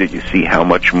exacerbated. You see how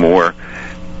much more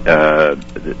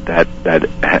that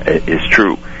is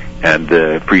true. And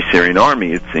the Free Syrian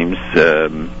Army, it seems,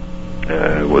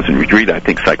 was in retreat. I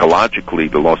think psychologically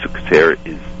the loss of Qusayr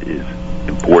is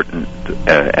important,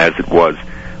 as it was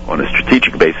on a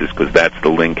strategic basis, because that's the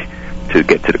link to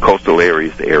get to the coastal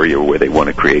areas, the area where they want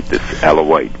to create this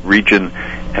Alawite region,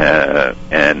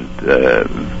 and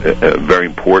very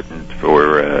important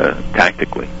for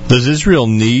tactically. Does Israel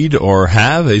need or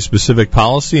have a specific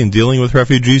policy in dealing with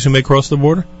refugees who may cross the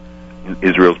border?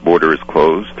 Israel's border is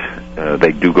closed.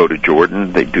 They do go to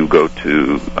Jordan. They do go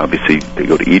to, obviously, they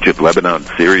go to Egypt, Lebanon,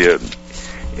 Syria.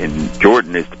 In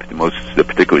Jordan is the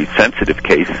particularly sensitive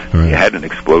case. Right. You had an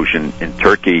explosion in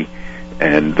Turkey,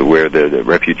 and where the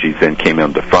refugees then came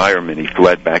under fire. Many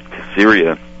fled back to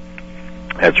Syria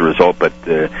as a result. But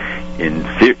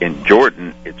in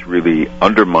Jordan, it's really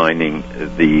undermining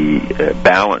the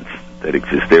balance that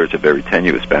exists there. It's a very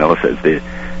tenuous balance, as the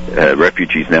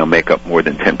refugees now make up more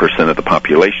than 10% of the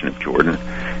population of Jordan.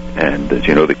 And as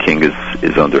you know, the king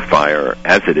is under fire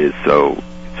as it is. So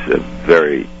it's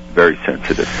very, very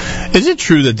sensitive. Is it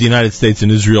true that the United States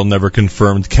and Israel never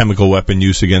confirmed chemical weapon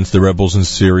use against the rebels in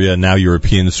Syria, and now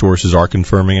European sources are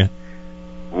confirming it?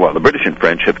 Well, the British and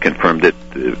French have confirmed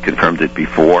it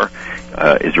before.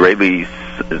 Israelis,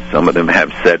 some of them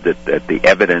have said that the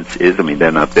evidence is,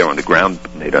 they're not there on the ground,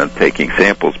 they're not taking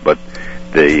samples, but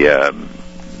the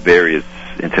various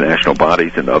international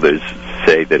bodies and others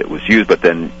say that it was used. But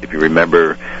then, if you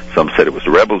remember, some said it was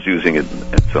the rebels using it,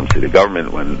 and some say the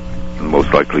government, when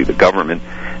most likely the government,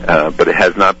 but it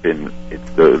has not been.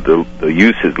 The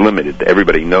use is limited.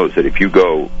 Everybody knows that if you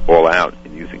go all out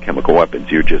in using chemical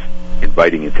weapons, you're just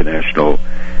inviting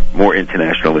more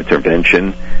international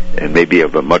intervention, and maybe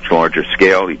of a much larger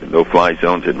scale. Even no-fly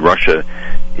zones in Russia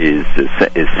is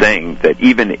saying that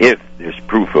even if there's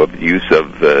proof of the use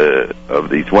of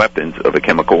these weapons, of a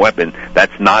chemical weapon,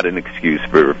 that's not an excuse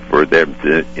for them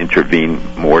to intervene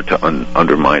more to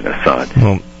undermine Assad.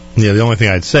 Well, yeah, the only thing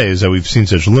I'd say is that we've seen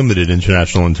such limited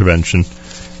international intervention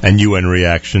and UN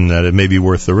reaction that it may be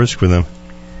worth the risk for them.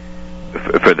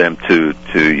 For them to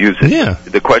use it. Yeah.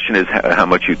 The question is how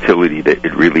much utility that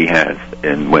it really has.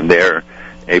 And when they're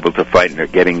able to fight and they're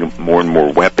getting more and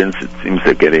more weapons, there seems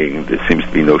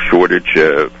to be no shortage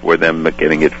for them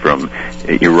getting it from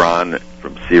Iran,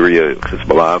 from Syria,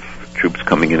 Hezbollah, troops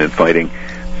coming in and fighting.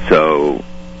 So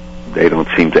they don't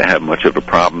seem to have much of a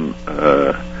problem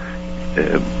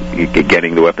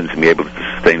getting the weapons and be able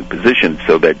to sustain position.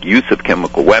 So that use of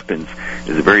chemical weapons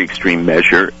is a very extreme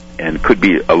measure, and could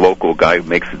be a local guy who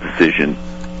makes a decision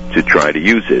to try to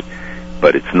use it.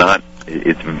 But it's not.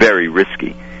 It's very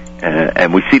risky,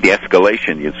 and we see the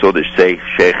escalation. You saw the Sheikh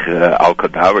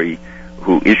Al-Qadawi,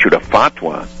 who issued a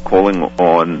fatwa calling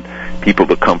on people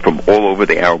to come from all over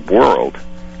the Arab world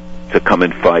to come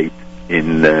and fight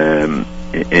in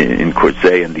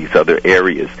Kurzay and these other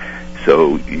areas.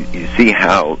 So you see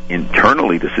how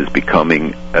internally this is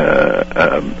becoming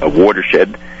a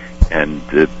watershed, and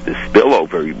the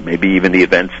spillover, maybe even the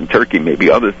events in Turkey, maybe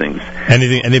other things.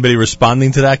 Anybody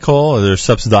responding to that call? Are there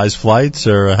subsidized flights,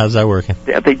 or how's that working?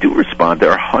 Yeah, they do respond.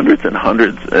 There are hundreds and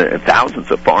hundreds, thousands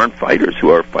of foreign fighters who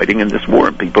are fighting in this war,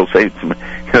 and people say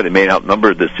they may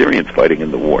outnumber the Syrians fighting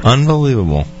in the war.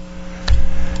 Unbelievable.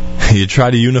 You try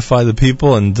to unify the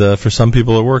people, and for some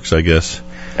people it works, I guess.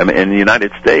 And the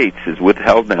United States has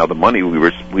withheld now the money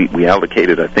we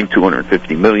allocated. I think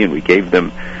 $250 million. We gave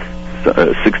them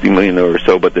 $60 million or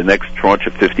so, but the next tranche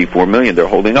of $54 million they're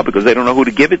holding up because they don't know who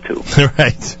to give it to.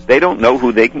 Right. They don't know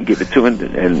who they can give it to, and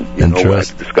you know,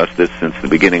 I've discussed this since the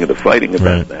beginning of the fighting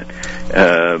about that.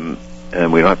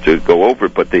 And we don't have to go over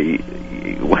it, but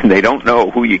when they don't know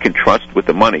who you can trust with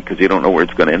the money, because you don't know where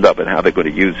it's going to end up and how they're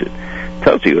going to use it,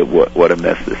 tells you what a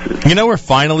mess this is. You know, we're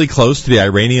finally close to the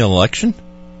Iranian election.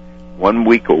 1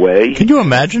 week away. Can you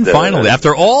imagine? Finally,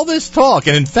 after all this talk,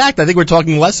 and in fact, I think we're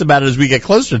talking less about it as we get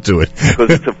closer to it.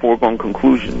 Because it's a foregone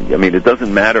conclusion. I mean, it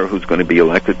doesn't matter who's going to be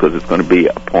elected because it's going to be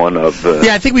a pawn of...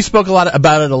 Yeah, I think we spoke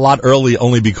about it a lot early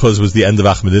only because it was the end of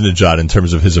Ahmadinejad in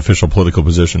terms of his official political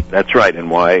position. That's right, and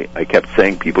why I kept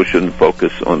saying people shouldn't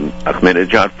focus on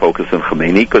Ahmadinejad, focus on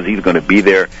Khomeini, because he's going to be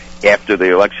there after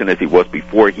the election as he was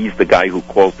before. He's the guy who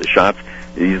calls the shots.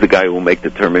 He's the guy who will make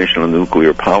determination on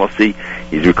nuclear policy.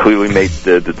 He's clearly made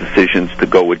the decisions to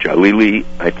go with Jalili,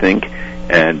 I think,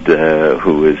 and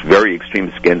who is very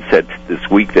extremist. Again, said this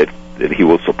week that he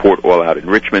will support all-out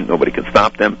enrichment. Nobody can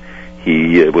stop them.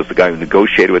 He was the guy who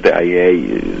negotiated with the IAEA.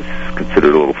 Is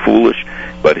considered a little foolish,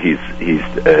 but he's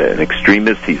an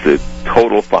extremist. He's a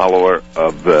total follower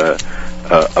of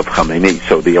Khamenei.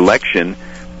 So the election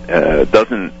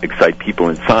doesn't excite people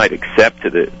inside, except to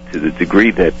the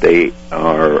degree that they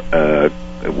are.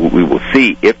 We will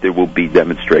see if there will be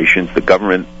demonstrations. The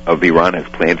government of Iran has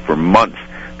planned for months,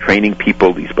 training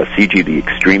people, these Basiji, the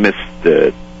extremists,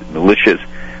 the militias,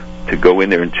 to go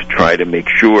in there and to try to make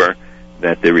sure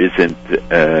that there isn't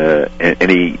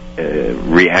any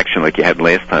reaction like you had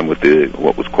last time with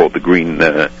what was called the Green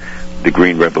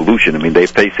Revolution. I mean, they're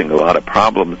facing a lot of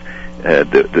problems.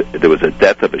 There was a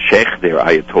death of a sheikh there,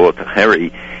 Ayatollah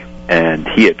Taheri, and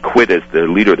he had quit as the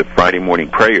leader of the Friday morning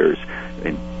prayers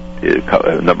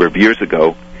a number of years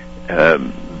ago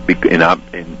in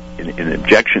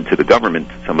objection to the government,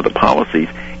 some of the policies,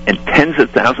 and tens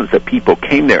of thousands of people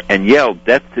came there and yelled,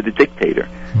 "Death to the dictator."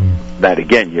 That,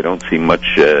 again, you don't see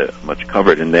much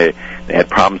covered, and they had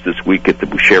problems this week at the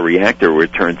Bushehr reactor, where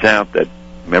it turns out that,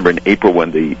 remember in April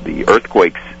when the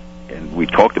earthquakes, and we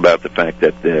talked about the fact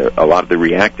that a lot of the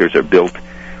reactors are built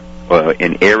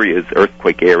in areas,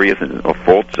 earthquake areas, in a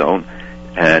fault zone,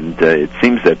 and it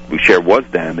seems that Bushehr was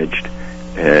damaged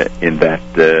in that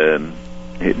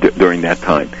during that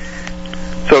time.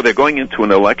 So they're going into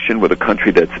an election with a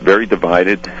country that's very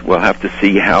divided. We'll have to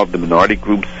see how the minority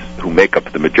groups who make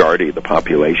up the majority of the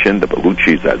population, the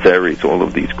Baluchis, Azeris, all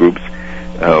of these groups,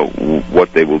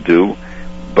 what they will do.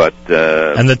 But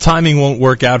and the timing won't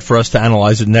work out for us to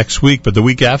analyze it next week, but the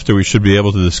week after we should be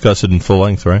able to discuss it in full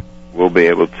length, right? We'll be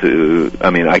able to.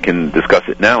 I mean, I can discuss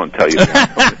it now and tell you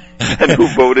and who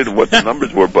voted and what the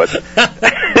numbers were, but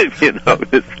you know,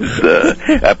 this is.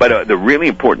 But the really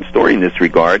important story in this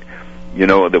regard, you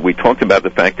know, that we talked about the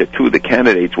fact that two of the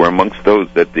candidates were amongst those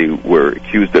that they were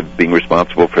accused of being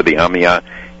responsible for the Amia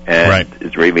and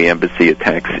Israeli embassy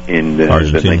attacks in the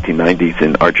 1990s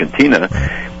in Argentina.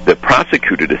 The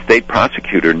prosecutor, the state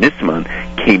prosecutor, Nisman,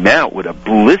 came out with a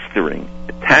blistering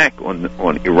attack on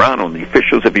Iran, on the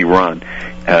officials of Iran,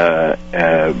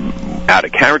 out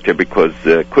of character, because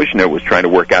Kushner was trying to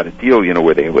work out a deal, you know,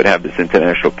 where they would have this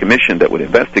international commission that would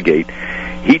investigate.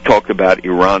 He talked about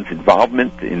Iran's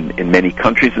involvement in many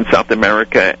countries in South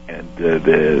America and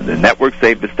the networks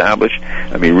they've established.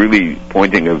 I mean, really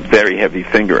pointing a very heavy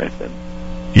finger at them.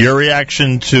 Your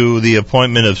reaction to the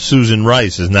appointment of Susan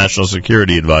Rice as National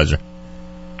Security Advisor?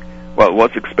 Well, it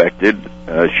was expected.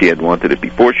 She had wanted it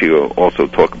before. She also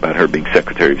talked about her being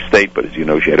Secretary of State, but as you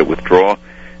know, she had to withdraw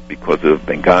because of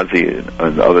Benghazi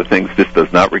and other things. This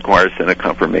does not require Senate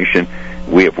confirmation.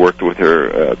 We have worked with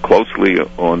her closely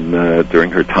on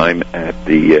during her time at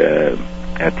the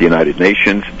United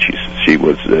Nations. She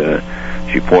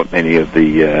fought many of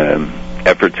the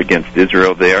efforts against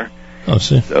Israel there. Oh,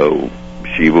 see. So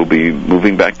she will be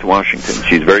moving back to Washington.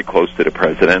 She's very close to the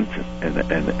president,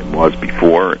 and was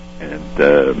before,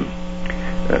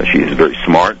 and she is very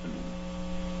smart.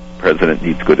 The president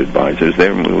needs good advisors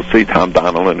there, and we'll see. Tom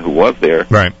Donnellan, who was there,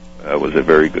 right, was a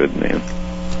very good man.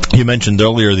 You mentioned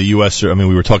earlier the U.S., I mean,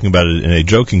 we were talking about it in a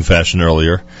joking fashion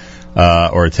earlier,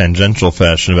 or a tangential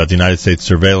fashion, about the United States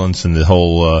surveillance and the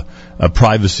whole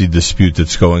privacy dispute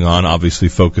that's going on, obviously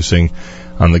focusing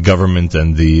on the government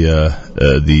and the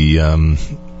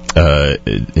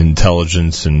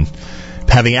intelligence and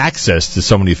having access to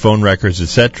so many phone records,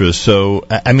 etc. So,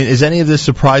 I mean, is any of this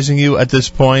surprising you at this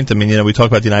point? I mean, we talk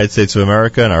about the United States of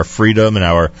America and our freedom and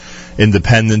our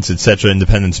independence, etc.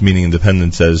 Independence meaning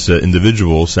independence as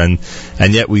individuals, and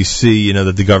yet we see,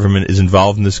 that the government is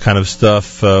involved in this kind of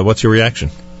stuff. What's your reaction?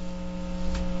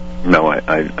 No,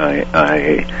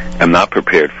 I am not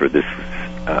prepared for this.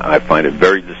 I find it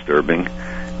very disturbing,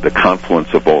 the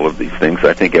confluence of all of these things.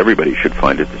 I think everybody should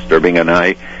find it disturbing, and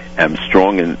I am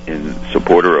strong in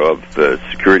supporter of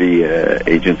security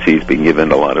agencies being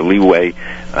given a lot of leeway.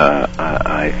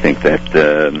 I think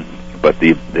that, but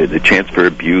the chance for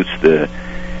abuse, the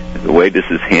way this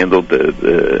is handled,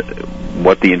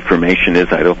 what the information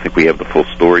is, I don't think we have the full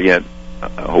story yet.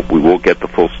 I hope we will get the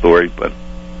full story, but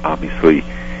obviously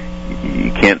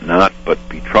you can't not but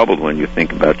be troubled when you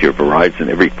think about your Verizon.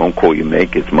 Every phone call you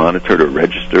make is monitored or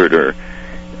registered, or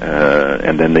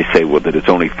and then they say, well, that it's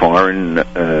only foreign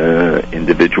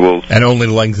individuals, and only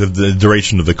the length of the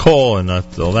duration of the call, and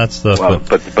not all that stuff. Well,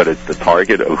 but it's the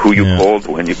target of who you called,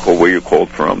 when you called, where you called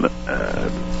from.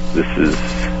 This is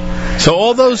so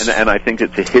all those, and I think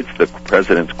it hits the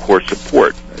president's core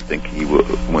support. I think he will,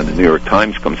 when the New York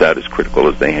Times comes out as critical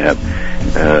as they have.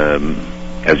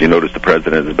 As you notice, the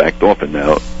president has backed off, and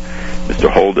now Mr.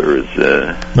 Holder is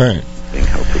right.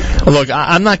 Look,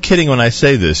 I'm not kidding when I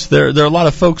say this. There are a lot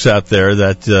of folks out there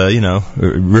that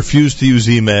refuse to use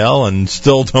email and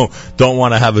still don't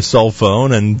want to have a cell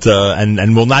phone,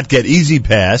 and will not get Easy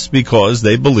Pass because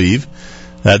they believe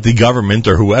that the government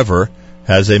or whoever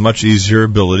has a much easier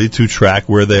ability to track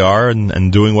where they are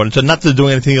and doing what it's not to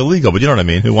doing anything illegal, but you know what I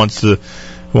mean. Who wants to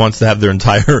have their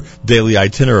entire daily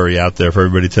itinerary out there for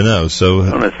everybody to know? So I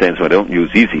don't understand why I don't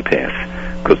use Easy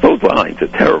Pass, because those lines are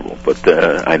terrible. But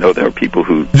I know there are people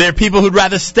who'd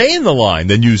rather stay in the line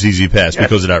than use Easy Pass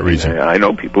because of that reason. I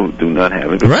know people who do not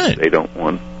have it. Right. They don't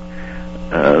want.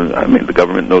 I mean, the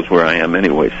government knows where I am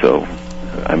anyway, so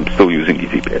I'm still using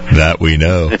Easy Pass. That we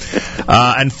know.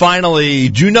 And finally,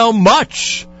 do you know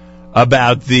much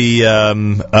about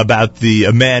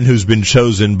the man who's been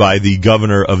chosen by the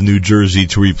governor of New Jersey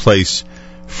to replace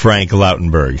Frank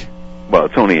Lautenberg? Well,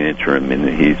 it's only an interim, and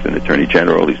he's been Attorney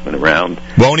General. He's been around.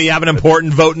 Won't he have an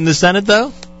important vote in the Senate,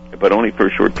 though? But only for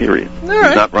a short period. All right.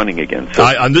 He's not running again. So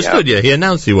I understood. Yeah, he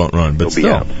announced he won't run, but he'll still be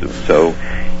out soon. So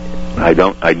I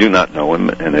do not know him,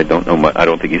 and I don't know. I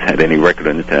don't think he's had any record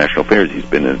in international affairs. He's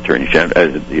been the Attorney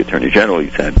General.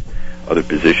 He's had other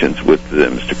positions with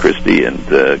Mr. Christie and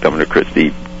Governor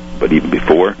Christie, but even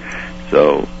before.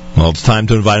 So, well, it's time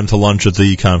to invite him to lunch at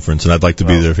the conference, and I'd like to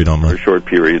be there if you don't mind. For a short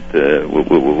period,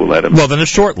 we'll let him. Well, then a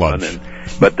short lunch.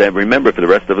 But remember, for the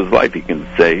rest of his life, he can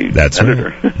say that's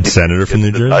senator. Right. Senator from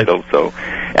New Jersey. Title. So,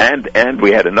 and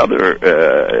we had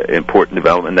another important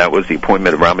development. That was the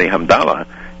appointment of Rami Hamdallah,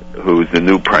 who's the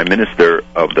new Prime Minister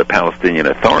of the Palestinian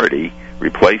Authority,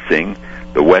 replacing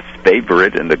the West's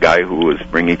favorite and the guy who was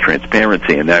bringing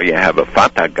transparency. And now you have a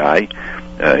Fatah guy.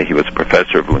 He was a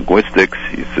professor of linguistics.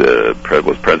 He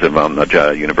was president of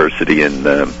Al-Najah University in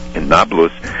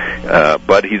Nablus.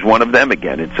 But he's one of them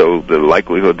again. And so the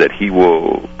likelihood that he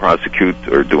will prosecute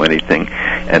or do anything.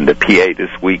 And the PA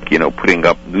this week, putting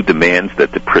up new demands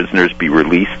that the prisoners be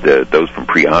released, those from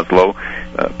pre-Oslo,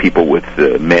 people with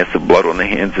massive blood on their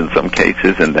hands in some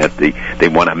cases, and that they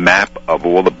want a map of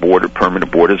all the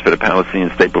permanent borders for the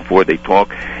Palestinian state before they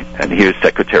talk. And here's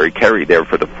Secretary Kerry there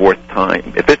for the fifth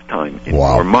time in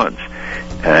 4 months.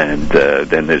 And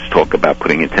then there's talk about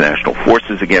putting international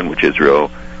forces again, which Israel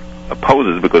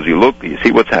opposes, because you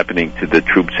see what's happening to the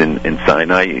troops in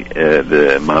Sinai,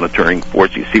 the monitoring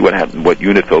force. You see what happened, what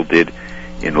UNIFIL did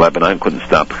in Lebanon, couldn't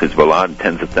stop Hezbollah, and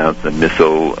tens of thousands of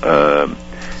missiles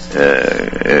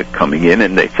coming in,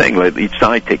 and they're saying let each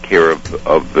side take care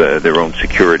of their own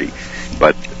security.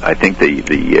 But I think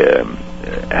the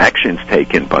actions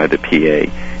taken by the PA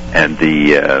and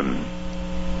the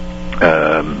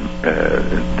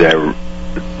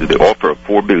offer of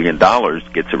 $4 billion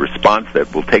gets a response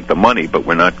that will take the money, but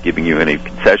we're not giving you any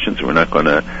concessions. We're not going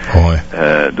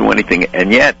to do anything.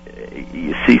 And yet,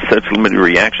 you see such limited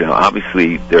reaction.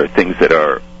 Obviously, there are things that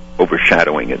are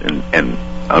overshadowing it, and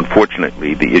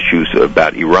unfortunately, the issues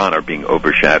about Iran are being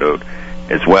overshadowed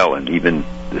as well. And even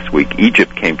this week,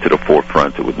 Egypt came to the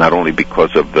forefront. It was not only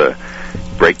because of the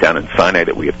breakdown in Sinai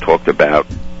that we have talked about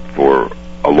for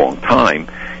a long time,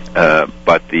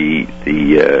 but the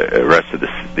rest of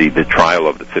the trial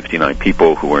of the 59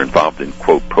 people who were involved in,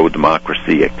 quote,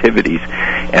 pro-democracy activities,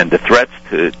 and the threats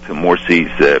to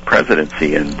Morsi's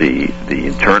presidency, and the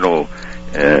internal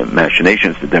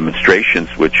machinations, the demonstrations,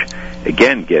 which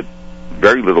again get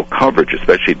very little coverage,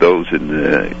 especially those in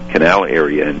the canal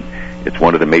area. And it's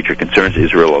one of the major concerns.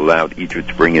 Israel allowed Egypt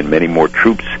to bring in many more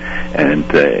troops and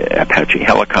Apache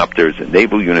helicopters and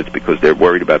naval units because they're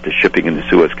worried about the shipping in the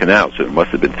Suez Canal. So there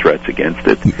must have been threats against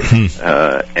it.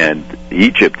 And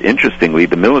Egypt, interestingly,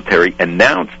 the military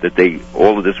announced that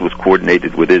all of this was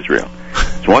coordinated with Israel.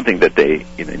 It's one thing that they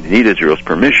need Israel's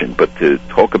permission, but to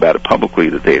talk about it publicly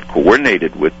that they had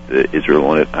coordinated with Israel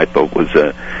on it, I thought was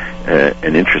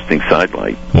an interesting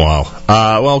sidelight. Wow.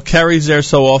 Well, Kerry's there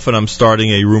so often, I'm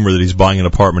starting a rumor that he's buying an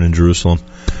apartment in Jerusalem.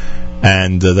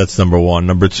 And that's number one.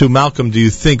 Number two, Malcolm, do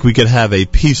you think we could have a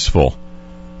peaceful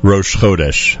Rosh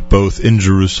Chodesh, both in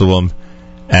Jerusalem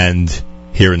and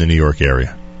here in the New York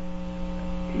area?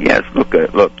 Yes,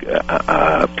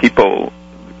 people,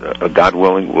 God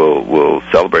willing, will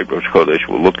celebrate Rosh Chodesh.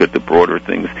 We'll look at the broader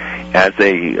things as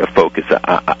a focus.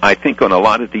 I think on a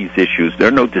lot of these issues, there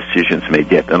are no decisions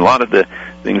made yet. And a lot of the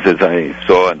things, as I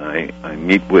saw, and I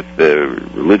meet with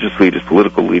religious leaders,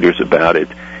 political leaders about it,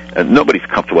 nobody's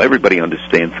comfortable. Everybody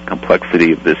understands the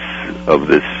complexity of this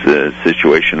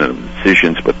situation and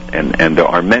decisions, and there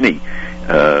are many.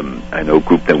 I know a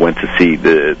group that went to see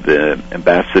the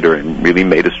ambassador and really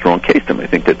made a strong case to him. I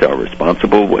think that there are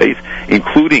responsible ways,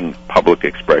 including public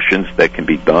expressions, that can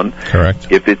be done. Correct.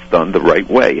 If it's done the right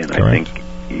way. And Correct. I think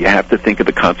you have to think of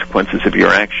the consequences of your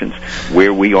actions.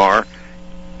 Where we are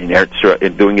in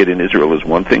doing it in Israel is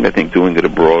one thing. I think doing it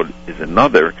abroad is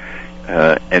another.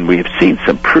 And we have seen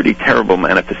some pretty terrible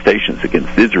manifestations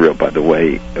against Israel, by the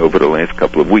way, over the last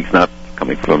couple of weeks, not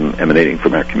emanating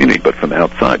from our community, but from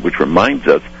outside, which reminds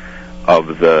us of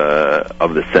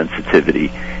the sensitivity.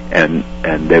 And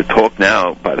their talk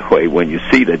now, by the way, when you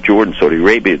see that Jordan, Saudi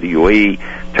Arabia, the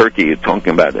UAE, Turkey are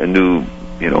talking about a new,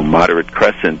 moderate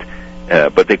crescent,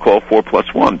 but they call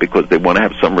 4+1 because they want to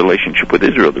have some relationship with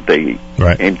Israel, that they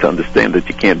aim to understand that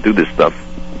you can't do this stuff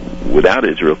without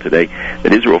Israel today,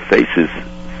 that Israel faces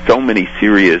so many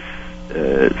serious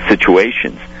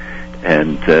situations.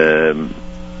 And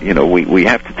we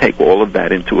have to take all of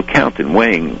that into account in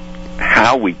weighing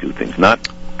how we do things, not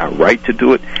our right to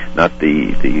do it, not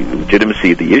the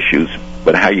legitimacy of the issues,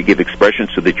 but how you give expression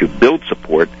so that you build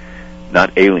support,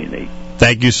 not alienate.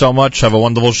 Thank you so much. Have a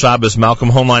wonderful Shabbos. Malcolm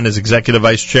Hoenlein is Executive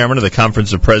Vice Chairman of the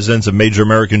Conference of Presidents of Major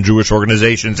American Jewish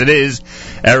Organizations. It is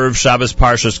Erev Shabbos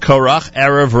Parshas Korach,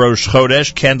 Erev Rosh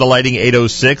Chodesh, candlelighting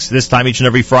 8:06. This time each and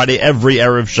every Friday, every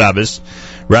Erev Shabbos.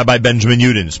 Rabbi Benjamin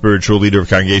Yudin, spiritual leader of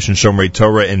Congregation Shomrei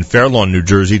Torah in Fair Lawn, New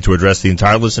Jersey, to address the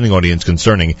entire listening audience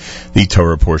concerning the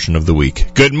Torah portion of the week.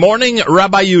 Good morning,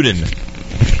 Rabbi Yudin.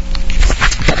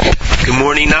 Good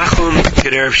morning, Nachum.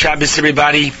 Good Erev Shabbos,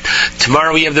 everybody.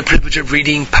 Tomorrow we have the privilege of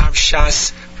reading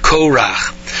Parshas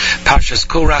Korach. Parshas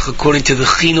Korach, according to the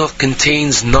Chanoch,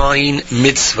 contains 9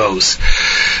 mitzvos.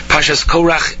 Parshas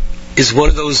Korach is one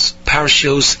of those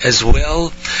parashos as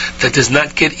well that does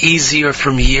not get easier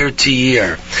from year to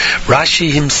year.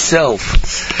 Rashi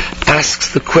himself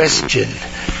asks the question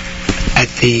at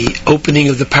the opening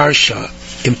of the parasha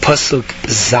in Pasuk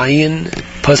Zayin,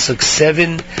 Pasuk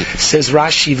 7, says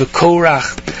Rashi,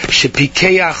 V'korach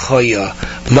shepikeach hoya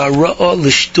mara'a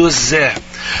l'shtuz zeh.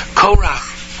 Korach,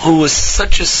 who was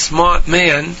such a smart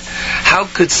man, how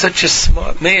could such a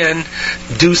smart man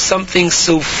do something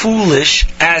so foolish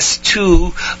as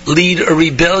to lead a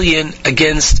rebellion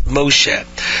against Moshe?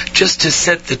 Just to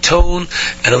set the tone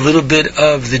and a little bit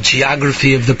of the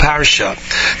geography of the parasha.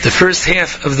 The first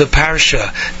half of the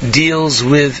parasha deals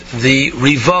with the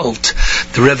revolt,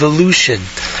 the revolution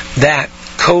that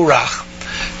Korach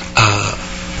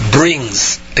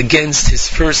brings against his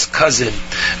first cousin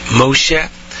Moshe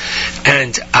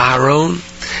and Aaron,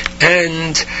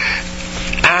 and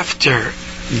after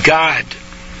God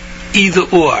either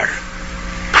or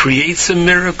creates a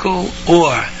miracle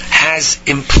or has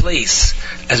in place,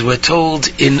 as we're told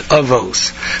in Avos,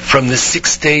 from the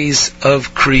 6 days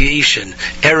of creation,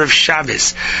 Erev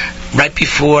Shabbos, right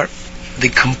before the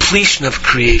completion of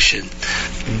creation,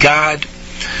 God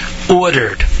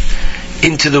ordered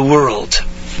into the world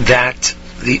that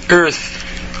the earth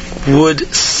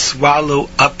would swallow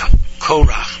up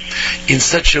Korach in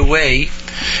such a way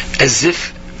as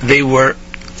if they were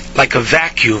like a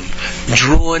vacuum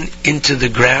drawn into the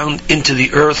ground, into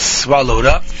the earth, swallowed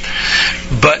up.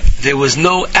 but there was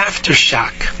no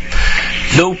aftershock.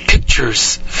 No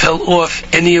pictures fell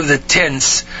off any of the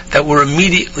tents that were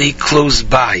immediately close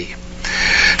by.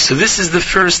 So this is the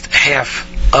first half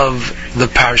of the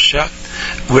parsha,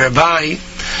 whereby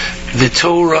the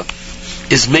Torah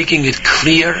is making it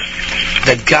clear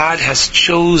that God has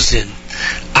chosen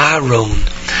Aaron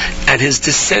and his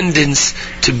descendants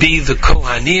to be the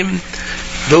Kohanim,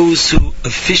 those who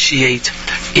officiate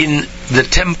in the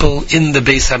temple in the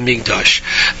Beis HaMikdash.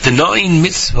 The 9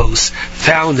 mitzvos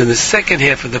found in the second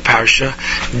half of the parsha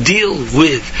deal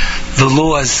with the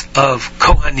laws of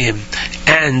Kohanim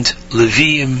and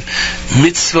Leviim,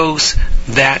 mitzvos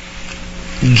that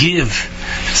give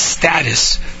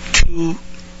status to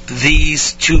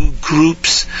these two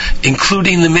groups,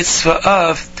 including the mitzvah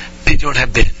of Pidyon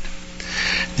Haben.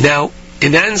 Now,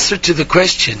 in answer to the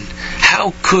question,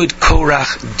 how could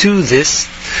Korach do this?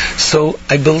 So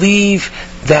I believe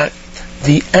that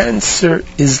the answer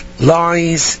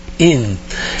lies in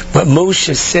what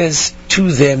Moshe says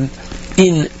to them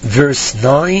in verse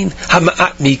 9.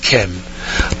 Hama'at mikem.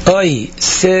 Oy,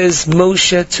 says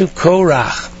Moshe to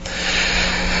Korach.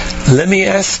 Let me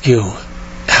ask you,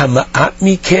 Hama'at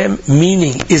mikem,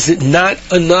 meaning, is it not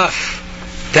enough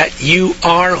that you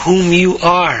are whom you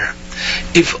are?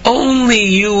 If only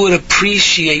you would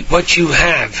appreciate what you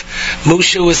have.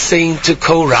 Moshe was saying to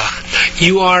Korach,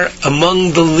 you are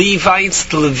among the Levites,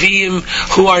 the Leviim,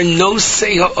 who are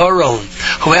nosei ha'aron,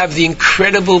 who have the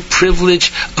incredible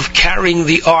privilege of carrying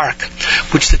the ark,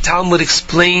 which the Talmud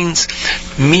explains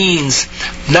means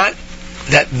not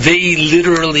that they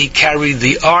literally carried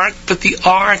the ark, but the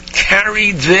ark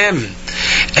carried them.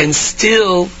 And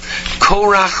still,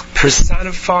 Korach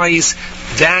personifies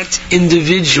that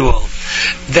individual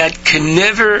that can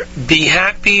never be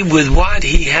happy with what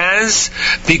he has,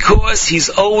 because he's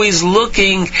always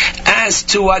looking as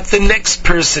to what the next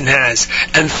person has,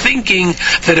 and thinking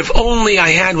that if only I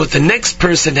had what the next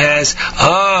person has,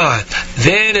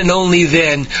 then and only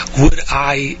then would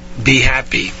I be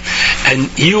happy.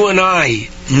 And you and I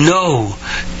know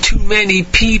too many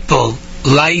people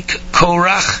like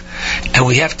Korach, and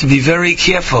we have to be very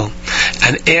careful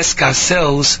and ask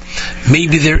ourselves,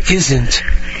 maybe there isn't,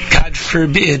 God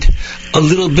forbid, a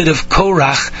little bit of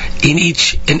Korach in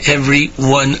each and every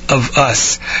one of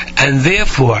us. And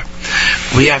therefore,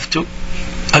 we have to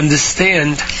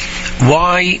understand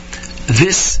why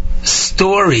this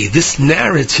story, this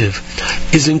narrative,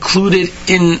 is included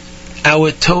in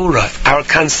our Torah, our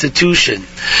Constitution.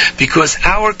 Because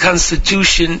our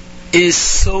Constitution is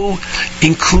so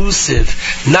inclusive.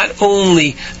 Not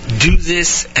only do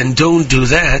this and don't do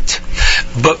that,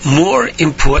 but more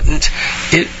important,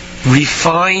 it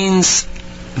refines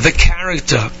the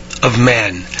character of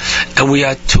man. And we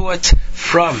are taught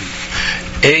from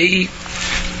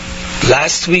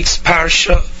last week's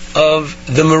parsha of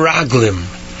the Meraglim,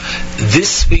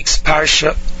 this week's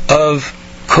parsha of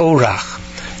Korach,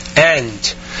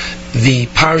 and the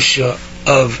parsha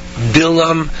of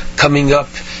Bilam coming up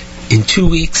in 2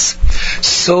 weeks.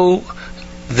 So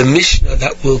the Mishnah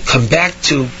that we'll come back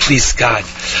to, please God,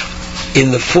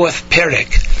 in the 4th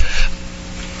perek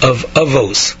of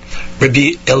Avos,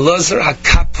 Rabbi Elazar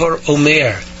HaKapor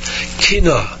Omer,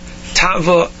 Kina,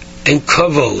 Tava, and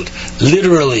Kavod,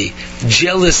 literally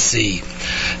jealousy,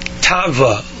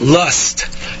 Tava, lust,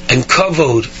 and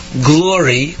Kavod,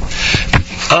 glory,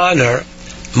 honor,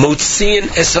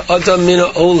 Motziin es ha'adam min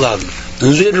ha'olam,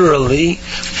 literally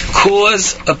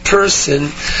cause a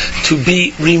person to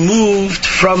be removed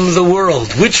from the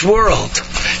world. Which world?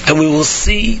 And we will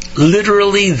see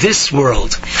literally this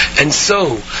world. And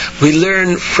so we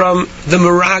learn from the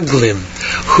Meraglim,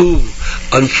 who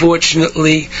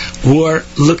unfortunately were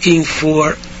looking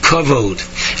for kavod.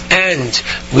 And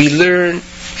we learn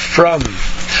from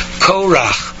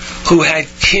Korach, who had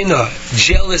kina,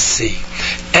 jealousy.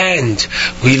 And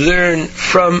we learn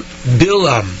from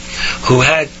Bilam, who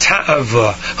had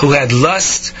ta'ava, who had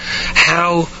lust,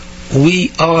 how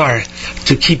we are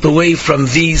to keep away from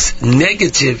these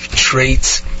negative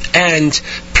traits and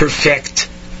perfect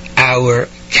our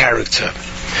character.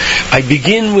 I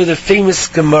begin with a famous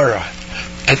Gemara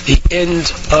at the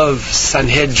end of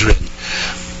Sanhedrin,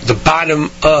 the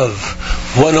bottom of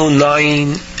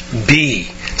 109b,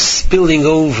 spilling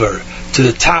over to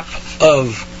the top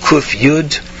of Kuf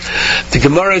Yud. The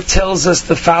Gemara tells us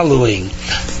the following,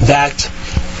 that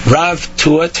Rav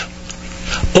taught,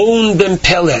 On ben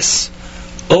Peles,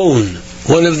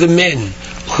 one of the men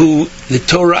who the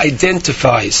Torah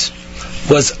identifies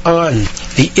was on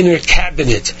the inner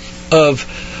cabinet of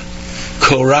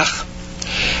Korach.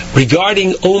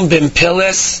 Regarding On ben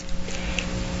Peles,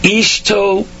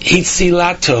 Ishto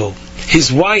Hitzilato,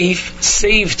 his wife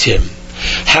saved him.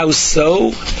 How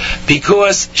so?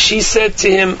 Because she said to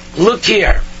him, look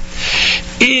here,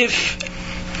 if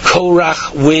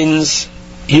Korach wins,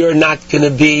 you're not going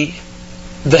to be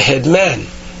the head man.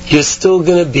 You're still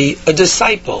going to be a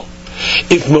disciple.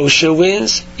 If Moshe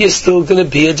wins, you're still going to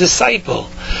be a disciple.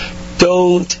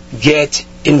 Don't get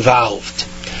involved.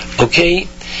 Okay?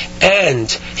 And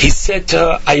he said to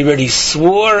her, I already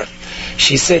swore.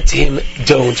 She said to him,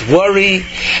 don't worry.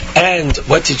 And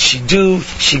what did she do?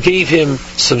 She gave him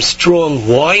some strong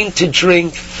wine to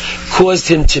drink, caused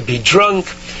him to be drunk,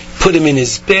 put him in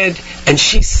his bed, and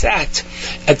she sat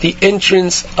at the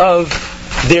entrance of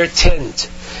their tent.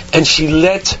 And she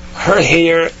let her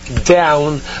hair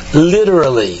down,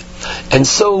 literally. And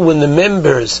so when the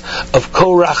members of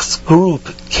Korach's group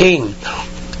came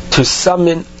to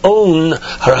summon On,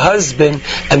 her husband,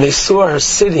 and they saw her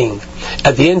sitting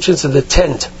at the entrance of the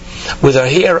tent with her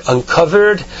hair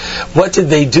uncovered, what did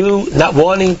they do? Not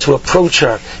wanting to approach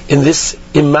her in this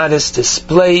immodest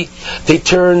display, they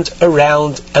turned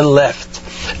around and left.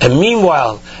 And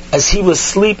meanwhile, as he was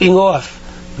sleeping off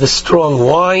the strong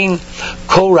wine,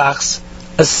 Korach's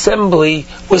assembly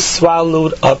was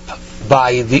swallowed up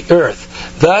by the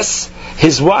earth. Thus,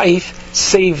 his wife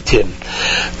saved him.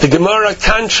 The Gemara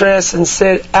contrasts and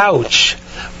said, ouch.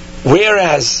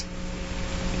 Whereas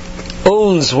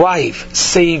On's wife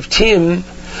saved him,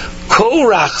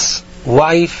 Korach's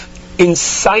wife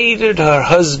incited her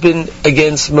husband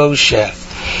against Moshe.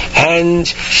 And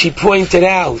she pointed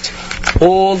out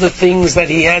all the things that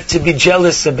he had to be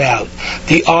jealous about.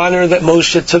 The honor that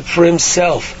Moshe took for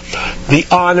himself. The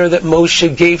honor that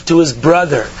Moshe gave to his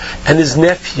brother and his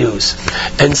nephews.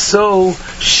 And so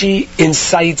she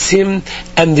incites him,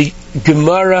 and the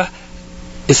Gemara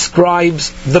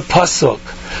ascribes the pasuk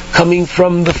coming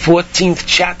from the 14th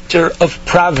chapter of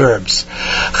Proverbs.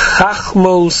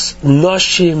 Chachmos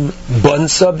noshim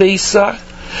bonsa beisa.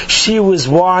 She was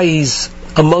wise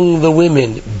among the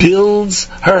women, builds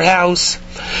her house,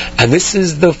 and this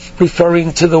is the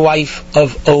referring to the wife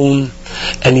of On.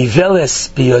 And Iveles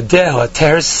biyodeha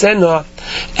tersena,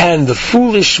 and the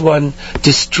foolish one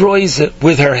destroys it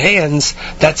with her hands.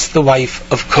 That's the wife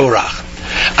of Korach.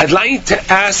 I'd like to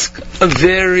ask a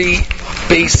very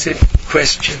basic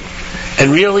question,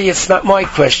 and really it's not my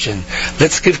question.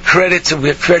 Let's give credit to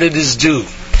where credit is due.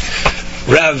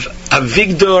 Rav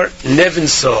Avigdor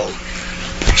Nevensol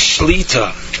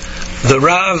Shlita, the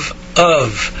Rav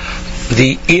of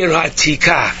the Ir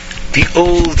HaTikah, the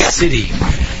old city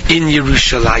in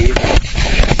Yerushalayim,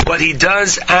 what he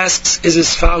does asks is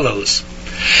as follows.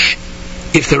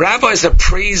 If the rabbis are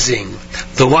praising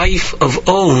the wife of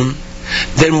On,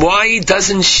 then why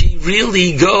doesn't she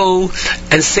really go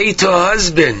and say to her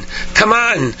husband, come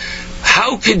on,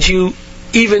 how could you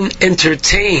even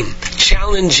entertain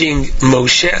challenging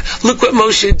Moshe? Look what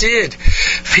Moshe did.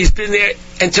 He's been there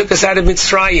and took us out of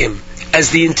Mitzrayim as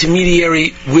the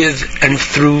intermediary with and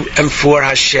through and for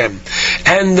Hashem.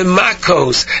 And the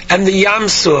Makos, and the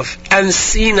Yamsuf, and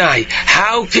Sinai.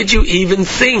 How could you even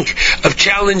think of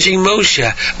challenging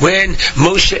Moshe when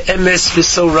Moshe emes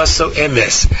v'so raso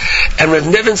emes? And Rav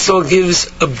Nevensol gives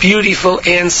a beautiful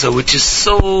answer, which is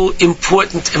so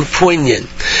important and poignant.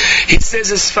 He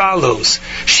says as follows: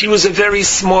 she was a very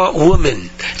smart woman,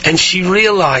 and she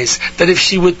realized that if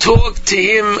she would talk to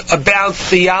him about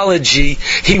theology,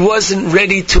 he wasn't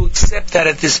ready to accept that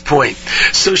at this point.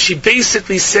 So she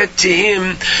basically said to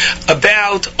him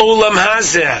about Olam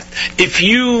Hazeh, if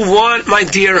you want, my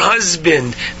dear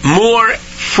husband, more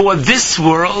for this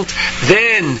world,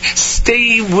 then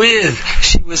stay with,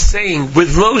 she was saying,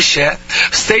 with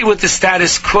Moshe, stay with the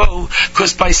status quo,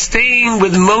 because by staying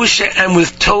with Moshe and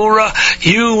with Torah,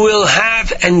 you will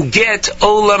have and get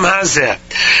Olam Hazeh.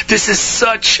 This is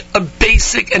such a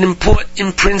basic and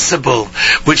important principle,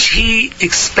 which he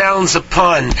expounds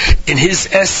upon in his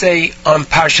essay on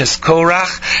Parshas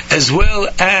Korach, as well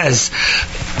as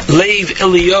Lev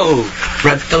Eliyahu,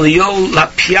 Rab Eliyahu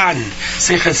Lapian,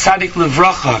 Sechet Tzadik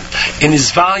Levracha, in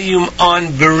his volume on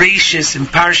Bereshis in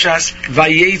Parshas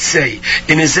Vayetze,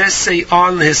 in his essay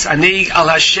on his Aneg al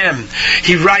Hashem,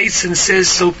 he writes and says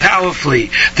so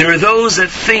powerfully, there are those that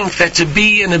think that to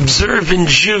be an observant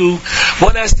Jew,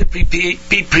 one has to be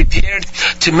prepared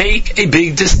to make a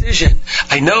big decision.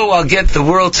 I know I'll get the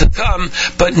world to come,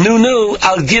 but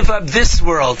I'll give up this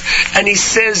world. And he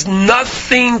says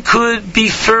nothing could be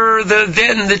further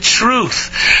than the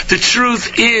truth. The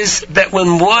truth is that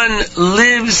when one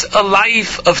lives a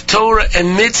life of Torah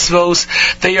and mitzvos,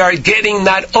 they are getting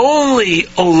not only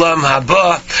Olam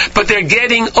Haba, but they're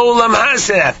getting Olam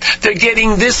Hazeh. They're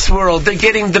getting this world. They're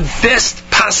getting the best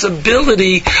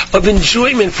possibility of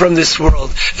enjoyment from this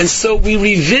world. And so we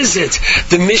revisit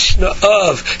the Mishnah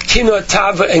of Kinot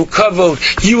Tava and Kavod.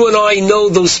 You and I know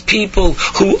those people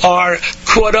who are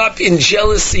caught up in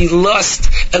jealousy, lust,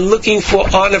 and looking for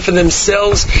honor for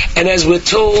themselves. And as we're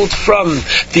told from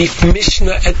the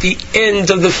Mishnah at the end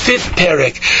of the 5th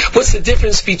parak, what's the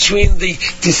difference between the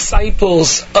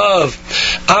disciples of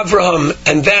Avraham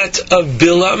and that of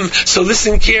Bilam? So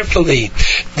listen carefully.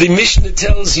 The Mishnah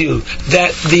tells you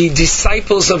that the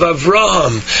disciples of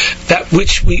Avraham, that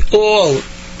which we all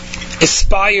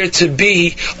aspire to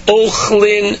be,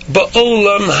 Ochlin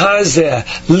ba'olam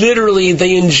hazeh. Literally,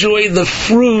 they enjoy the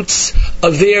fruits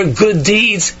of their good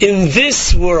deeds in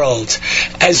this world,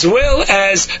 as well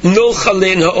as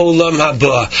nochalin ha'olam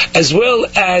haba, as well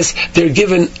as they're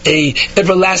given a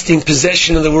everlasting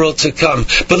possession in the world to come.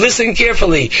 But listen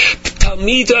carefully.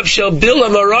 Talmidav shel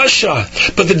Bilam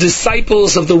Arasha, but the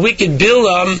disciples of the wicked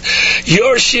Bilam,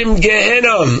 Yorshim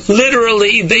Gehenam.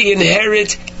 Literally, they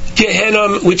inherit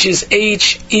Gehenna, which is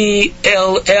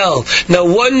H-E-L-L. Now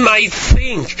one might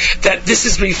think that this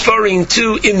is referring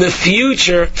to in the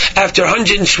future, after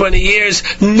 120 years.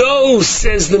 No,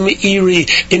 says the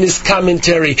Meiri in his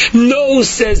commentary. No,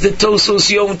 says the Tosos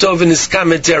Yom Tov in his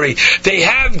commentary. They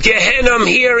have Gehenna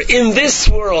here in this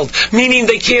world, meaning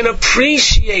they can't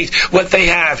appreciate what they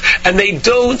have, and they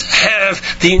don't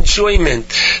have the enjoyment.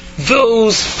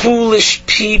 Those foolish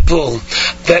people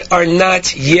that are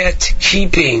not yet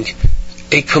keeping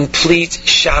a complete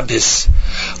Shabbos,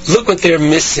 look what they're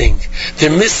missing.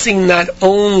 They're missing not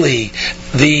only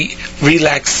the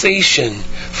relaxation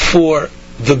for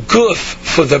the guf,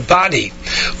 for the body,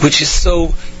 which is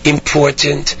so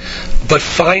important, but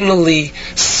finally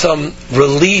some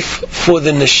relief for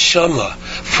the neshama,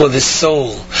 for the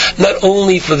soul. Not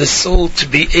only for the soul to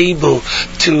be able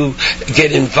to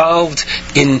get involved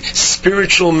in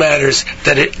spiritual matters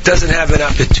that it doesn't have an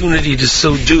opportunity to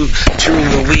so do during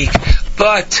the week,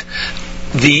 but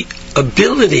the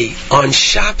ability on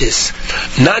Shabbos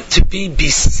not to be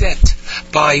beset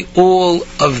by all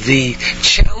of the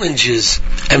challenges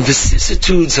and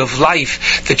vicissitudes of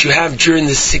life that you have during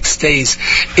the 6 days.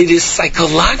 It is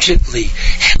psychologically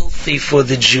healthy for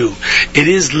the Jew. It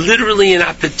is literally an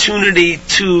opportunity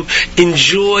to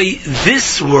enjoy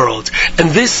this world, and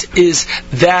this is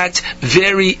that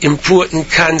very important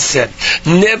concept.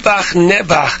 Nebach,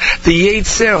 the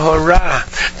Yetzer Hara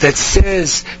that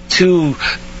says to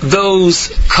those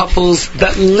couples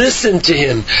that listen to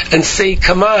him and say,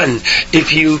 come on,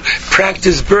 if you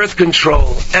practice birth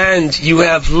control and you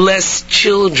have less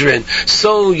children,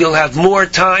 so you'll have more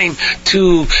time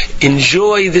to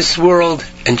enjoy this world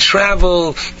and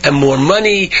travel and more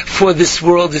money for this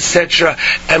world, etc.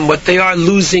 And what they are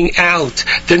losing out,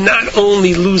 they're not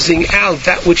only losing out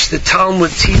that which the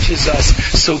Talmud teaches us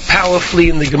so powerfully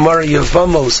in the Gemara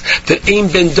Yevamos, that Ein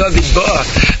Ben David Ba,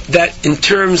 that in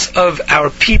terms of our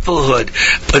peoplehood,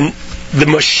 the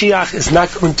Mashiach is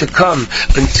not going to come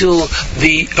until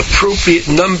the appropriate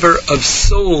number of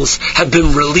souls have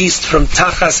been released from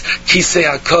Tachas Kisei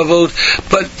HaKavod.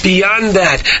 But beyond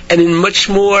that, and in much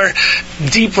more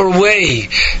deeper way,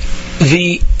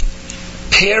 the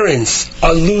parents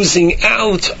are losing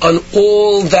out on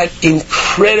all that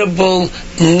incredible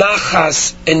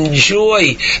nachas and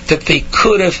joy that they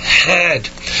could have had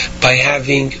by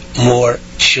having more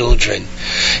children.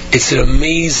 It's an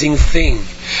amazing thing.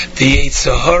 The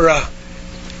Yetzer Hara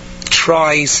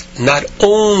tries not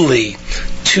only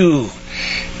to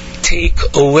take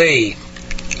away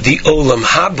the Olam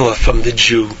Haba from the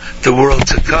Jew, the world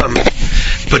to come,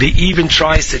 but he even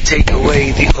tries to take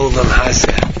away the Olam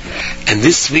Hazeh. And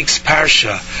this week's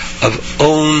parsha of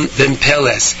On Ben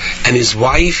Peles and his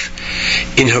wife,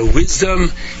 in her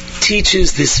wisdom,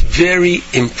 teaches this very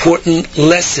important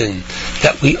lesson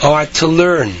that we are to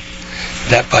learn,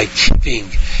 that by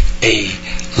keeping a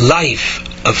life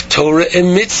of Torah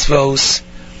and mitzvos,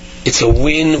 it's a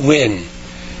win-win.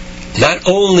 Not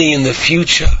only in the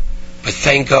future, but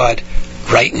thank God,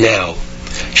 right now.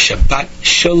 Shabbat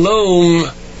Shalom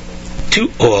to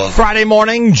all. Friday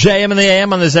morning, JM and the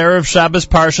AM on this Erev Shabbos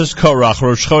Parshas Korach.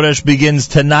 Rosh Chodesh begins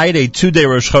tonight, a 2-day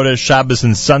Rosh Chodesh Shabbos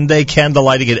and Sunday,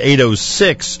 candlelighting at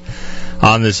 8:06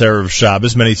 on this Erev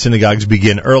Shabbos. Many synagogues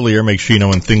begin earlier. Make sure you know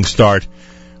when things start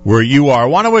where you are. I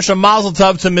want to wish a mazel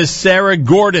tov to Miss Sarah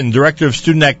Gordon, Director of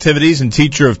Student Activities and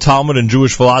Teacher of Talmud and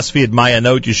Jewish Philosophy at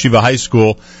Mayanot Yeshiva High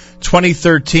School.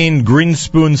 2013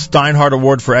 Greenspoon Steinhardt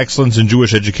Award for Excellence in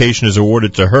Jewish Education is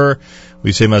awarded to her.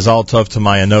 We say mazal tov to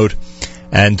Mayanot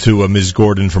and to Ms.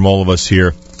 Gordon from all of us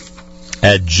here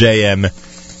at JM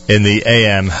in the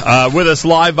AM. With us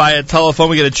live via telephone,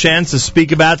 we get a chance to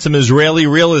speak about some Israeli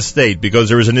real estate, because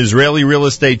there is an Israeli real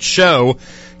estate show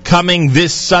coming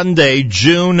this Sunday,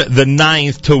 June the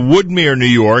 9th, to Woodmere, New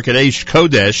York, at Eish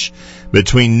Kodesh,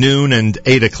 between noon and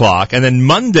 8 o'clock. And then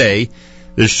Monday,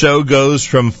 the show goes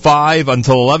from 5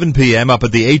 until 11 p.m. up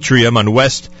at the Atrium on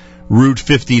West Route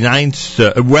 59,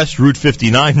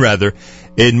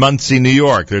 in Monsey, New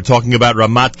York. They're talking about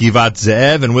Ramat Givat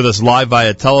Ze'ev, and with us live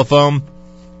via telephone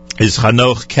is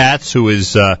Chanoch Kass, who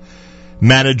is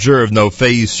manager of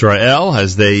Nofei Yisrael,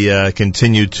 as they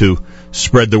continue to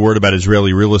spread the word about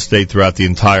Israeli real estate throughout the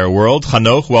entire world.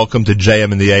 Chanoch, welcome to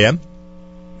JM in the AM.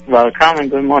 Welcome and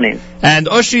good morning. And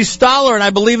Ushi Stahler, and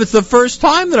I believe it's the first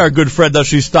time that our good friend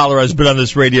Ushi Stahler has been on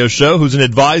this radio show, who's an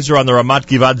advisor on the Ramat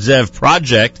Givat Ze'ev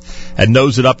project and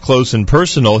knows it up close and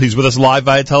personal. He's with us live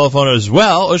via telephone as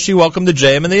well. Ushi, welcome to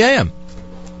JM in the AM.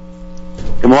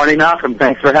 Good morning, Nachum.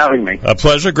 Thanks for having me. A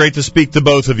pleasure. Great to speak to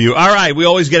both of you. All right, we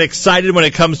always get excited when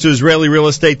it comes to Israeli real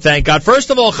estate, thank God. First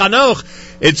of all, Chanoch,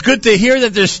 it's good to hear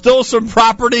that there's still some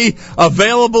property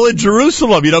available in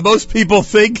Jerusalem. You know, most people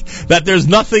think that there's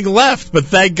nothing left, but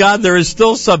thank God there is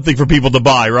still something for people to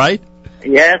buy, right?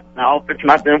 Yes, I hope it's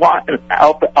not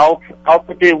I hope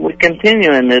it will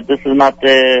continue, and this is not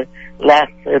the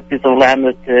last piece of land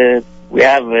that we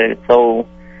have.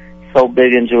 So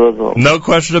big in Jerusalem. No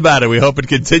question about it. We hope it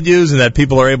continues and that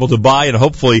people are able to buy, and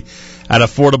hopefully at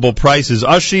affordable prices.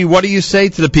 Ushi, what do you say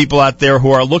to the people out there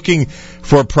who are looking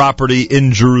for property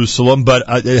in Jerusalem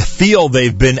but feel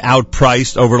they've been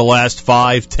outpriced over the last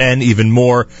 5, 10, even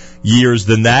more years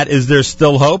than that? Is there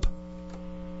still hope?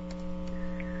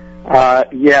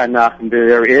 Yeah,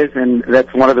 there is, and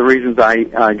that's one of the reasons I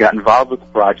got involved with the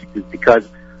project, is because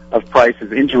of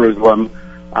prices in Jerusalem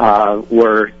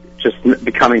were just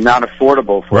becoming not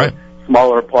affordable for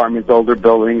smaller apartments, older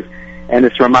buildings. And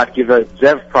this Ramat Givat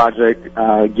Ze'ev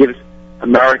project gives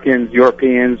Americans,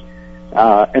 Europeans,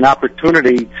 an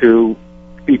opportunity to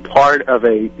be part of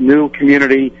a new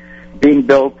community being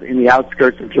built in the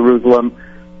outskirts of Jerusalem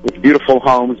with beautiful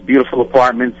homes, beautiful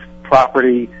apartments,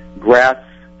 property, grass,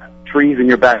 trees in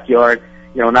your backyard.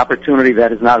 You know, an opportunity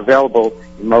that is not available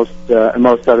in most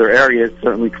other areas,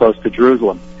 certainly close to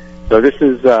Jerusalem. So this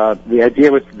is, the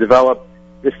idea was to develop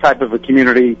this type of a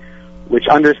community which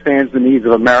understands the needs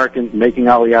of Americans making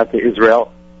Aliyah to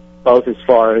Israel, both as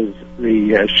far as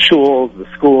the shuls, the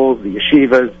schools, the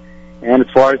yeshivas, and as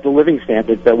far as the living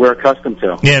standards that we're accustomed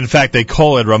to. Yeah, in fact, they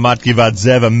call it Ramat Givat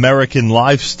Ze'ev, American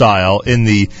lifestyle in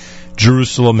the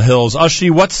Jerusalem hills.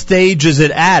 Ushi, what stage is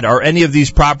it at? Are any of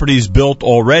these properties built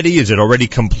already? Is it already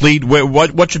complete?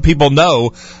 What should people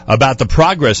know about the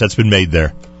progress that's been made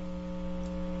there?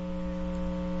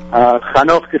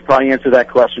 Chanoch could probably answer that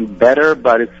question better,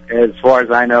 but as far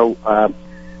as I know,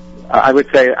 I would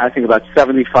say I think about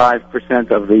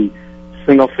 75% of the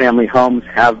single-family homes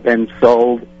have been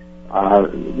sold.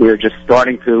 We're just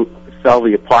starting to sell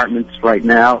the apartments right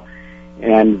now,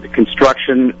 and the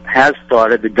construction has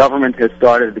started. The government has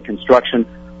started the construction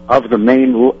of the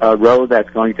main road that's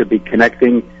going to be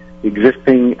connecting the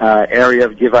existing area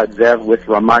of Givat Ze'ev with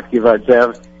Ramat Givat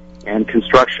Ze'ev. And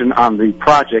construction on the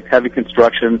project, heavy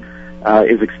construction,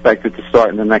 is expected to start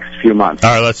in the next few months.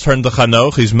 All right, let's turn to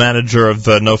Chanoch. He's manager of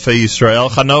Nofei Yisrael.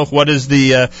 Chanoch,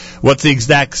 what's the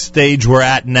exact stage we're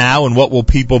at now, and what will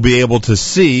people be able to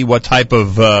see? What type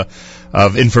of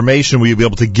information will you be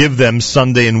able to give them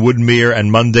Sunday in Woodmere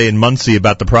and Monday in Monsey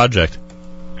about the project?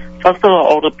 First of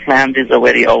all the plan is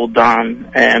already all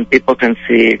done, and people can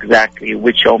see exactly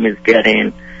which home is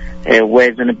getting, where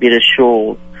it's going to be the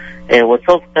shul. What's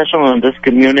so special in this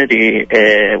community,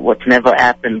 what's never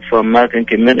happened for American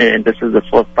community, and this is the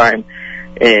first time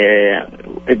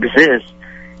exists,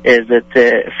 is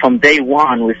that from day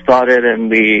one we started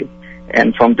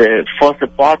and from the first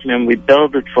apartment we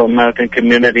built it for American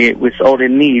community with all the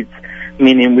needs,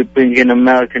 meaning we bring in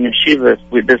American yeshivas.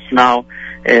 With this now,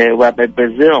 Rabbi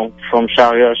Brazil from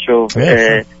Shar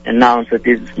Yoshuv announced that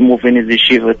he's moving his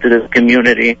yeshiva to this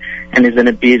community, and he's going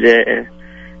to be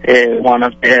one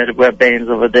of the rabbis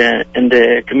over there in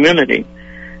the community.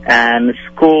 And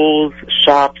schools,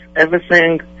 shops,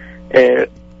 everything to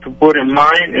put in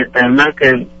mind is the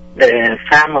American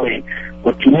family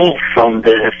would move from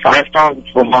the 5 towns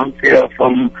from Montreal,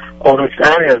 from all those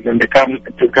areas, and to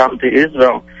come to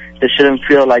Israel. They shouldn't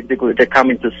feel like they're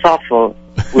coming to suffer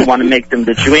we want to make them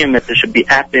the dream that they should be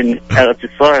happy in Eretz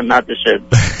Yisrael and not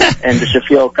and they should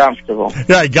feel comfortable.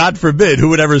 Yeah, God forbid, who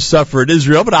would ever suffer in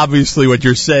Israel? But obviously what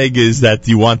you're saying is that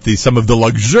you want some of the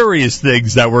luxurious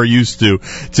things that we're used to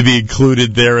be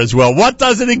included there as well. What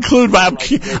does it include? I'm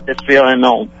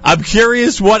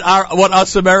curious what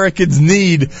us Americans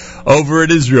need over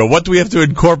in Israel. What do we have to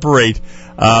incorporate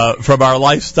from our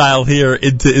lifestyle here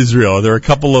into Israel? Are there a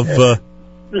couple of...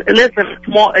 Listen,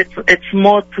 it's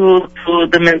more to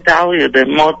the mentality, to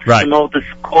know the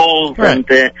schools and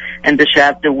they should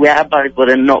have the rabbis what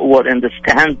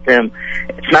understand them.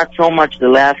 It's not so much the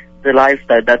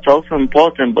lifestyle. That's also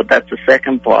important, but that's the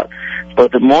second part.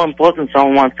 But the more important,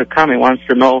 someone wants to come. He wants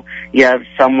to know you have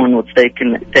someone who's take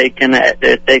care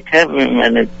of him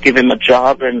and give him a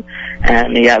job, and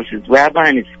he has his rabbi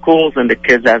and his schools, and the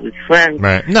kids have his friends.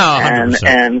 Right. No, 100%.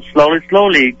 And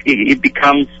slowly he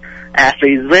becomes after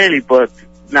Israeli, but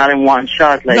not in one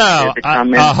shot. Like no,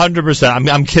 100%.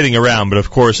 I'm kidding around, but of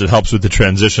course it helps with the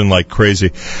transition like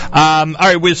crazy. All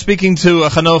right, we're speaking to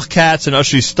Chanoch, Kass, and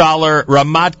Ushi Stahler.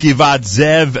 Ramat Givat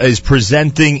Zev is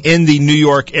presenting in the New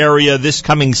York area this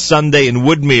coming Sunday in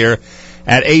Woodmere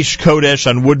at Eish Kodesh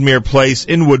on Woodmere Place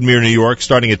in Woodmere, New York,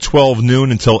 starting at 12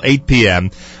 noon until 8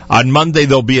 p.m. On Monday,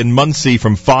 they'll be in Monsey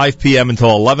from 5 p.m.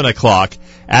 until 11 o'clock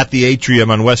at the Atrium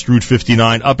on West Route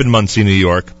 59 up in Monsey, New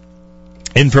York.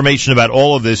 Information about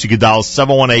all of this, you can dial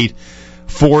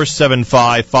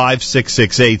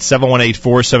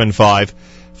 718-475-5668,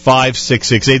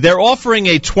 718-475-5668. They're offering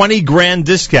a $20,000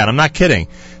 discount. I'm not kidding.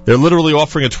 They're literally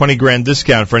offering a $20,000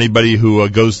 discount for anybody who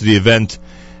goes to the event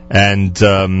and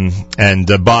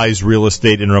buys real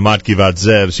estate in Ramat Givat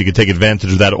Zev. So you can take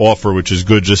advantage of that offer, which is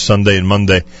good just Sunday and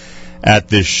Monday at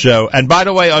this show. And by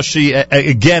the way, Ushi,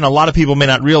 again, a lot of people may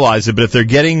not realize it, but if they're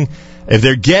getting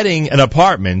an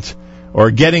apartment or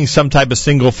getting some type of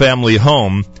single-family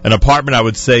home, an apartment, I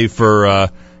would say, for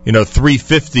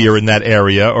 $350 or in that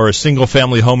area, or a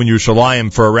single-family home in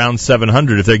Yerushalayim for around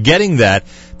 $700. If they're getting that,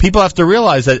 people have to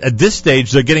realize that at this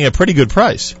stage they're getting a pretty good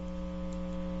price.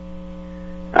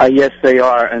 Yes, they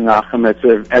are, and that's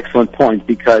an excellent point,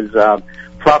 because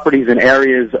properties in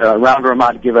areas around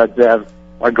Ramat Givat Zev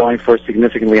are going for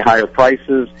significantly higher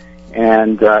prices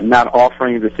and not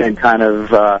offering the same kind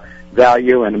of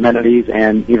value and amenities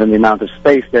and even the amount of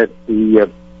space that the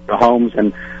homes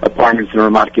and apartments in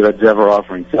Ramat Givat Zev are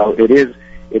offering. So it is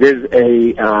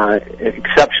a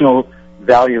exceptional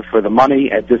value for the money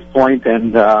at this point,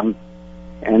 and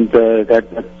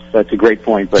that's a great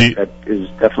point, but that is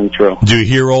definitely true. Do you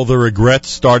hear all the regrets,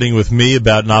 starting with me,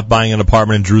 about not buying an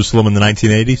apartment in Jerusalem in the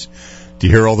 1980s? Do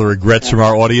you hear all the regrets from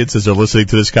our audience as they're listening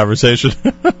to this conversation?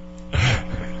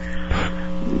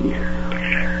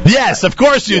 Yes, of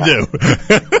course you do.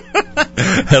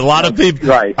 A lot of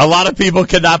people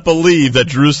cannot believe that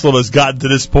Jerusalem has gotten to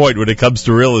this point when it comes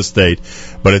to real estate,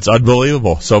 but it's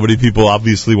unbelievable. So many people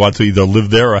obviously want to either live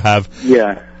there or have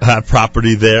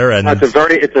property there, and it's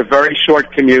a very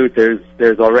short commute.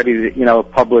 There's already a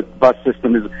public bus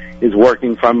system is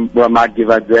working from Ramat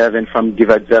Givat Zev and from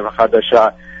Givat Zev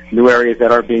Chadasha, new areas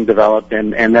that are being developed,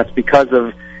 and that's because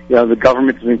of the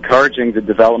government is encouraging the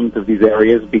development of these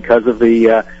areas because of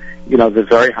the the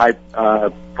very high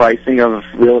pricing of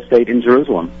real estate in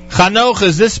Jerusalem. Chanoch,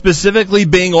 is this specifically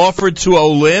being offered to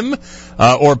Olim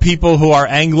or people who are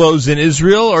Anglos in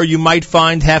Israel, or you might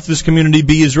find half this community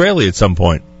be Israeli at some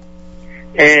point?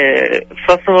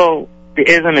 First of all, there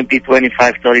is going to be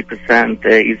 25-30%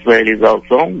 Israelis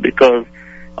also, because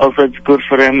also it's good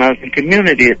for the American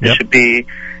community. There should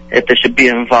be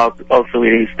involved also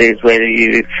with the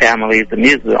Israeli families in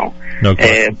Israel.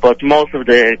 But most of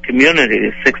the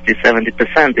community,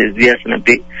 60-70%, is yes and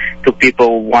to people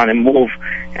who want to move,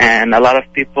 and a lot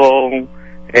of people.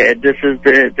 This is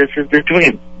the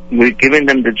dream. We're giving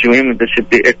them the dream. They should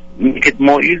make it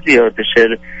more easier. They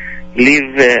should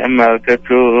leave America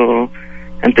to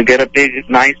get a big,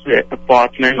 nice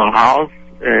apartment or house.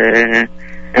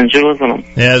 In Jerusalem.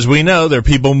 As we know, there are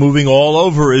people moving all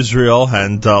over Israel,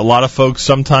 and a lot of folks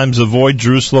sometimes avoid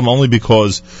Jerusalem only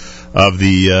because of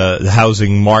the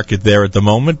housing market there at the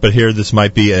moment, but here this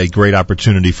might be a great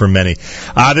opportunity for many.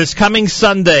 This coming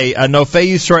Sunday,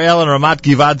 Nofei Yisrael and Ramat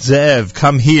Givat Zev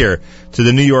come here to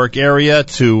the New York area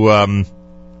to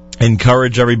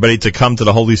encourage everybody to come to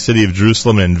the holy city of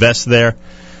Jerusalem and invest there.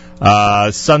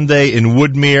 Sunday in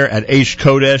Woodmere at Eish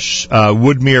Kodesh,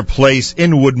 Woodmere Place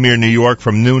in Woodmere, New York,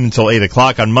 from noon until 8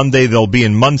 o'clock. On Monday, they'll be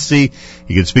in Monsey.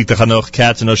 You can speak to Chanoch,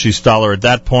 Kass, and Ushi Stahler at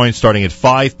that point, starting at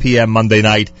 5 p.m. Monday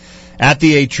night at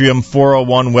the Atrium,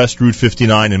 401 West Route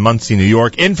 59 in Monsey, New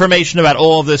York. Information about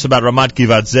all of this, about Ramat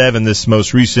Givat Zev and this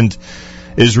most recent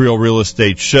Israel Real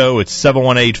Estate Show. It's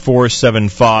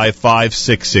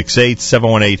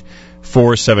 718-475-5668,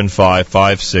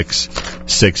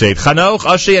 718-475-5668. Chanoch,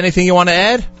 Ushi, anything you want to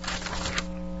add?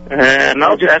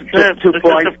 No, just 2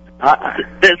 points.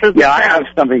 I have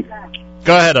something.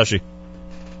 Go ahead, Ushi.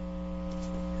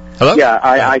 Hello? Yeah,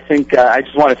 I think I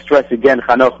just want to stress again,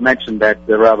 Chanoch mentioned that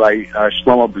the Rabbi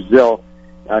Shlomo Brazil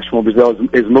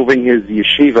is moving his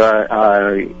yeshiva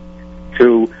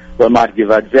to Ramat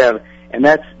Givat Zev, and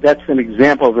that's an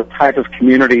example of the type of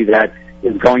community that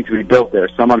is going to be built there.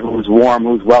 Someone who's warm,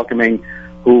 who's welcoming,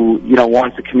 who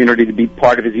wants the community to be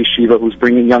part of his yeshiva, who's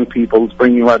bringing young people, who's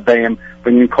bringing Rabbeim,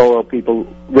 bringing Kollel people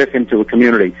with him to a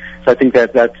community. So I think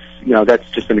that's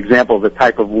just an example of the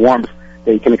type of warmth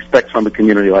that you can expect from a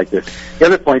community like this. The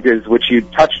other point is, which you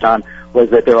touched on, was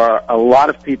that there are a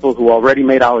lot of people who already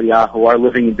made Aliyah, who are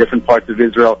living in different parts of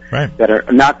Israel, that are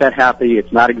not that happy.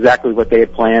 It's not exactly what they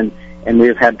had planned, and we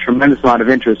have had tremendous amount of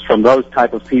interest from those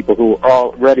type of people who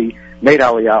already made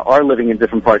Aliyah, are living in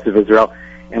different parts of Israel,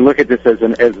 and look at this as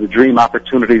the dream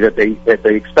opportunity that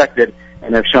they expected,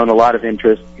 and have shown a lot of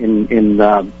interest in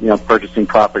purchasing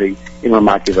property in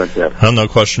Ramat Givat Zev. No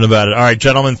question about it. All right,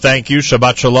 gentlemen, thank you.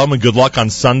 Shabbat shalom and good luck on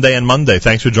Sunday and Monday.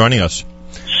 Thanks for joining us.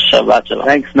 Shabbat shalom.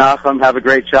 Thanks, Nachum. Have a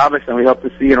great Shabbos, and we hope to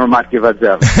see you in Ramat Givat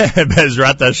Zev.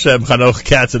 Bezrat Hashem, Chanoch,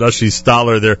 Kass, and Ushi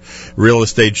Stahler. Their real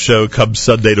estate show comes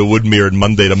Sunday to Woodmere and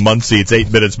Monday to Muncie. It's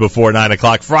 8 minutes before 9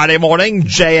 o'clock Friday morning.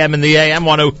 JM in the AM.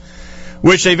 Want to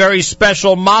wish a very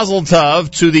special mazel tov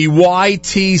to the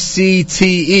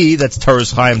YTCTE, that's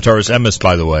Torres Chaim, Torres Emes,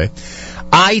 by the way,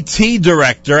 IT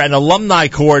Director and Alumni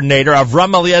Coordinator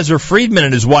Avram Eliezer Friedman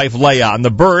and his wife Leah on the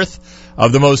birth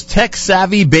of the most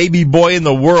tech-savvy baby boy in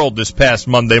the world this past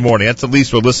Monday morning. That's at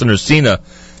least what listener Sina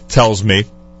tells me,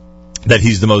 that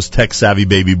he's the most tech-savvy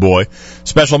baby boy.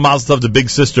 Special mazel tov to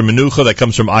big sister Menucha, that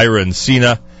comes from Ira and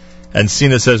Sina. And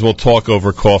Sina says we'll talk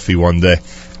over coffee one day.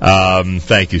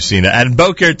 Thank you, Sina. And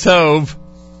Boker Tov,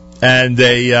 and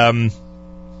a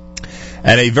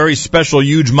very special,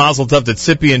 huge mazel tov to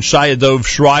Tzipi and Shayadov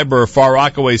Schreiber of Far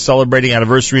Rockaway, celebrating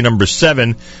anniversary number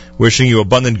 7. Wishing you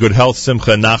abundant good health,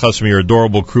 simcha, and nachas from your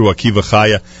adorable crew, Akiva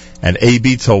Chaya and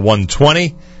AB till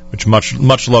 120. Which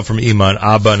much love from Ima and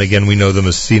Abba, and again we know them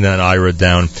as Sina and Ira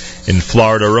down in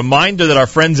Florida. Reminder that our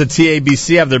friends at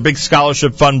TABC have their big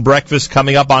scholarship fund breakfast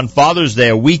coming up on Father's Day,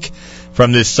 a week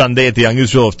from this Sunday at the Young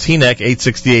Israel of Teaneck,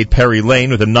 868 Perry Lane,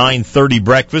 with a 9:30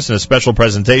 breakfast and a special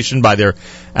presentation by their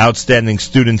outstanding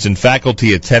students and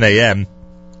faculty at 10 a.m.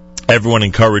 Everyone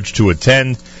encouraged to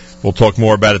attend. We'll talk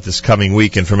more about it this coming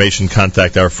week. Information,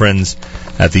 contact our friends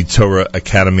at the Torah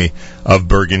Academy of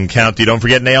Bergen County. Don't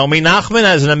forget, Naomi Nachman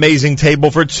has an amazing table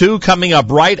for two coming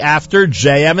up right after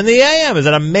JM and the AM. Is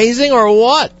that amazing or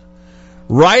what?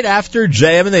 Right after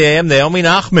JM and the AM, Naomi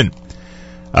Nachman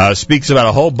speaks about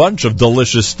a whole bunch of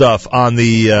delicious stuff on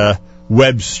the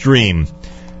web stream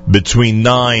between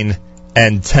 9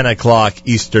 and 10 o'clock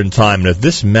Eastern Time. And if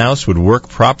this mouse would work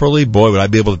properly, boy, would I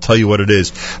be able to tell you what it is.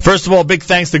 First of all, big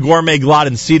thanks to Gourmet Glot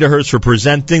and Cedarhurst for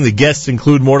presenting. The guests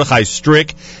include Mordechai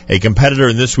Strick, a competitor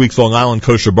in this week's Long Island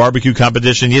Kosher Barbecue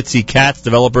Competition, Yitzi Katz,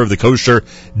 developer of the Kosher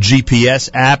GPS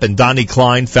app, and Donnie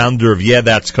Klein, founder of Yeah,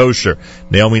 That's Kosher.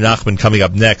 Naomi Nachman coming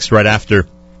up next, right after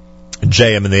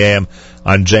JM and the AM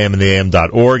on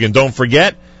jmandtheam.org. And don't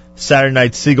forget, Saturday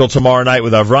Night Siegel tomorrow night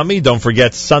with Avrami. Don't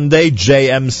forget Sunday,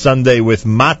 JM Sunday with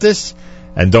Matis.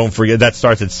 And don't forget, that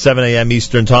starts at 7 a.m.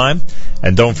 Eastern Time.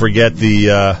 And don't forget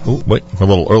the, wait, we're a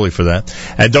little early for that.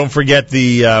 And don't forget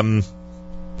the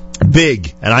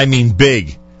big, and I mean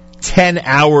big, 10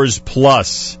 hours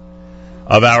plus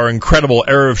of our incredible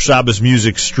Erev Shabbos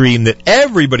music stream that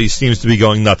everybody seems to be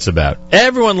going nuts about.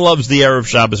 Everyone loves the Erev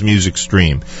Shabbos music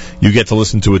stream. You get to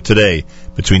listen to it today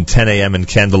between 10 a.m. and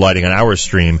candlelighting on our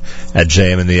stream at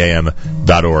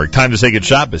jmandtheam.org. Time to say good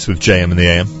Shabbos with JM and the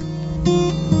AM.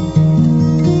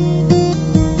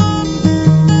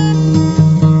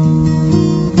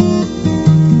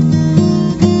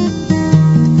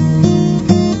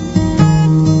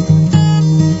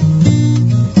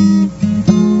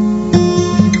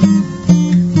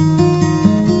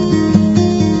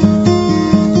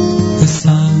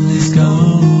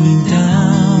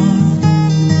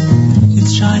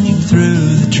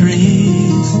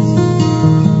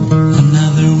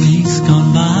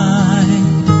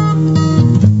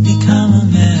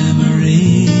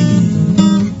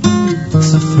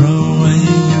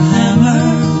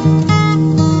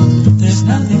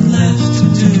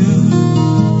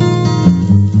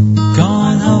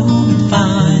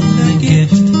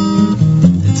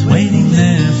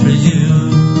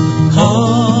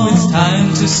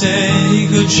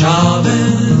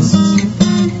 Shabbos,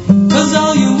 'cause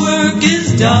all your work is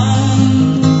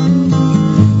done.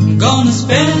 I'm gonna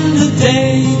spend the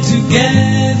day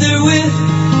together with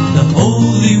the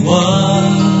Holy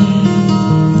One.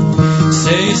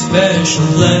 Say a special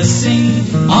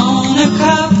blessing on a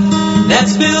cup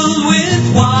that's filled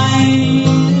with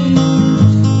wine.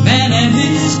 Man and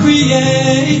his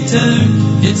Creator,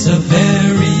 it's a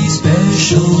very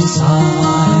special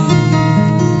sign.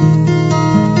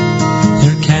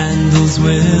 Your candles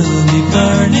will be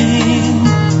burning,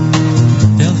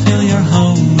 they'll fill your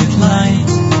home with light,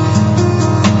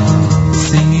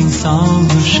 singing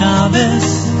songs of Shabbos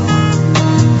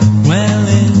well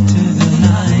into the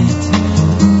night.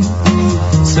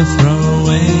 So throw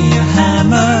away your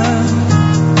hammer,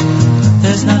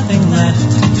 there's nothing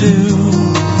left to do.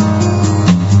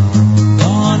 Go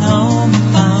on home and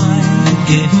find a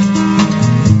gift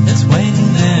that's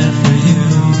waiting there for you.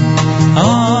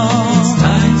 Oh, it's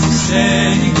time to say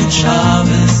good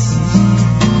Shabbos,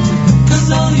 'cause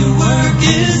all your work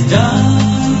is done.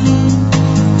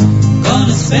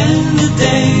 Gonna spend the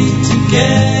day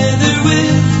together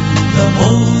with the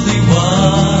Holy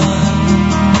One.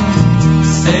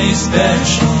 Say a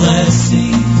special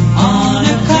blessing on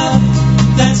a cup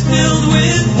that's filled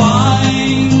with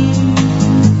wine.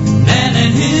 Man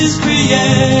and his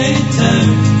Creator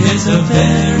is a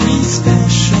very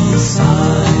special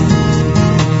sign.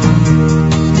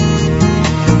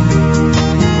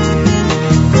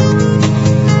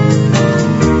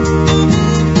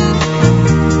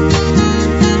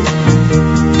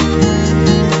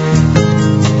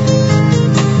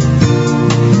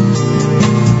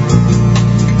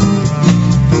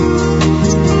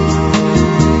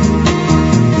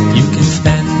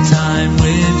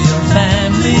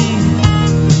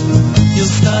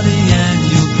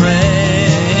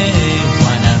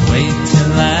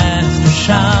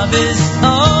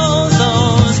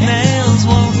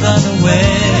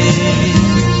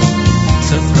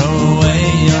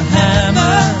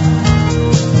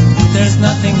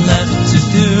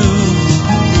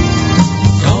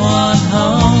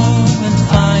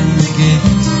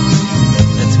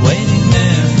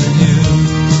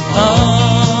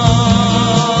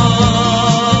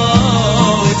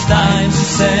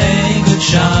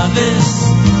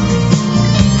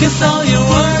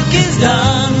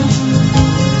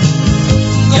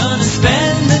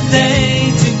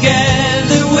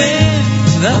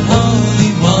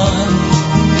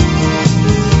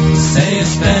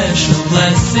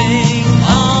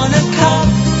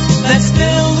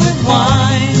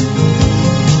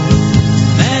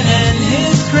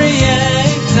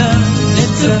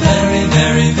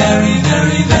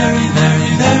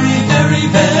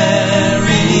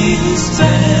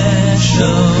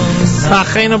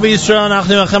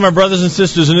 Our brothers and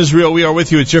sisters in Israel, we are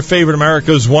with you. It's your favorite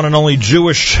America's one and only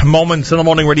Jewish Moments in the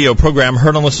Morning radio program,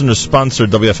 heard on listeners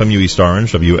sponsored WFMU East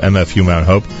Orange, WMFU Mount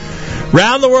Hope.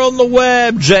 Round the world on the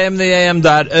web, jmtheam.org.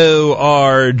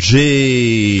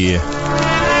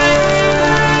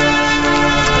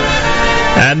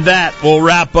 And that will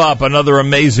wrap up another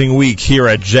amazing week here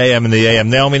at JM and the AM.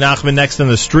 Naomi Nachman next in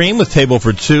the stream with Table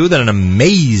for Two, then an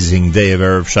amazing day of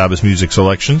Erev Shabbos music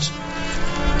selections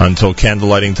until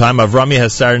candlelighting time. Avrami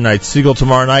has Saturday Night Siegel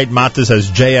tomorrow night. Matis has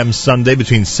JM Sunday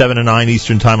between 7 and 9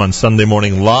 Eastern Time on Sunday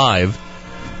morning live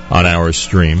on our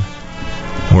stream.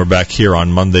 And we're back here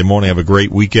on Monday morning. Have a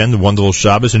great weekend, a wonderful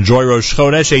Shabbos. Enjoy Rosh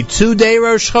Chodesh, a 2-day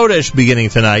Rosh Chodesh beginning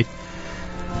tonight.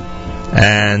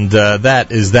 And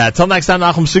that is that. Till next time,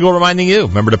 Nachum Siegel reminding you,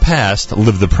 remember the past,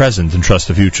 live the present, and trust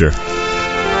the future.